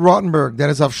A.B. Rottenberg. That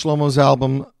is off Shlomo's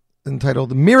album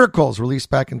entitled Miracles, released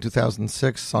back in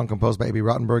 2006. Song composed by A.B.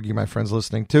 Rottenberg. You, my friends,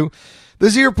 listening to the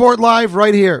Z Report live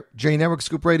right here. J Network,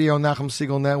 Scoop Radio, Nachum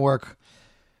Siegel Network.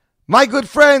 My good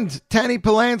friend, Tani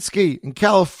Polansky in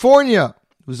California,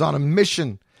 who's on a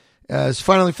mission, is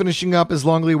finally finishing up his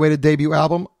longly awaited debut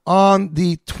album on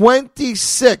the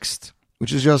 26th,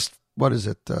 which is just, 4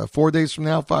 days from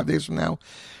now, 5 days from now.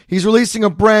 He's releasing a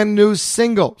brand new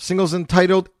single. Single's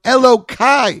entitled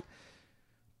Elokai.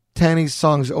 Tani's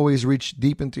songs always reach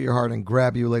deep into your heart and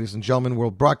grab you, ladies and gentlemen.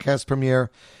 World broadcast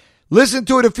premiere. Listen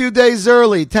to it a few days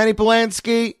early. Tani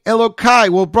Polansky, Elokai,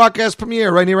 world broadcast premiere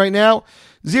right here, right now.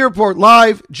 Z Report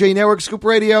live, J Network, Scoop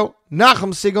Radio,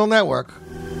 Nachum Siegel Network.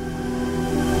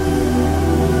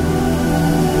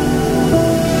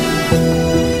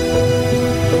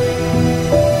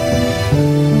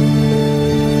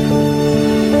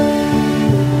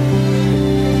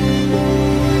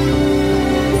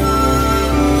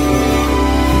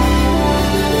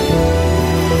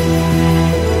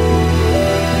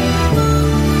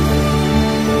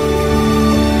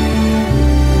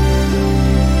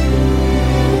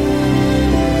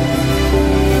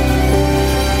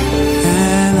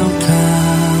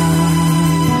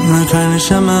 Elokai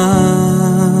neshama,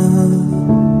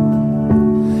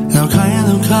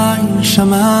 Elokai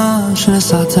neshama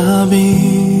shenesata bi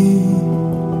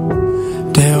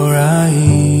deorai.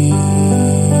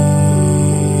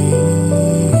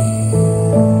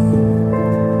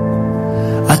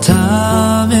 Ata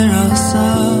virasa,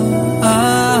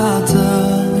 ata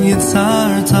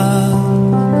yitzarta,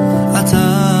 ata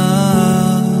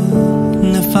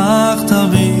nefachta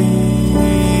bi.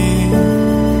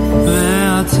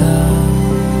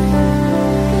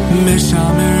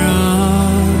 Meshamera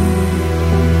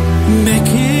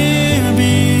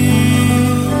Bekirbi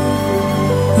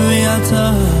Viata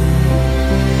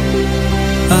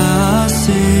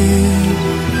Asir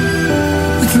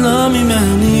Itlami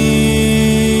Mani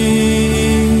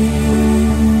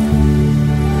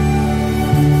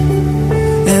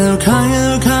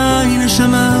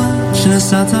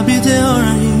שנסעת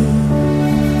בטהורהים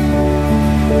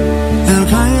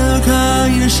אלוקי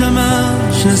אלוקי נשמה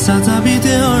שנסעת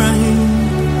בטהורהים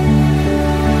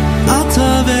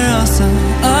אתה ברסה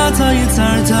אתה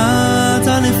יצרת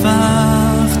אתה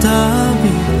נפחת בי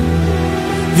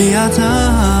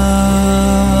ואתה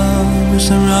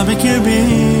משמרה בקרבי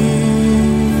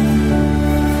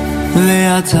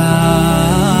ואתה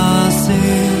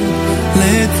עשי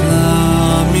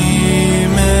לתלה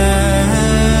ממני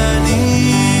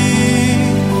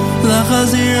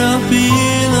לחזיר אפי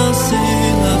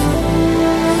נעשי לך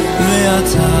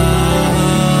ואתה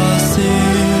עשי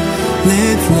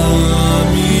לתלה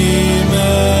ממני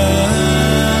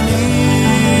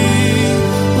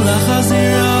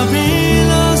לחזיר אפי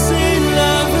נעשי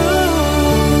לך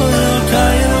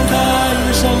אלוקי אלוקי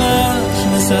נשמה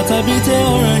שנסעת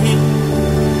בטהורהים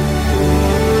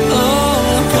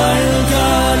אלוקי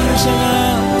אלוקי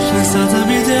נשמה שנסעת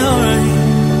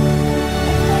בטהורהים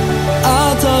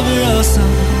אתה ברסה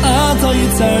אתה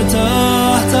יצרת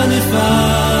אתה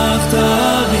נפחת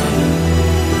בי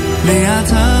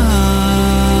ואתה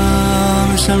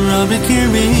משמרה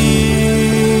בקרבי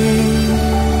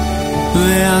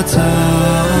ואתה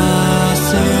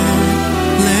עשה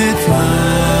לתלה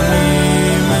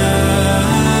ממני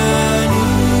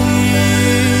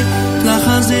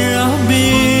לחזיר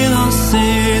בי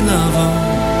לעשי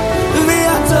נבוא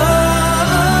ואתה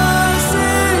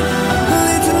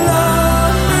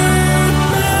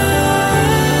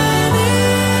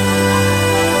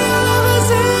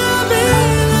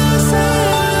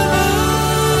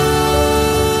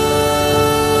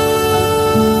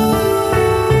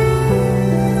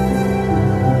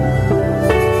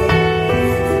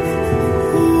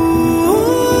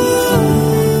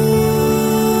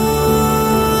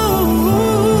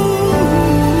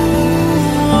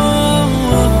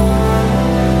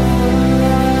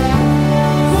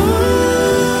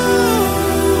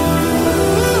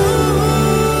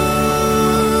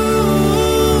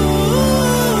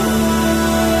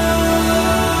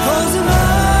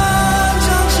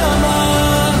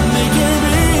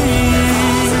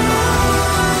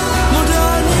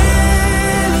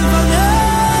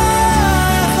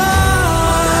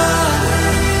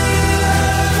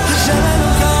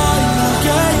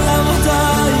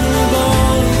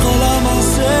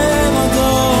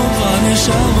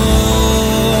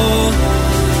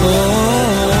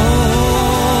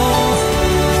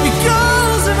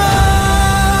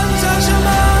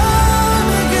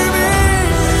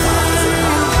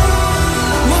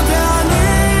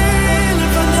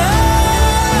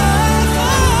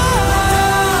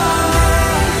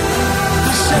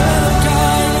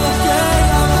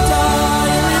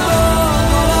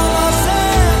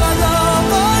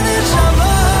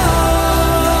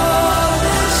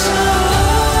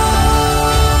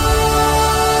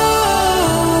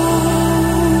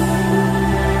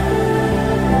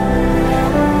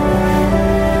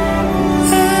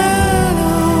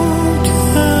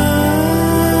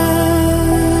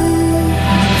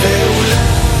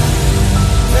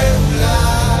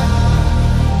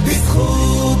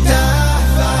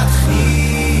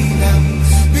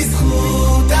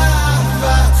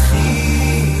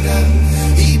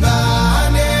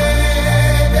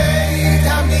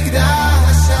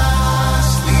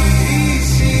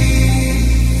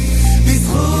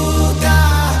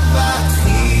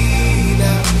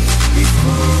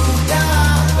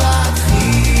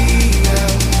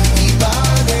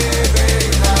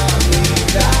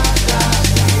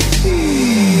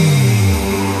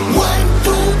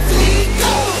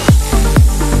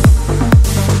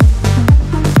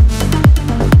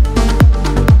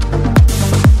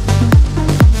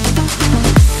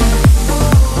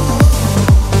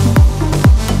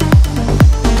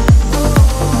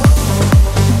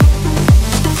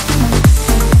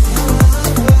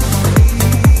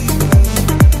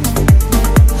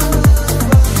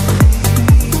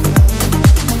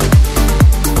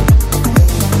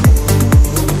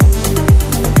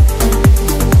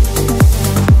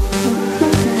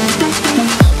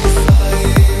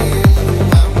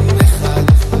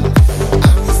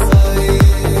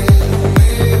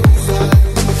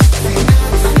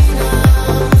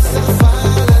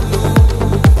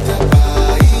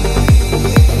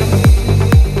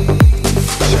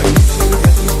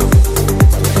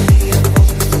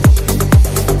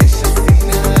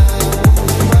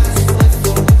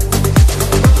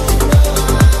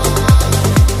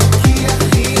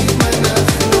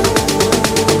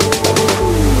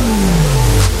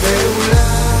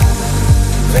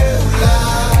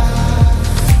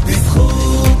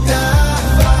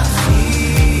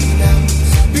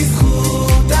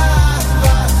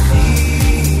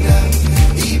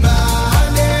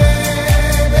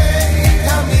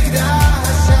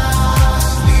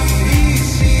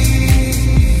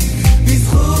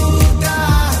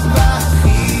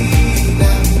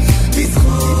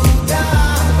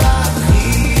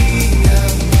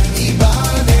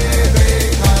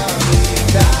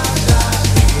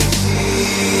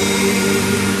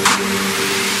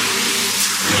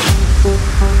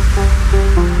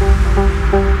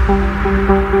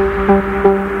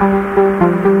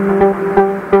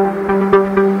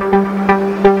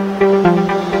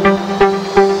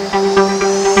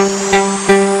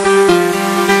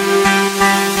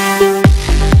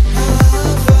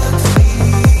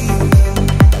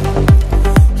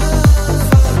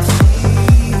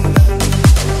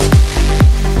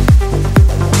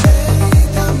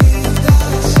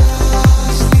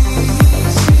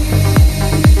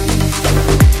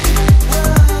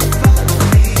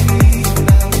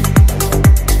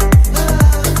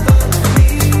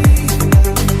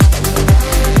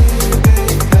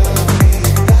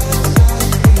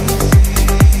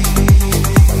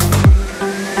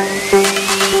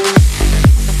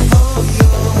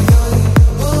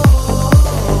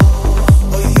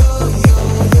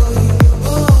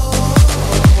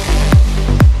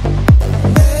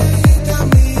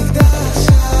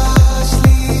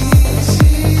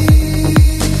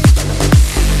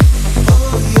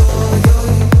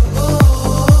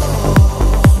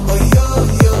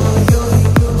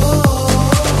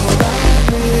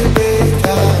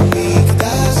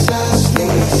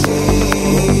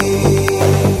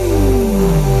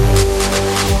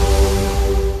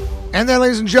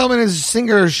gentlemen, is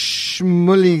singer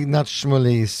Shuki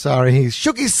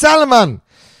Salomon,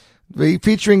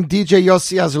 featuring DJ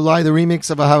Yossi Azulai, the remix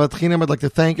of Ahavat Chinam. I'd like to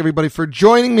thank everybody for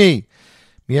joining me.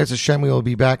 Mi'ez Hashem, we will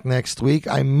be back next week.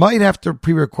 I might have to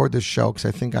pre-record this show because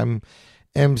I think I'm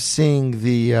emceeing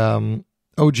the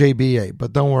OJBA,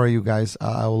 but don't worry, you guys.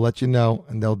 I will let you know,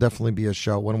 and there'll definitely be a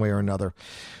show one way or another.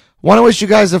 Want to wish you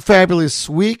guys a fabulous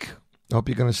week. I hope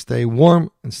you're going to stay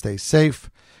warm and stay safe.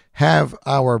 Have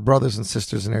our brothers and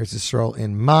sisters in Eretz Yisrael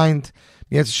in mind.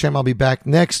 Mi'ez Hashem, I'll be back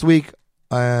next week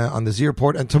on the Z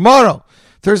Report, and tomorrow,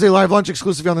 Thursday live lunch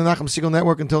exclusively on the Nachum Segal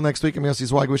Network. Until next week, I'm Yossi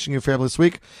Zweig wishing you a fabulous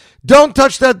week. Don't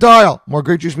touch that dial. More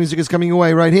great Jewish music is coming your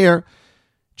way right here.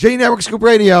 J Network Scoop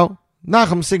Radio,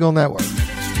 Nachum Segal Network.